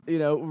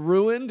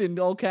 ruined in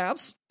all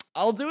caps.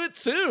 I'll do it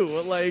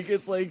too. Like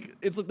it's like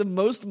the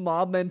most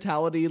mob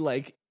mentality,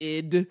 like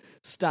id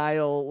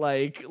style,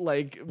 like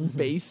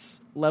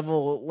base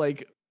level,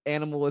 like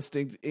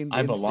animalistic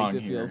I belong instinct.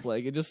 It here. feels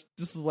like it just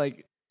is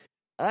like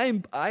I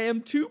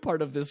am too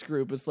part of this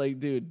group. It's like,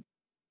 dude,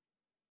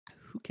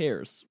 who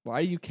cares?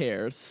 Why do you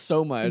care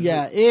so much?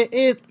 Yeah,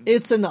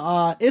 it's an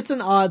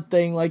odd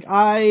thing. Like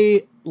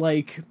I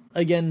like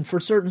again for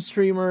certain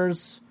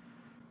streamers,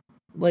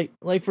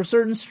 like for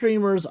certain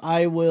streamers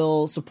I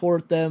will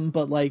support them,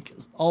 but like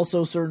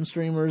also certain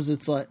streamers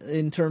it's like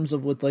in terms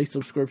of with like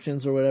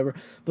subscriptions or whatever.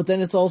 But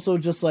then it's also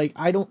just like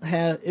I don't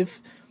have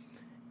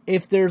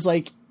if there's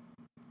like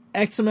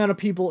X amount of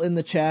people in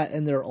the chat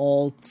and they're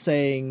all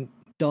saying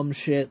dumb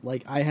shit,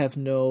 like I have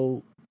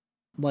no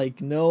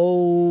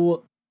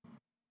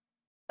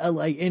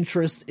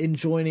interest in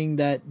joining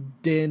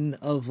that din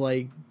of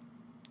like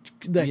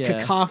that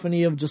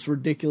cacophony of just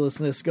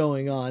ridiculousness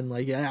going on.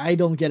 Like I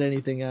don't get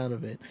anything out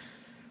of it.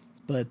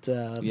 But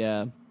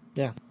yeah,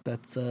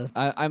 that's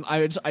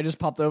I just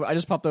popped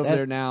over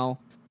there now.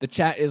 The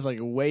chat is like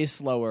way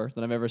slower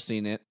than I've ever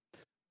seen it,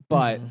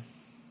 but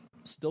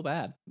still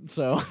bad.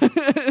 So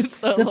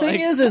the thing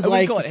is I wouldn't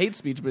like call it hate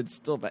speech, but it's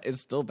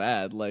still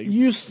bad. Like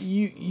you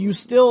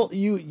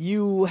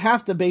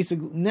have to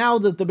basically now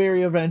that the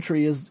barrier of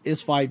entry is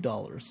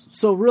 $5.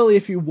 So really,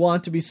 if you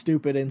want to be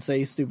stupid and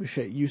say stupid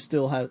shit, you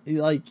still have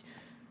like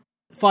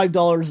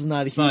 $5 is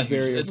not a huge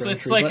barrier of entry.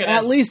 It's like but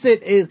at least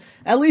it is.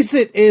 At least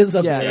it is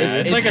a barrier.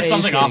 It's like a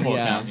something awful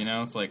account.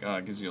 It's like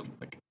it gives you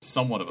like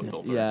somewhat of a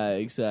filter. Yeah,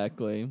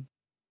 exactly.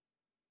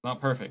 Not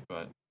perfect,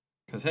 but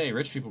because hey,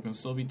 rich people can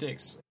still be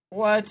dicks.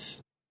 What?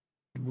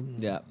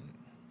 Yeah,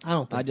 I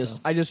don't think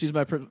I just use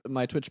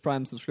my Twitch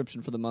Prime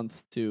subscription for the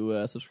month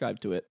to subscribe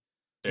to it.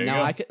 So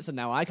now I can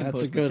That's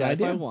post a good the chat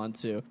idea. if I want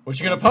to. What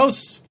you gonna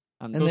post?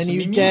 And then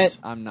you get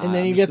I'm not. and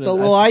then I'm you just get gonna-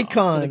 the little I-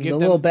 icon, give the them-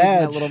 little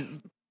badge.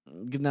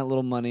 Give them that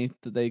little money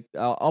that they.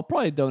 I'll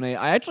probably donate.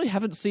 I actually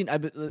haven't seen.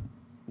 The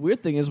weird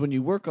thing is when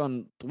you work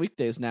on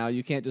weekdays now,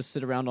 you can't just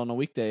sit around on a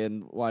weekday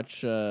and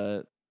watch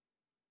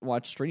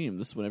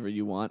streams whenever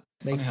you want.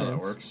 Makes Funny how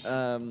sense. that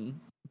works.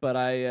 But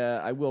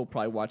I will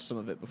probably watch some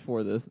of it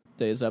before the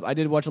day is up. I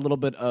did watch a little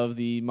bit of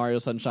the Mario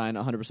Sunshine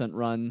 100%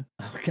 run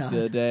Oh god. the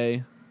other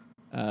day.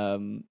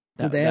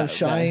 Did they have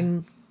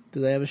Shine?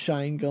 Do they have a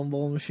Shine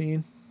gumball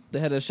machine? They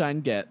had a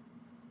Shine Get.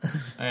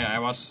 I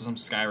watched some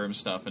Skyrim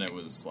stuff and it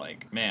was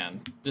like,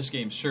 man, this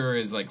game sure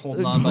is like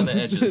holding on by the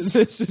edges.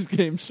 This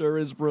game sure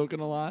is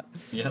broken a lot.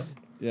 Yep.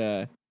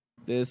 Yeah.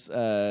 This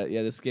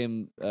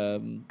game I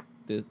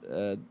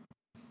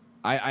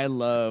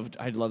love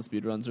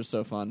speedruns. They're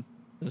so fun.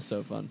 They're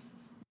so fun.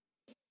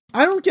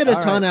 I don't get a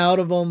ton out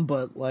of them,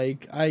 but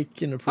like I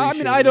can appreciate. I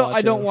mean, I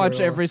don't watch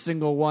every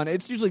single one.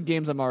 It's usually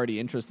games I'm already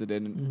interested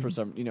in for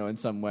some, in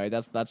some way.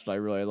 That's what I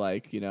really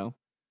like,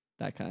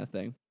 that kind of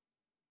thing.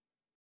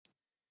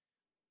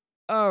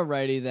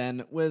 Alrighty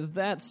then. With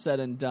that said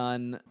and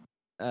done,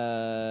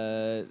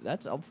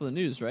 that's all for the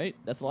news, right?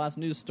 That's the last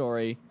news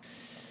story.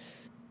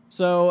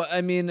 So,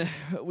 I mean,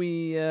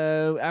 we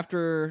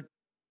after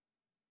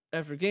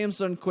Games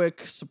Done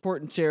Quick,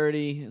 support and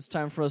charity, it's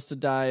time for us to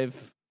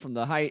dive from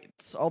the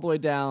heights all the way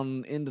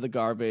down into the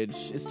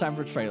garbage. It's time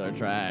for trailer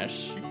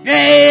trash.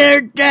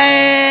 Trailer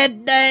trash,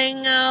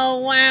 dang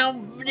wow,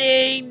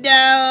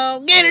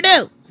 get it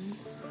out.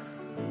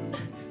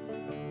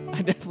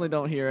 I definitely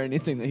don't hear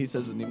anything that he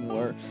says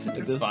anymore at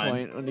this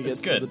point when he gets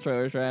to the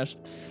trailer trash.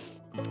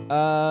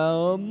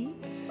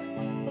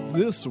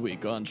 This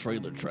week on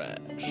Trailer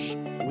Trash,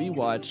 we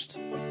watched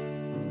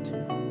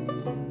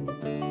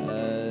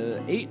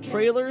 8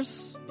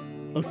 trailers.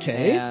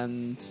 Okay.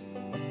 And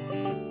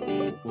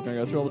we're going to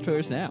go through all the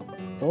trailers now.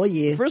 Oh,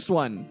 yeah. First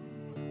one.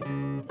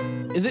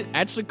 Is it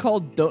actually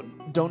called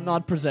Don't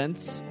Nod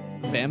Presents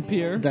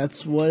Vampire?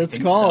 That's what it's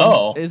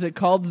called. So. Is it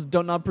called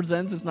Don't Nod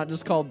Presents? It's not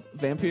just called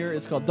Vampire.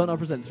 It's called Don't Nod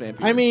Presents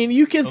Vampire. I mean,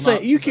 you can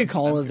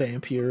call it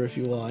Vampire if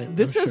you want.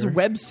 This is sure.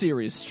 web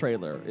series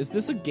trailer. Is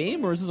this a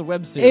game or is this a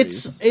web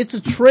series? It's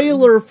a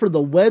trailer for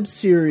the web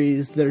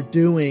series they're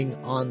doing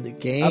on the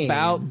game.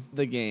 About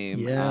the game.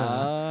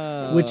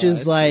 Yeah. Which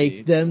is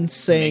like them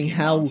saying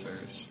how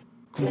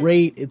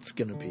great it's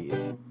gonna be.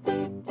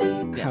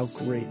 Yes.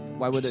 How great.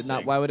 Why would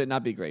it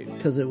not be great?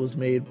 Because it was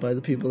made by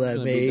the people that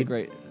made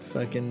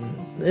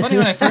fucking. It's funny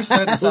when I first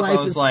started this up, I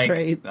was like,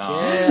 Get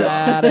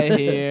out of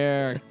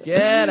here.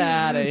 Get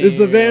out of here. Is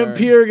the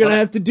vampire gonna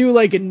have to do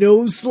like a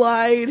nose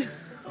slide?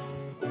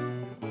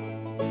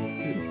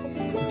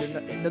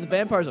 The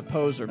vampire's a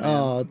poser, man.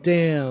 Oh,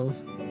 damn.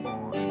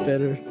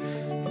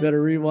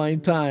 better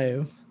rewind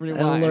time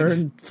and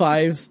learn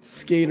 5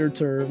 skater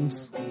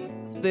terms.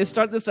 They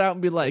start this out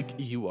and be like,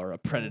 you are a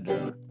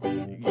predator.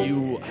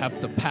 You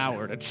have the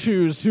power to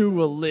choose who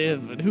will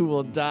live and who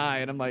will die.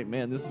 And I'm like,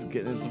 man, this is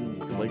getting some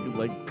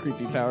like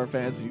creepy power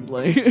fantasy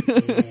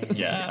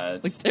yeah,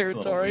 it's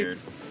territory. weird.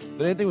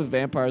 But anything with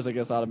vampires, I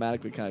guess,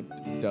 automatically kind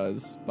of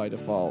does by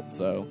default.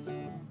 So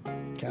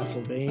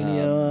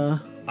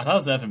Castlevania. I thought it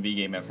was an F&B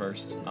game at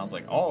first. And I was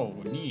like, oh,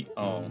 neat.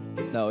 Oh.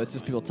 No, it's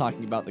just people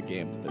talking about the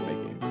game that they're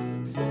making.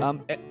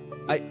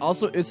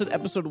 It said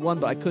episode 1,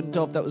 but I couldn't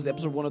tell if that was the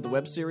episode 1 of the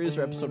web series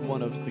or episode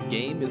 1 of the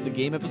game. Is the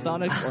game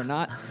episodic or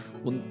not?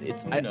 Well,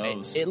 Who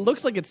knows? It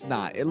looks like it's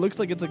not. It looks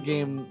like it's a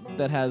game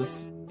that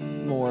has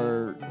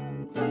more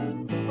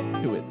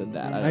to it than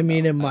that. I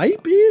mean, it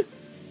might be.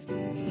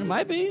 It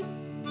might be.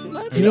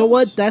 You know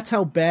what? That's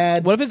how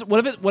bad. What if it's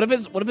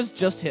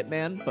just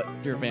Hitman, but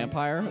you're a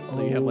vampire,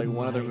 so you have like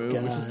one other move,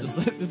 which is just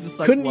it's just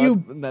like Couldn't blood,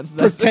 you and that's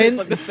pretend-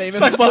 like the same. It's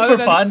like blood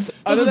for fun.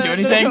 Doesn't do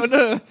anything.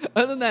 No.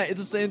 Other than that,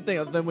 it's the same thing.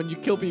 Other than when you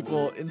kill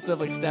people, instead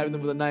of like stabbing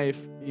them with a knife,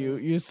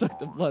 you suck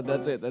the blood.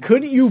 That's it.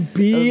 Couldn't you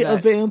be a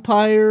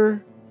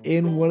vampire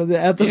in one of the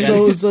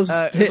episodes of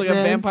Hitman? It's like a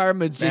vampire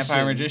magician.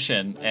 Vampire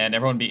magician, and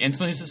everyone would be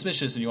instantly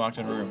suspicious when you walked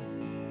in a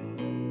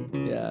room.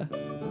 Yeah.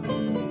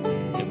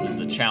 It was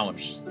a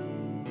challenge.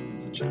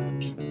 It's a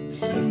challenge.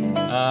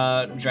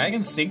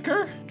 Dragon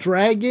Sinker?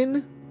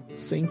 Dragon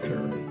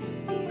Sinker.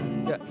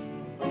 Yeah.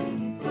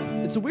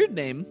 It's a weird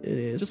name. It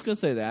is. Just gonna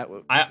say that.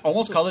 I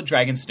almost called it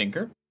Dragon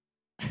Stinker.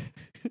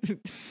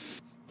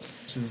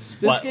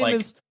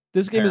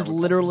 This game is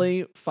terrible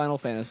literally Final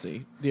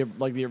Fantasy, the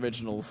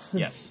originals.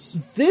 Yes.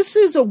 This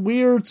is a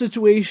weird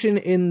situation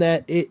in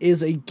that it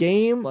is a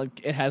game. Like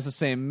it has the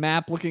same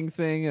map-looking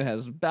thing. It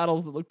has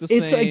battles that look the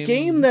same. It's a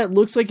game that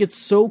looks like it's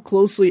so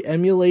closely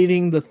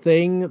emulating the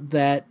thing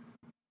that,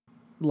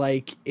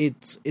 like,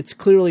 it's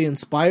clearly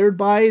inspired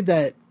by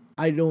that.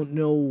 I don't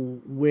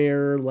know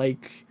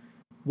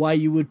why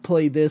you would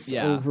play this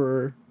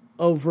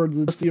over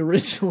the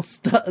original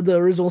the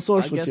original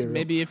source material. I guess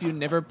maybe if you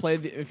never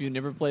played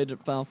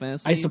Final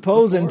Fantasy, I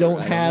suppose, and before,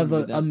 don't have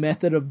a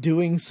method of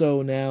doing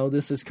so now.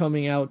 This is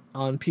coming out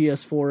on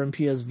PS4 and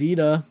PS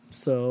Vita,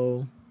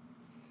 so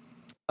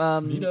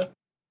there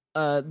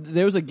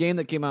was a game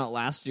that came out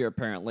last year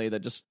apparently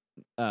that just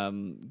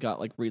got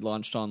like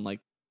relaunched on like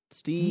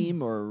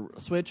Steam or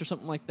Switch or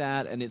something like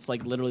that, and it's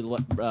like literally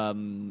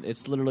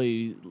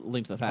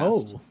Link to the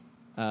Past.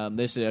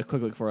 They just did a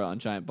quick look for it on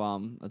Giant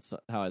Bomb. That's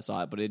how I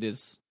saw it, but it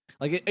is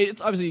like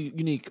it's obviously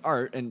unique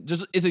art, and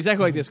just it's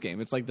exactly like this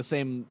game. It's like the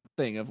same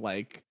thing of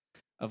like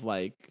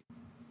obviously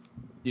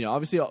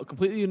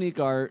completely unique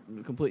art,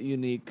 completely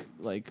unique.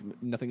 Like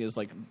nothing is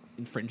like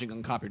infringing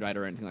on copyright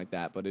or anything like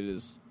that, but it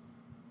is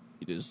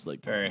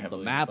like very the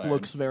heavily map inspired.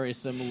 looks very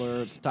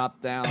similar. It's top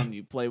down.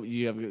 You play as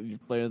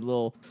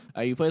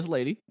a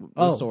lady with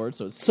a sword,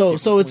 so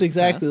it's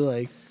exactly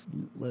like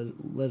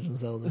Legend of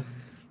Zelda.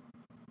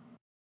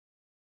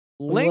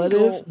 What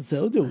if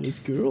Zelda was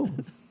girl?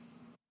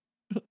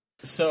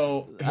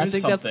 So I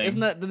think something.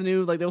 isn't that the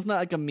new there was not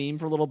like a meme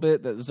for a little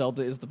bit that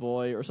Zelda is the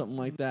boy or something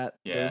like that.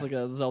 Yeah. There was like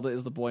a Zelda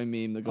is the boy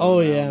meme that goes Oh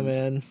around. yeah,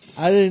 man!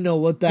 I didn't know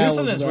what that Here's was.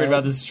 something that's weird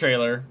about this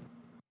trailer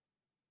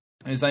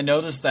is I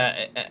noticed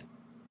that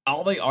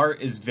all the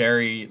art is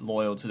very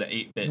loyal to the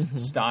 8-bit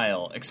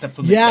style, except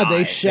when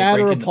they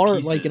shatter break into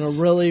apart like in a pieces.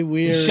 really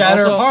weird. They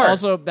shatter apart.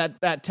 Also,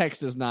 that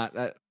text is not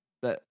that.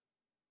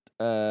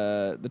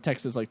 The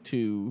text is like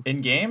too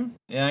in game.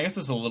 Yeah, I guess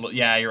it's a little.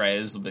 Yeah, you're right.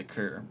 It is a bit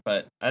clearer,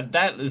 but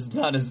that is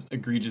not as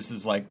egregious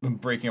as like them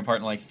breaking apart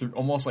in like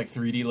almost like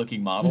 3D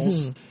looking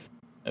models.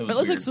 It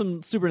looks like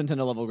some Super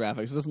Nintendo level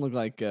graphics. It doesn't look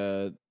like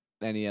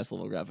NES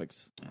level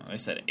graphics. I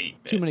said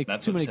 8-bit. Too many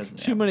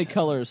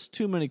colors.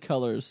 Too many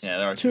colors. Yeah,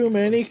 there are too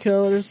many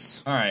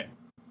colors. All right.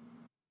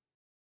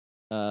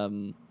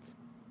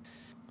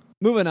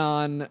 Moving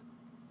on.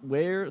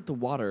 Where the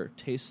water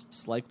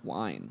tastes like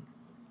wine.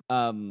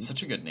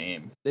 Such a good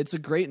name. It's a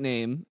great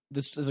name.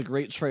 This is a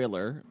great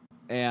trailer,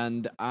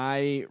 and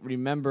I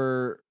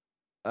remember.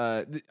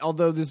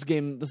 Although this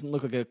game doesn't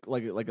look like a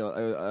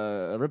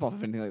ripoff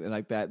of anything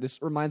like that,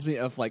 this reminds me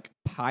of like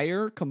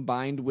Pyre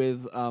combined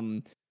with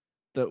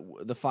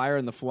the fire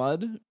and the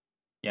flood.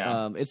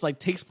 Yeah, it's like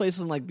takes place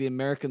in like the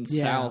American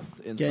South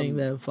in some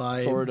that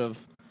vibe. Sort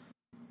of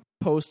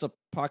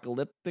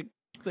post-apocalyptic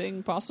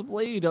thing,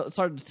 possibly. It's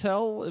hard to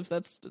tell if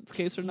that's the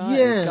case or not.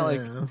 Yeah. It's kinda like,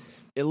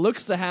 it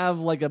looks to have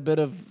like a bit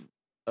of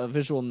a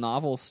visual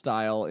novel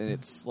style in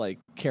its like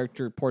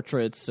character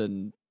portraits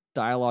and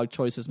dialogue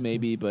choices,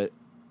 maybe, but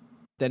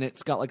then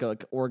it's got like a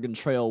Oregon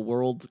Trail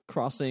world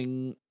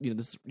crossing.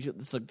 This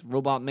like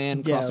robot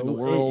man crossing the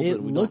world.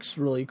 It looks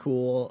really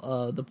cool.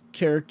 The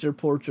character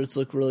portraits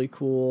look really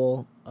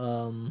cool.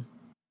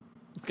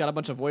 It's got a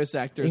bunch of voice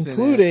actors,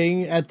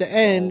 including in it. At the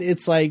end.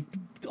 It's like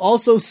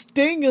also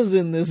Sting is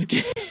in this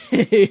game.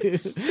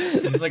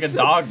 He's like a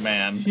dog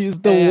man. He's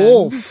the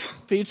wolf,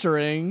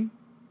 featuring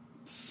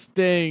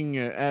Sting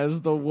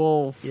as the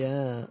wolf.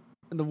 Yeah,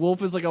 and the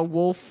wolf is like a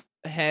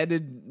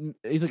wolf-headed.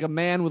 He's like a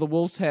man with a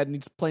wolf's head, and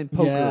he's playing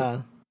poker.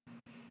 Yeah,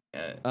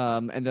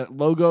 And the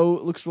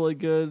logo looks really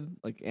good.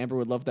 Like Amber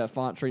would love that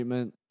font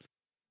treatment.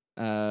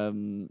 I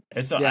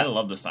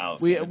love the style.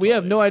 We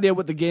have no idea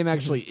what the game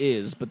actually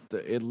is, but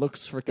it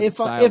looks freaking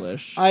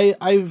stylish.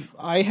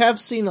 I have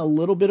seen a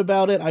little bit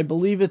about it. I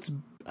believe it's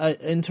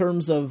in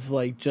terms of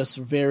like just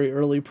very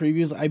early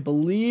previews. I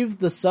believe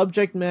the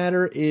subject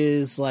matter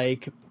is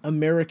like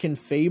American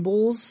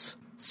Fables,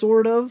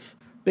 sort of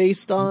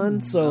based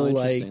on.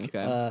 Okay.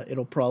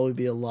 It'll probably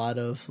be a lot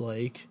of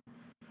like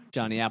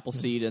Johnny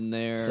Appleseed in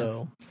there.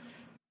 So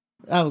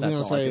I was going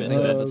to say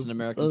that's an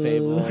American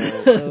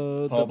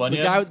Fable. Paul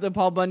Bunyan? The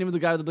Paul Bunyan with the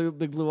guy with the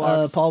big blue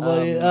ox. Paul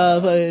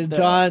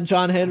Bunyan,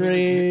 John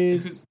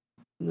Henry.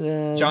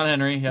 John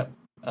Henry, yep.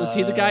 Was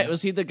he the guy?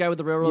 Was he the guy with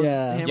the railroad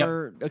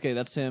hammer? Yep. Okay,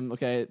 that's him.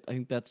 Okay, I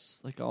think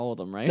that's like all of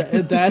them, right?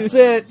 That's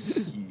it.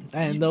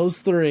 And those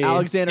three.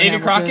 Alexander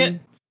David Hamilton.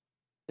 Crockett.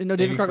 No,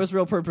 David Crockett was a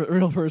real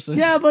person.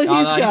 Yeah, but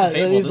he's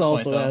has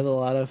also had a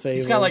lot of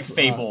fables. He's got like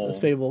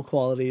fable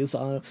qualities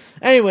on him.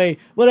 Anyway,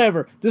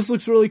 whatever. This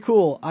looks really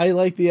cool. I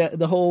like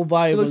the whole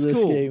vibe of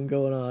this game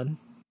going on.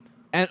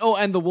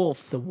 And the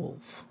wolf. The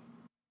wolf.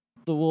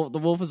 The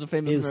wolf is a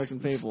famous American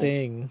fable.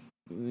 Sting.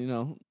 You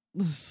know,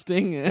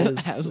 Sting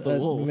has the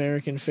wolf.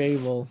 American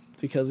fable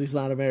because he's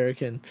not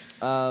American.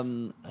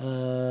 Albert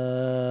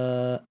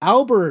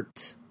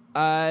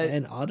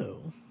and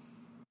Otto.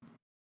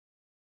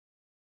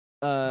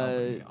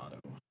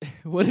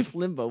 What if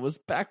Limbo was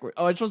backward?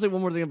 Oh, I just want to say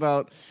one more thing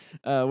about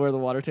where the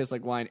water tastes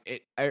like wine.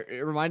 It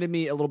reminded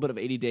me a little bit of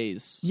 80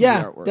 Days.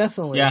 Yeah,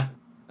 definitely. Yeah.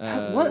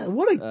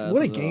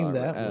 What a game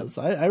that was.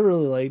 I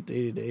really liked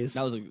 80 Days.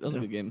 That was a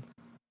good game.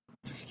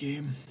 It's a good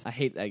game. I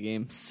hate that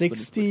game.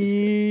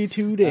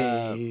 62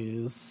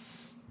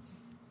 days.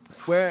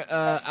 Where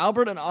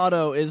Albert and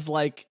Otto is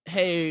like,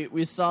 hey,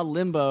 we saw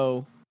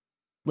Limbo.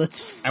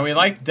 And we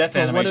liked death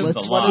animations a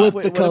lot.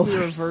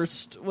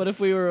 What if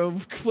we were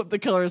flip the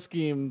color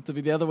scheme to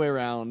be the other way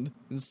around,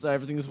 and so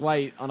everything's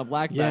white on a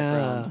black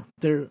background?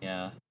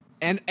 Yeah.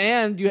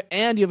 And you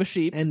have a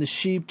sheep, and the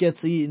sheep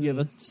gets eaten. You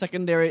have a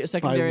secondary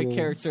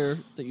character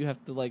that you have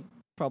to like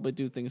probably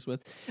do things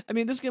with. I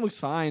mean, this game looks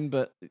fine,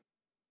 but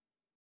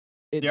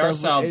the art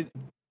style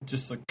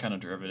just like kind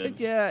of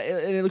derivative.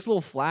 It looks a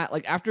little flat.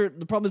 Like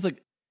the problem is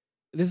like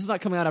this is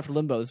not coming out after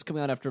Limbo. This is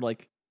coming out after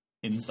like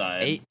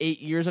Inside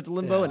 8 years after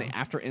Limbo and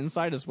after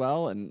Inside as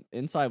well. And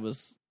Inside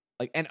was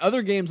like, and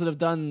other games that have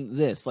done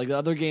this, like the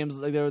other games,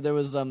 like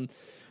there's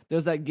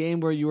that game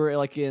where you were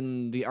like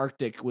in the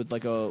Arctic with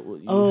like what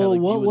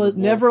was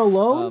Never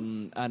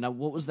Alone?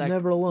 What was that?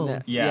 Never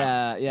Alone.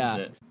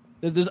 Yeah.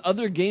 There's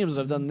other games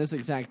that have done this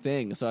exact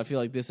thing, so I feel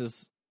like this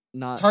is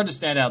not. It's hard to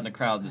stand out in the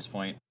crowd at this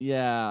point.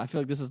 Yeah, I feel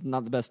like this is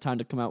not the best time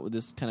to come out with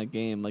this kind of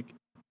game. Like,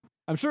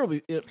 I'm sure it'll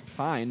be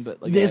fine,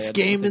 but like this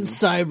game in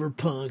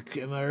Cyberpunk.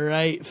 Am I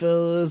right,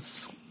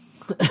 fellas?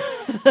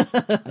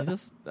 I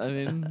just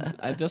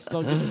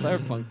don't get the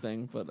Cyberpunk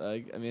thing, but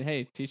I mean,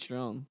 hey, teach your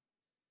own.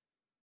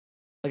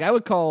 Like, I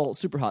would call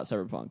Superhot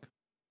Cyberpunk.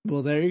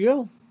 Well, there you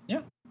go.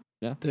 Yeah.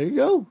 There you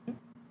go.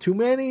 Too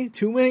many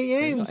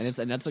games,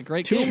 and that's a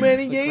great. Too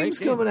many games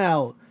coming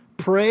out.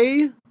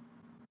 Prey.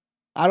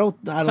 I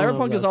don't.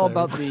 Cyberpunk is all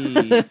about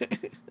the.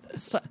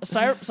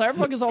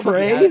 Cyberpunk is all about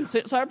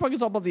the. Cyberpunk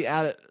is all about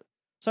the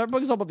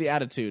Cyberpunk is all about the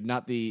attitude,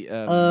 not the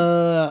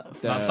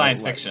not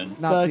science fiction,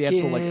 not the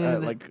actual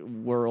like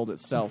world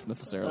itself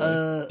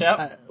necessarily.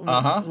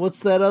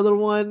 What's that other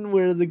one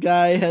where the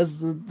guy has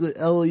the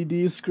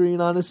LED screen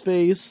on his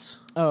face?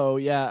 Oh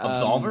yeah,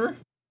 Absolver.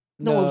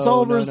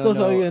 Absolver's the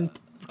fucking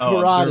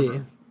karate.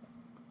 Observer.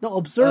 No,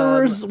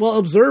 Observer's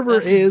Observer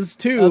is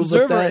too.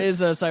 Observer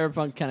is a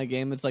cyberpunk kind of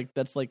game. It's like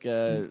that's like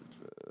a.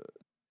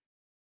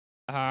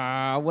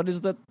 What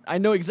is that? I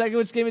know exactly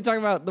which game you're talking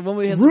about. The one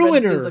where he has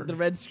Ruiner. the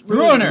red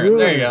Ruiner.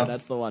 There you go.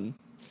 That's the one.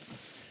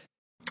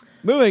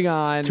 Moving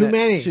on to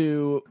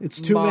Mario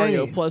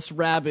many. plus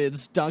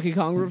Rabbids Donkey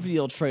Kong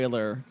reveal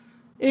trailer.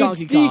 It's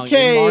Donkey DK. Kong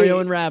and Mario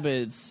and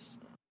Rabbids.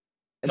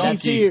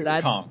 Donkey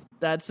Kong.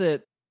 That's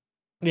it.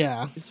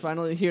 Yeah. He's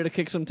finally here to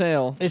kick some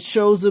tail. It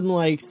shows him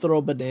like throw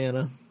a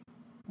banana.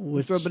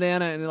 Throw a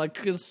banana and it like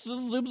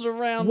zooms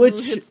around and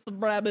hits the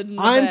rabbit in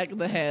the back of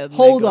the head.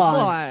 Hold on.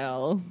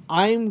 Wow.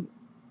 I'm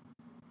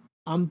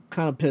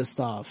kind of pissed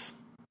off.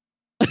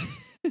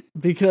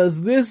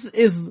 Because this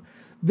is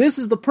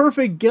the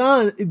perfect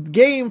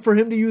game for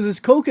him to use his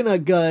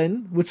coconut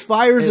gun, which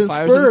fires in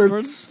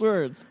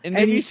spurts. And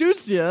he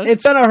shoots you.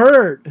 It's gonna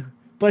hurt.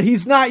 But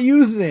he's not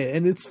using it,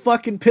 and it's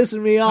fucking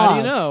pissing me off. How do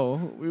you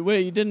know?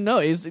 Wait, you didn't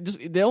know?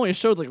 They only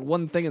showed like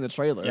one thing in the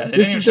trailer. Yeah,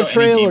 this is the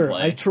trailer.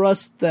 I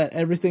trust that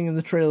everything in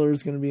the trailer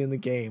is going to be in the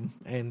game,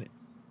 and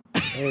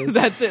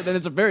that's it. Then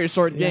it's a very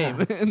short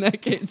game in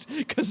that case,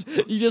 because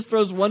he just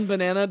throws one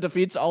banana,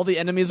 defeats all the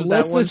enemies with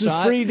that one shot. This is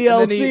free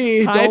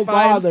DLC. Don't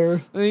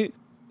bother.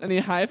 And he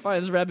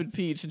high-fives Rabbid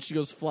Peach, and she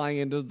goes flying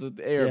into the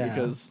air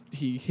because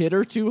he hit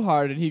her too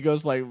hard, and he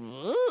goes like,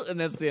 and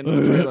that's the end of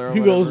the trailer. He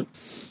goes,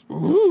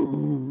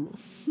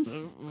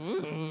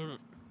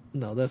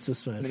 No, that's a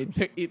Smash. And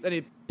then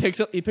he picks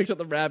up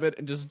the rabbit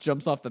and just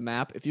jumps off the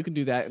map. If you can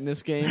do that in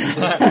this game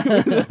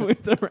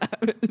with the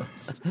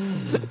rabbits,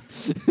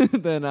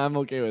 then I'm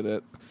okay with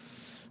it.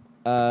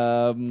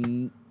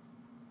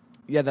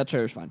 Yeah, that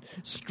trailer's fine.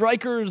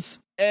 Striker's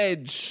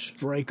Edge.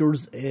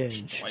 Strikers.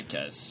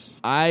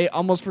 I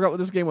almost forgot what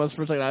this game was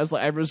for a second.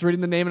 I was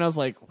reading the name and I was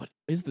like, "What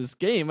is this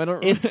game?" I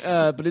don't.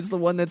 But it's the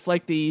one that's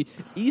like the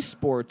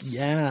esports.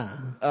 Yeah.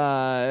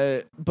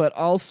 But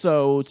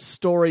also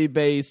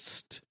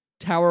story-based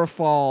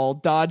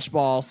Towerfall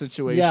dodgeball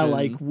situation. Yeah,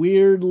 like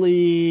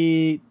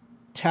weirdly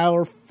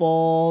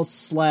Towerfall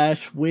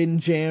 /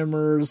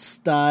 Windjammers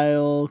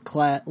style,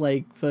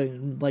 like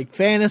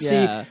fantasy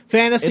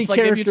It's like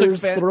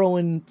characters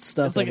throwing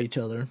stuff at each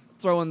other.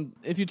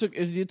 If you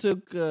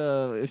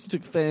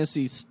took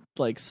fantasy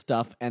like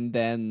stuff and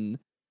then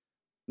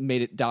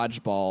made it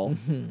dodgeball,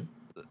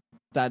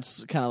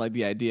 that's kind of like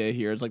the idea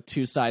here. It's like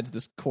two sides of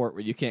this court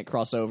where you can't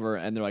cross over,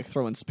 and they're like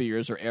throwing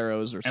spears or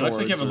arrows or swords. It looks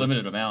like you have a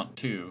limited amount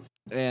too.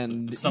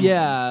 And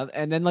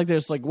and then like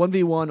there's like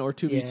 1v1 or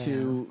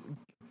 2v2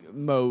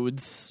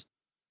 modes.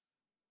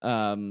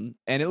 And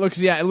it looks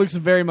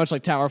very much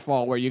like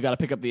Towerfall, where you got to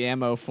pick up the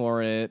ammo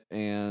for it,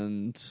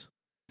 and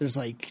there's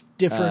like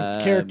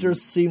different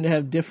characters seem to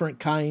have different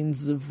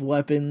kinds of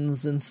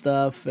weapons and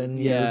stuff, and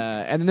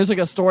and then there's like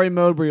a story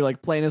mode where you're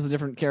like playing as the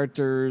different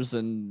characters,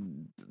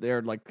 and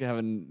they're like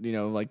having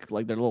like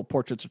their little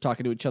portraits are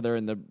talking to each other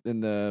in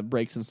the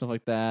breaks and stuff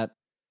like that.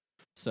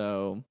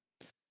 So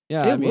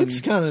yeah, it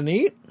looks kind of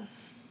neat.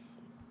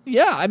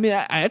 Yeah, I mean,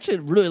 I actually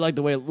really like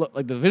the way it look.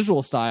 Like the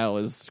visual style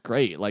is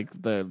great. Like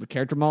the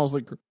character models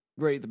look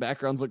great. The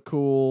backgrounds look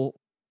cool.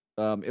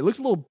 It looks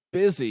a little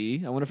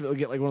busy. I wonder if it'll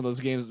get like one of those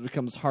games that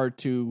becomes hard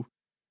to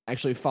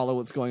actually follow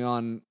what's going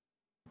on,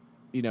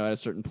 at a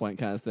certain point,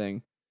 kind of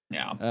thing.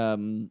 Yeah.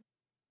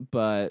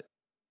 But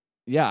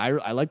yeah,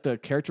 I like the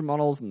character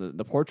models, and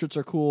the portraits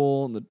are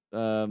cool, and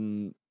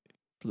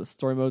for the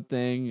story mode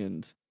thing,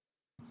 and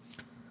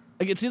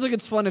like it seems like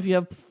it's fun if you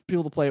have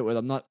people to play it with.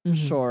 I'm not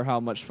sure how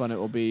much fun it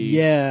will be.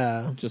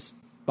 Yeah, just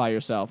by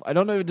yourself. I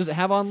don't know. Does it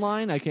have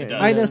online? I can't.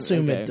 I'd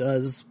assume it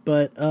does,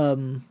 but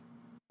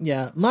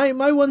yeah.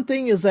 My one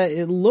thing is that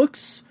it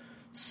looks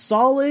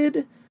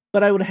solid,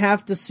 but I would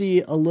have to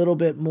see a little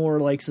bit more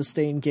like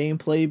sustained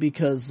gameplay,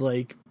 because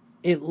like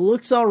it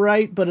looks all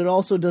right, but it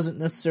also doesn't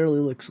necessarily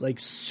look like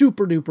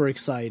super duper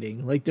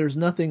exciting. Like there's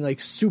nothing like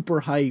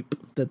super hype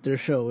that they're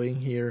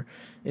showing here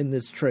in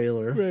this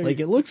trailer. Right. Like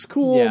it looks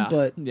cool,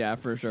 but yeah,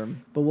 for sure.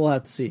 But we'll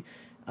have to see.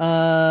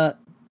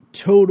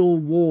 Total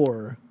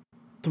War,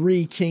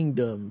 Three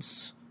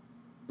Kingdoms.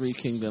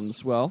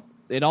 Well,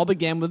 it all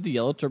began with the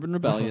Yellow Turban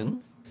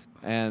Rebellion,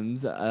 and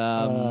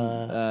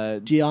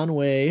Jian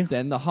Wei.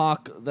 Then the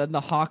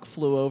hawk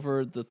flew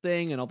over the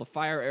thing, and all the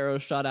fire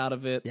arrows shot out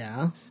of it.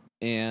 Yeah.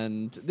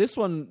 And this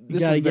one, you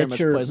gotta one very get much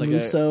your plays like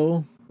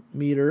Muso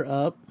meter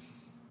up.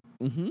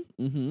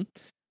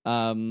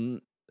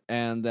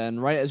 And then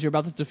right as you're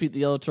about to defeat the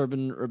Yellow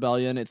Turban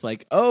Rebellion, it's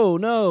like, oh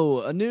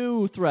no, a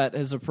new threat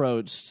has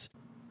approached.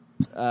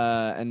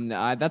 And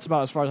that's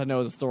about as far as I know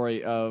of the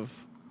story of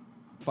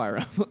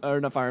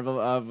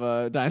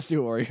Dynasty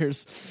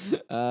Warriors.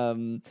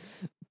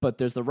 But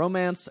there's the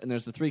romance, and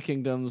there's the Three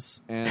Kingdoms,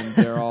 and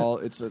they're all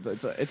it's a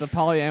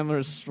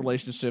polyamorous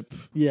relationship.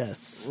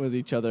 Yes, with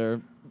each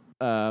other.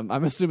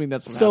 I'm assuming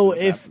that's what so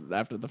happens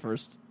after the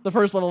first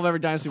level of every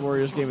Dynasty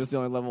Warriors game is the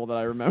only level that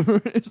I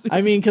remember.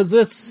 I mean, because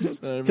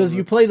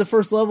you play the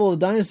first level of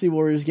Dynasty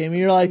Warriors game, and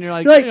you're like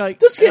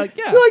this game,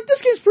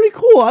 this game's pretty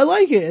cool. I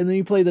like it, and then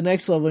you play the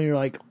next level, and you're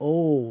like,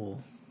 oh,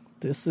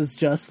 this is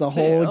just the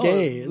whole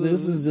game.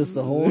 This is just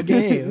the whole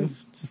game,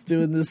 just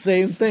doing the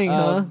same thing,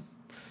 huh?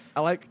 I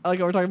like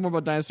we're talking more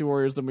about Dynasty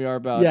Warriors than we are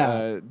about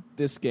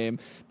this game.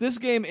 This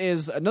game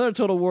is another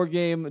Total War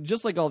game,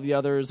 just like all the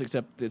others,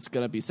 except it's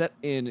going to be set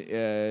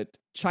in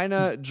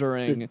China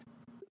during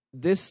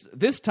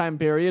this time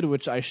period,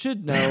 which I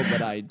should know,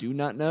 but I do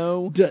not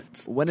know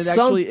when it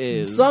actually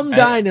is. Some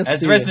dynasty.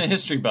 As resident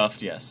history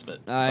buff, yes,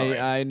 but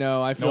I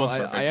know. I feel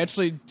I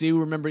actually do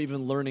remember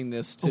even learning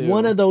this too.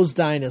 One of those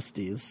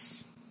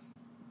dynasties.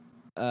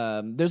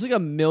 There's like a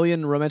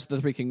million Romance of the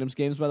Three Kingdoms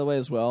games, by the way,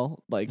 as well.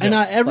 Like, and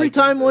every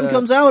time one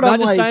comes out, not I'm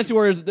just like, Dynasty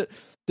Warriors.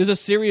 There's a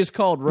series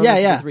called Romance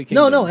of the Three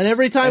Kingdoms. No, and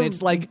every time, and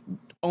it's like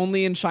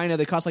only in China.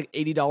 They cost like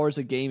 $80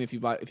 a game if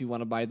you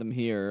want to buy them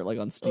here, like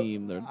on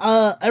Steam.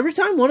 Every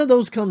time one of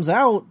those comes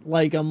out,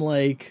 like I'm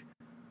like,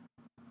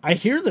 I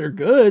hear they're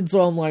good,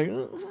 so I'm like,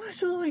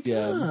 should I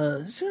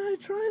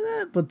try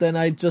that? But then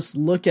I just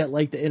look at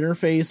like the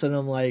interface, and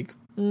I'm like,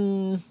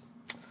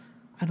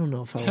 I don't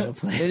know if I want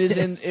to play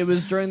this. It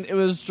was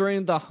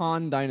during the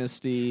Han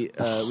Dynasty,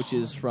 which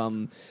is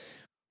from,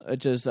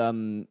 let's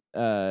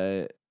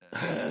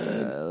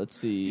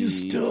see. You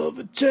still have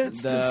a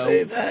chance to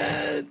save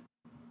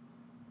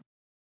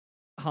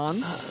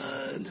Han.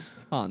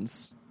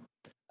 Hans.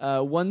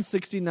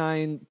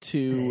 169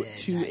 to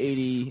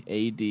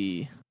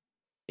 280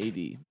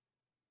 AD.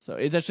 So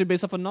it's actually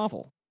based off a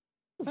novel.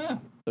 Yeah. So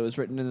it was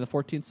written in the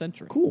 14th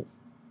century. Cool.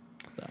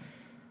 So.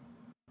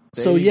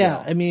 So you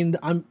yeah, go. I mean,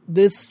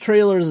 this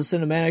trailer is a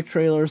cinematic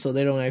trailer, so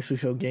they don't actually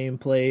show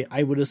gameplay.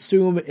 I would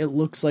assume it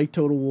looks like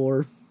Total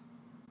War.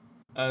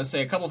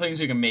 Say a couple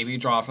things you can maybe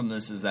draw from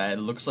this is that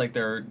it looks like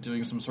they're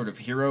doing some sort of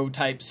hero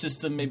type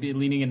system, maybe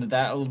leaning into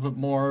that a little bit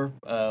more,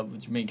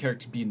 with your main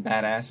character being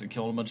badass and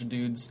killing a bunch of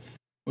dudes,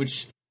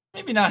 which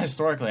maybe not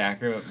historically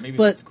accurate, but maybe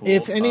that's cool.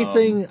 If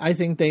anything, I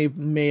think they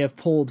may have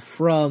pulled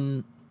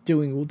from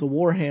doing the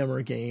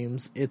Warhammer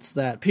games. It's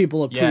that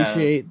people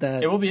appreciate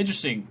that. It will be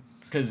interesting,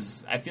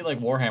 because I feel like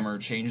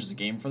Warhammer changed the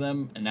game for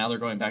them, and now they're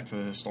going back to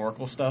the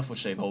historical stuff,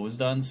 which they've always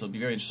done, so it'll be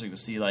very interesting to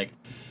see, like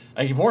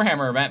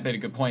Warhammer, Matt made a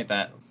good point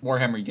that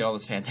Warhammer, you get all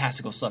this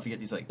fantastical stuff, you get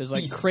these, like, There's,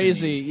 like, beasts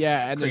crazy,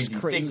 and and crazy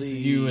there's crazy things to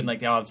you, and, like,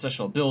 they all have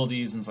special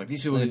abilities, and it's like,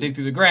 these people can dig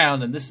through the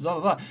ground, and this, blah,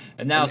 blah, blah.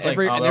 And now it's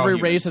every, like, and they're all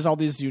every race humans. has all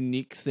these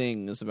unique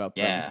things about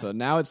them. Yeah. So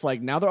now it's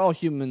like, now they're all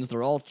humans,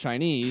 they're all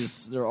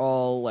Chinese, they're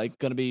all, like,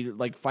 gonna be,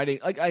 like, fighting,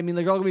 like, I mean,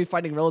 they're all gonna be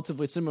fighting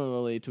relatively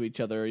similarly to each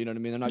other, you know what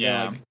I mean? They're not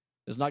gonna, like,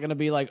 there's not gonna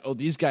be, like, oh,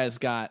 these guys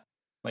got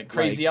like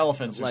crazy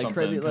elephants or something.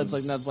 Crazy,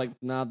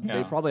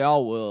 they probably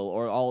all will,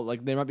 or all,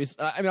 like, they might be.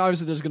 I mean,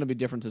 obviously, there's going to be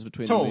differences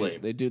between totally.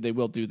 them. They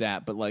will do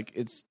that, but like,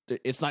 it's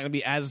not going to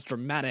be as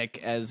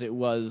dramatic as it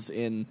was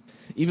in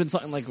even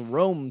something like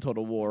Rome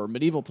Total War,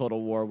 Medieval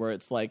Total War, where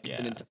it's like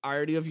an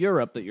entirety of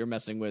Europe that you're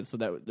messing with, so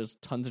that there's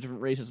tons of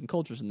different races and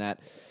cultures in that.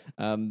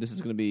 This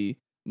is going to be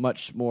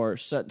much more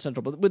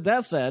central. But with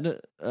that said,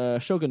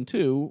 Shogun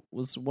 2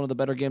 was one of the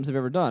better games they've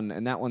ever done,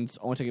 and that one's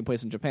only taking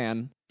place in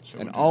Japan.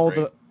 Shogun And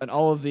 2's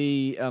all of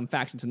the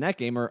factions in that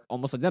game are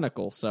almost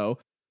identical. So,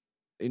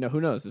 you know,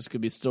 who knows? This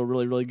could be still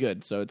really, really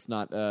good. So it's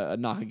not a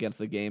knock against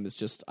the game. It's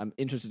just I'm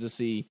interested to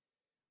see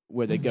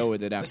where they go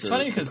with it after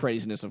the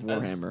craziness of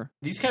Warhammer.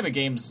 These kind of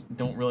games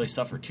don't really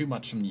suffer too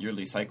much from the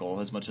yearly cycle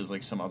as much as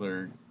like some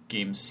other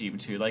games seem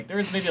to. Like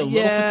there's maybe a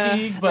little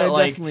fatigue, but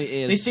like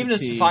they seem to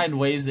find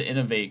ways to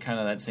innovate kind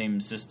of that same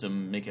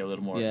system, make it a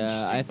little more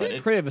interesting. I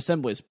think Creative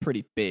Assembly is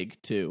pretty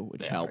big too,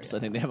 which helps. I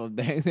think they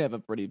have a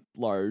pretty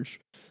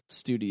large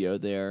studio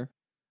there.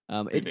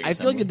 I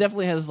feel like it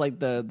definitely has like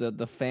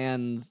the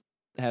fans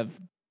have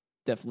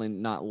definitely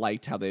not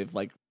liked how they've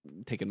like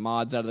taken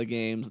mods out of the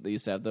games. They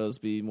used to have those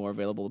be more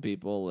available to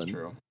people. And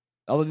true.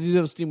 Although they do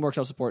have Steam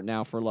Workshop support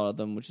now for a lot of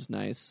them, which is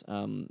nice.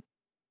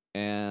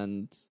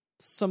 And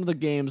some of the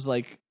games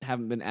like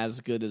haven't been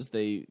as good as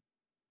they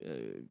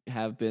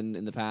have been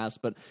in the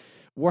past. But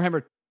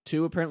Warhammer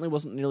 2 apparently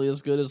wasn't nearly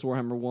as good as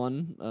Warhammer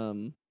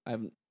 1. I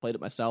haven't played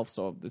it myself,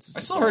 so this is. I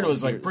still heard it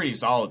was like pretty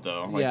solid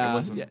though. Like, it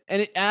wasn't...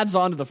 and it adds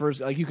on to the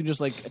first. Like you can just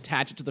like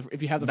attach it to the.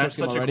 If you have the first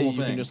game already, you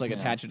can just like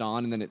attach it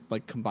on, and then it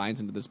like combines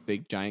into this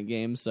big giant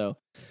game. So,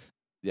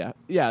 yeah,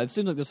 it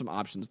seems like there's some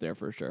options there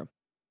for sure.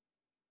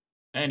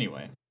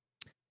 Anyway,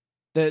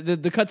 the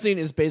cutscene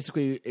is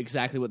basically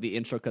exactly what the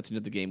intro cutscene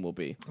of the game will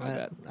be.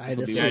 I'd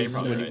assume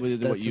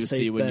what you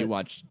see when you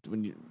watch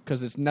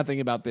because it's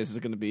nothing about this is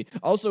going to be.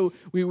 Also,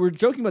 we were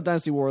joking about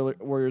Dynasty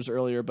Warriors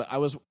earlier, but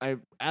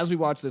as we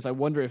watch this, I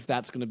wonder if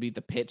that's going to be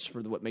the pitch for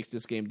what makes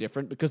this game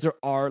different, because there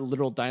are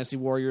literal Dynasty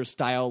Warriors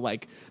style,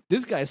 like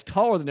this guy's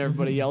taller than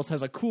everybody else,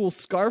 has a cool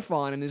scarf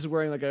on, and is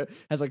wearing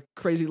has a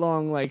crazy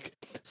long like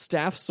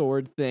staff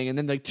sword thing, and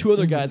then like two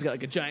other guys got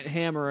like a giant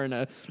hammer and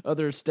a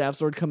other staff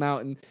sword come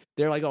out, and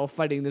they're like all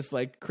fighting this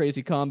like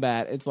crazy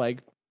combat. It's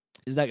like,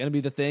 is that going to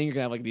be the thing? You're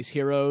going to have like these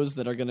heroes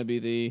that are going to be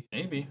the...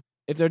 Maybe.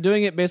 If they're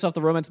doing it based off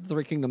the Romance of the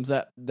Three Kingdoms,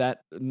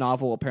 that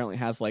novel apparently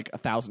has like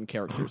 1,000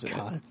 characters in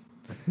it.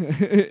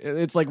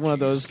 It's like one of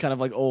those kind of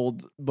like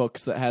old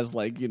books that has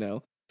like, you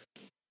know,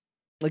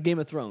 like Game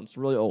of Thrones,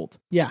 really old.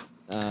 Yeah.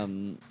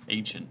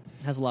 Ancient.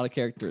 Has a lot of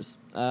characters.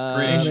 Great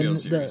HBO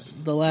series.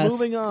 The last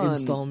Moving on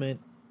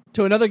installment.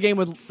 To another game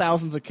with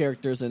thousands of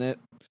characters in it.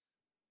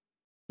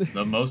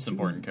 The most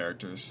important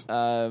characters.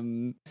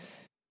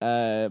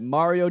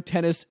 Mario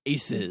Tennis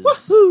Aces.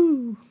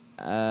 Woohoo!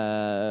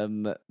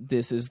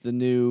 This is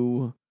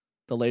the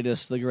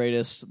latest, the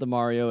greatest, the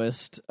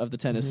Marioist of the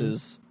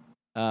tennises.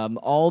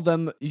 All of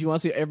them. If you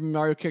want to see every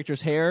Mario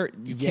character's hair,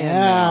 you can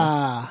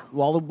now.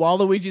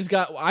 Waluigi's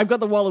got. I've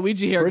got the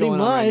Waluigi hair pretty going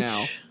much. on right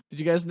now.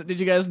 Did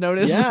you guys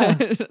notice?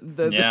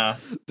 Yeah.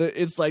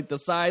 It's like the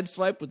side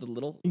swipe with the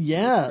little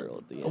curl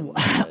at the end.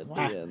 At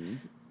the end.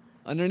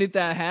 Underneath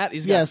that hat,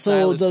 he's got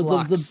so the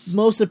blocks.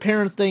 most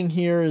apparent thing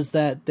here is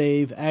that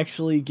they've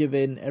actually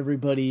given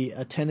everybody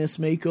a tennis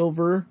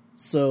makeover.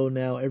 So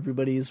now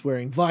everybody's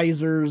wearing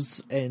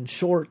visors and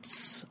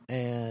shorts,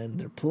 and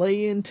they're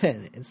playing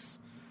tennis.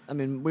 I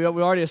mean, we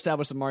already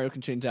established that Mario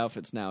can change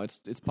outfits now.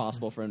 It's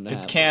possible for him to.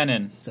 It's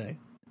canon. Say.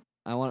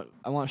 I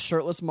want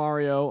shirtless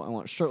Mario. I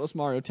want shirtless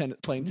Mario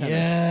playing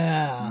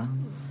tennis.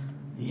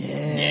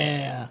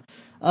 Yeah.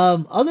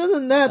 Other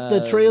than that,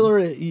 the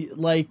trailer,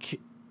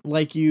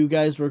 like you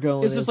guys were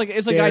going, it's just like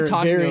it's a guy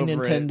talking very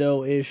over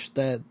Nintendo-ish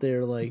that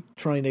they're like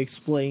trying to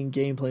explain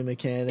gameplay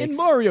mechanics. In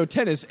Mario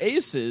Tennis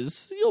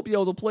Aces, you'll be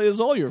able to play as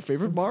all your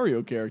favorite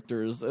Mario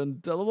characters, and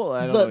I don't know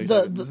exactly.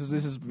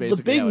 This is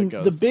basically how it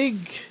goes. The big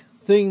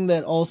thing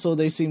that also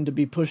they seem to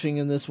be pushing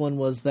in this one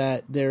was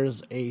that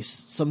there's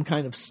some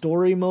kind of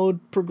story mode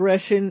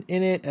progression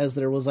in it, as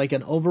there was like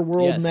an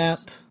overworld map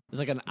There's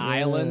like an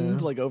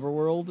island, like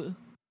overworld.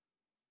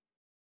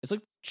 It's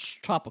like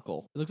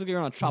tropical. It looks like you're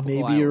on a tropical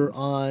Maybe island. you're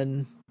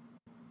on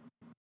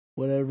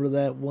whatever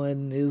that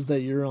one is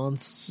that you're on,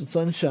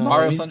 Sunshine.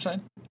 Mario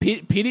Sunshine?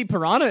 PD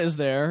Piranha is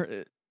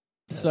there.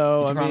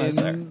 So, Piranha is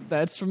there.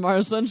 that's from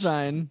Mario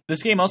Sunshine.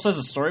 This game also has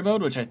a story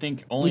mode, which I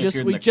think only appeared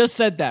in We the... just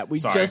said that.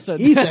 Just said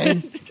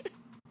Ethan. that.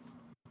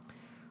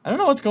 I don't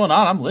know what's going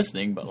on. I'm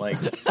listening, but like...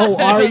 Oh,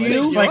 are it's you?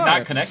 just like You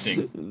not are.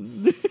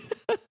 connecting.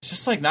 It's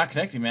just like not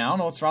connecting, man. I don't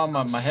know what's wrong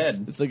with my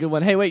head. It's a good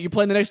one. Hey, wait, you're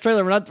playing the next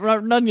trailer. We're not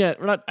done yet.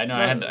 We're not. I know,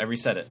 I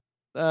reset it.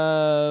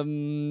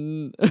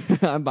 I'm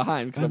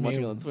behind because I'm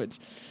watching it on Twitch.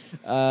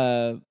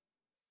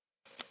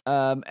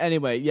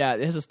 Anyway, yeah,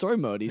 it has a story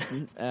mode,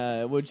 Ethan.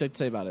 What would you like to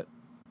say about it?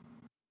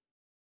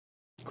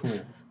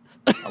 Cool.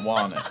 I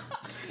want it.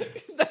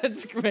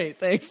 That's great.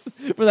 Thanks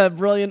for that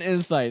brilliant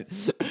insight.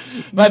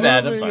 My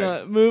bad, I'm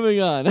sorry.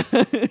 Moving on.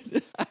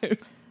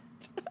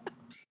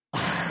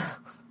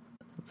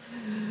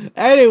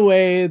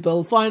 Anyway,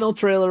 the final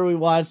trailer we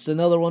watched,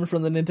 another one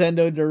from the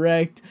Nintendo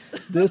Direct.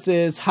 This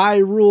is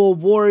Hyrule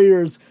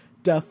Warriors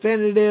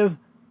Definitive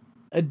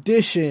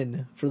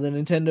Edition for the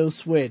Nintendo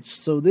Switch.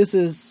 So this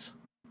is...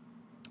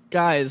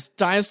 Guys,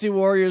 Dynasty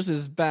Warriors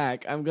is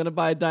back. I'm going to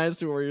buy a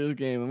Dynasty Warriors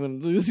game. I'm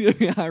going to do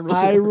Hyrule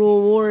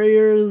Hyrule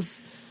Warriors.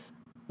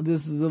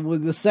 This is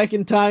the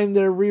second time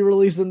they're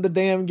re-releasing the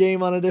damn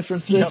game on a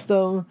different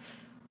system.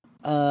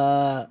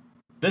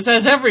 This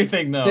has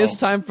everything, though. This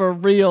time for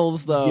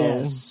reals, though.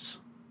 Yes.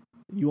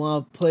 You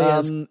want to play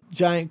as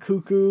Giant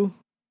Cuckoo?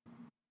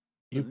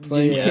 You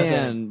play You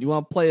as... can. You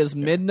want to play as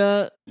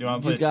Midna? You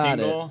want to play as got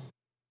Tingle?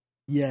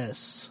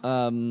 Yes. You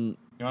want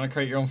to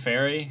create your own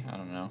fairy? I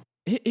don't know.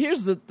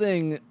 Here's the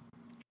thing.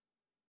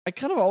 I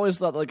kind of always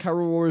thought like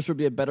Hyrule Warriors would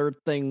be a better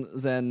thing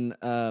than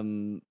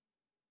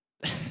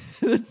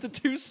the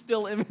two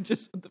still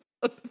images of the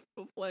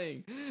people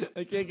playing.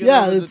 I can't get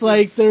over It's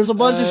like there's a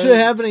bunch of shit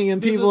happening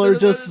and people are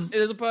just...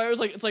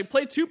 It's like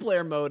play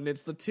 2-player mode and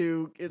it's the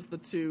two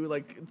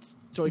like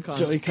Joy-Cons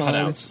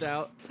Joy-Cons.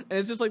 out, and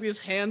it's just like these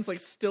hands, like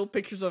still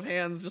pictures of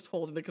hands just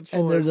holding the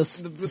controller. And they're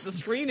just... the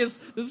screen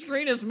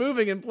is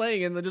moving and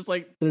playing, and they're just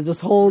like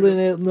holding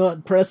it,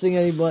 not pressing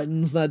any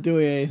buttons, not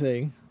doing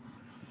anything.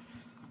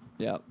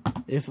 yeah.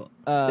 If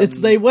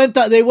they went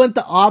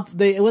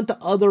the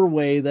other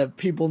way that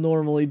people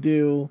normally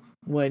do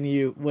when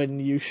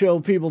you show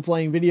people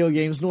playing video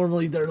games.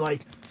 Normally they're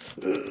like,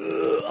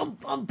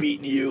 I'm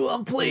beating you,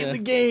 I'm playing the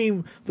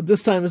game. But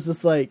this time it's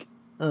just like,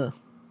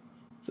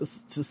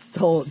 just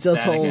hold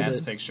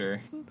it.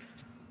 Picture.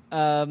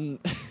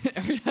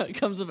 Every time it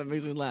comes up, it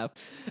makes me laugh.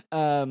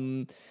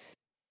 The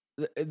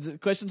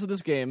questions of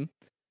this game: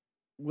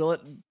 Will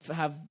it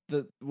have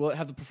the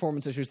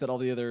performance issues that all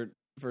the other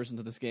versions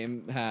of this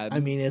game had? I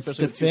mean, it's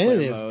especially with two-player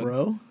definitive, mode?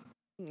 bro.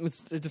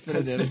 It's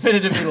definitive. It's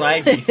definitively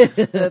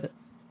laggy.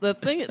 The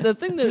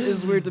thing that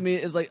is weird to me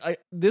is like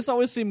this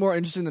always seemed more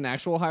interesting than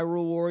actual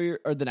Hyrule Warrior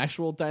or than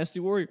actual Dynasty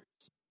Warriors,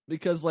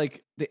 because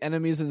like the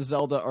enemies in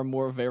Zelda are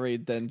more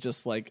varied than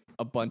just like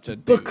a bunch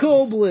of dudes.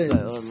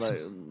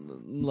 Bokoblins.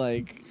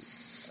 Like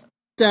Stafflos.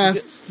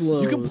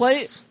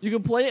 You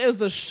can play as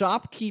the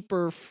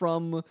shopkeeper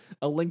from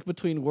A Link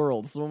Between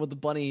Worlds, the one with the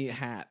bunny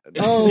hat.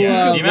 Oh, the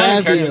amount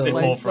of characters they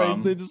Lavio. pull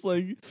from. They just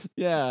like you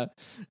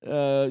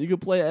can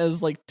play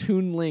as like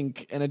Toon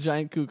Link and a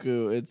giant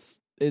cuckoo.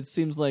 It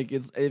seems like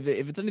it's if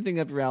it's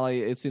anything up your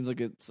alley, it seems like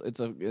this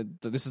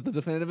is the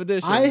definitive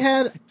edition.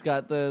 It's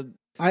got the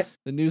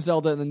new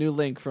Zelda and the new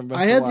Link from Breath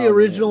I of had the the Wild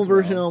original in it as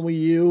version well. on Wii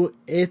U.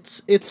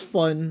 It's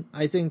fun.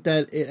 I think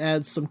that it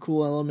adds some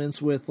cool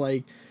elements with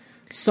like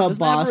sub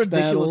Doesn't it have boss a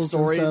ridiculous battles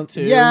story and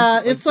stuff. too?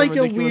 Yeah, it's the like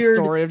a ridiculous weird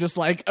story of just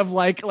like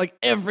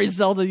every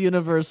Zelda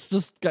universe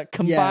just got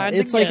combined.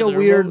 it's like a together.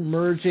 weird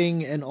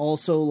merging, and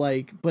also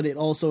like, but it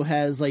also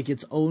has like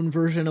its own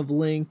version of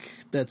Link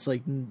that's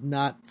like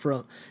not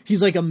from.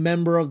 He's like a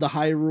member of the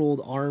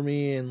Hyrule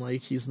army, and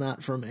like he's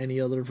not from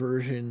any other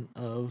version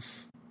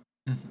of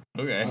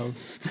Okay.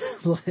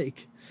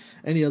 like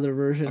any other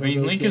version. I mean,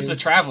 of those Link games. is the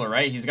traveler,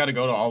 right? He's got to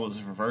go to all those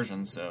different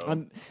versions. So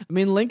I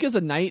mean, Link is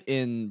a knight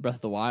in Breath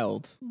of the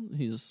Wild.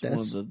 He's one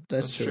of the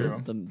That's true.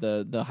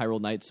 the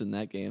Hyrule Knights in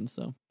that game.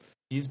 So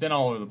he's been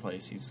all over the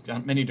place. He's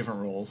got many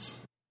different roles.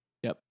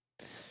 yep.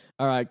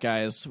 All right,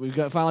 guys,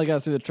 finally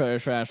got through the trailer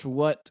trash.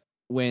 What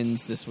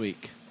wins this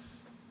week?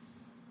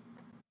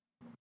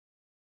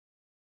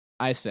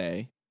 I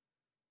say,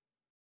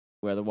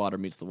 where the water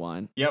meets the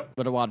wine. Yep.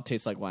 Where the water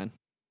tastes like wine.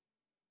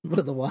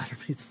 Where the water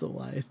meets the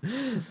wine.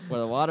 Where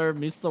the water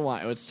meets the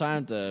wine. It's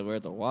time to where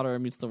the water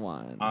meets the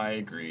wine. I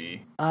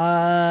agree.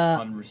 100%.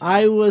 100%.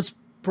 I was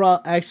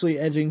actually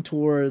edging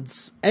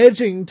towards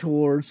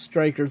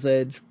Striker's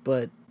Edge,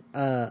 but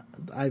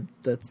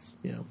that's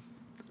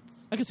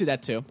I can see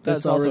that too. That's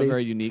That's also already- a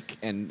very unique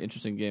and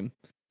interesting game.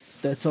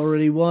 that's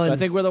already won. But I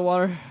think where the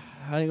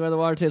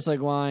water tastes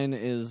like wine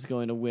is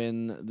going to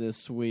win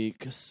this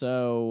week.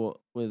 So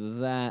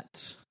with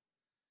that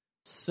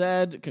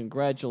said,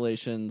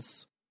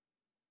 congratulations,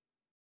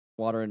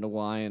 Water into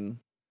Wine.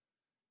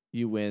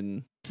 you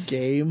win.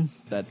 Game.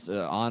 That's an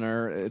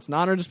honor. It's an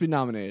honor just to be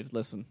nominated.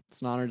 Listen,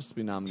 it's an honor just to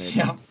be nominated.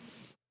 Yeah.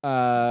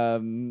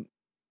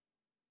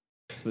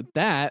 With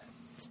that,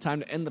 it's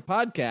time to end the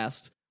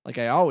podcast like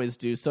I always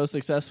do so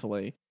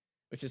successfully,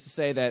 which is to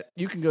say that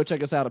you can go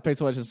check us out at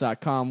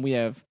pixellegends.com. We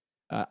have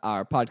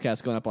our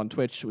podcast going up on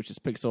Twitch, which is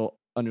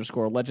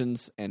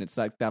pixel_legends, and it's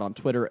like that on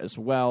Twitter as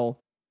well.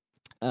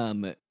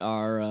 Our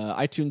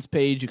iTunes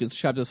page, you can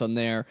subscribe to us on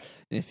there,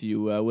 and if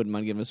you wouldn't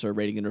mind giving us a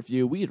rating and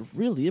review, we'd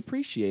really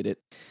appreciate it.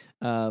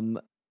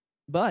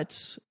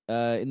 But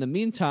in the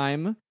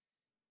meantime,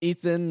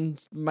 Ethan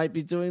might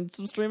be doing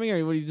some streaming,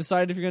 or what do you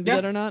decide if you're going to do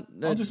that or not?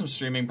 I'll do some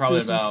streaming,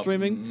 probably some about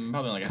streaming?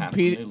 probably like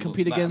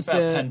Compete against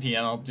about 10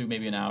 p.m. I'll do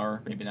maybe an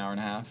hour and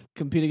a half.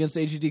 Compete against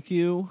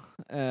AGDQ,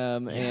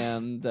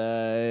 and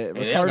Hey,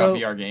 they Ricardo. got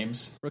VR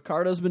games.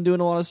 Ricardo's been doing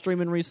a lot of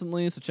streaming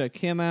recently, so check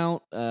him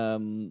out.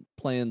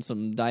 Playing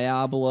some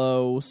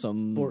Diablo,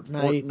 some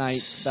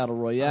Fortnite Battle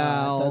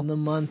Royale. Then the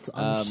month,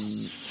 I'm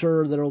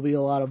sure there'll be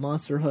a lot of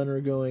Monster Hunter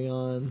going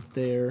on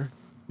there.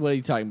 What are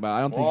you talking about?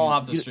 I don't think We'll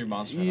have to stream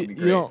Monster Hunter. It'll be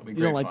great.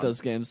 You don't like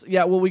those games.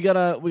 Yeah, well, we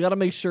gotta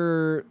make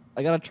sure.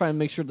 I gotta try and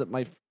make sure that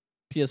my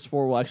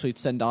PS4 will actually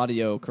send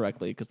audio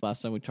correctly, because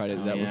last time we tried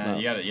it, that was not.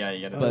 You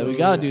gotta. But we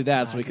gotta do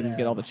that so we can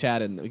get all the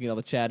chat in. We can get all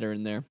the chatter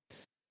in there.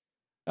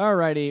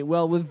 Alrighty.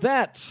 Well, with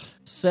that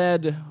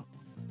said,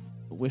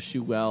 wish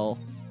you well.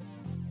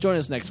 Join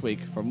us next week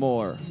for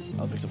more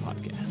of Pixel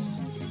Podcast.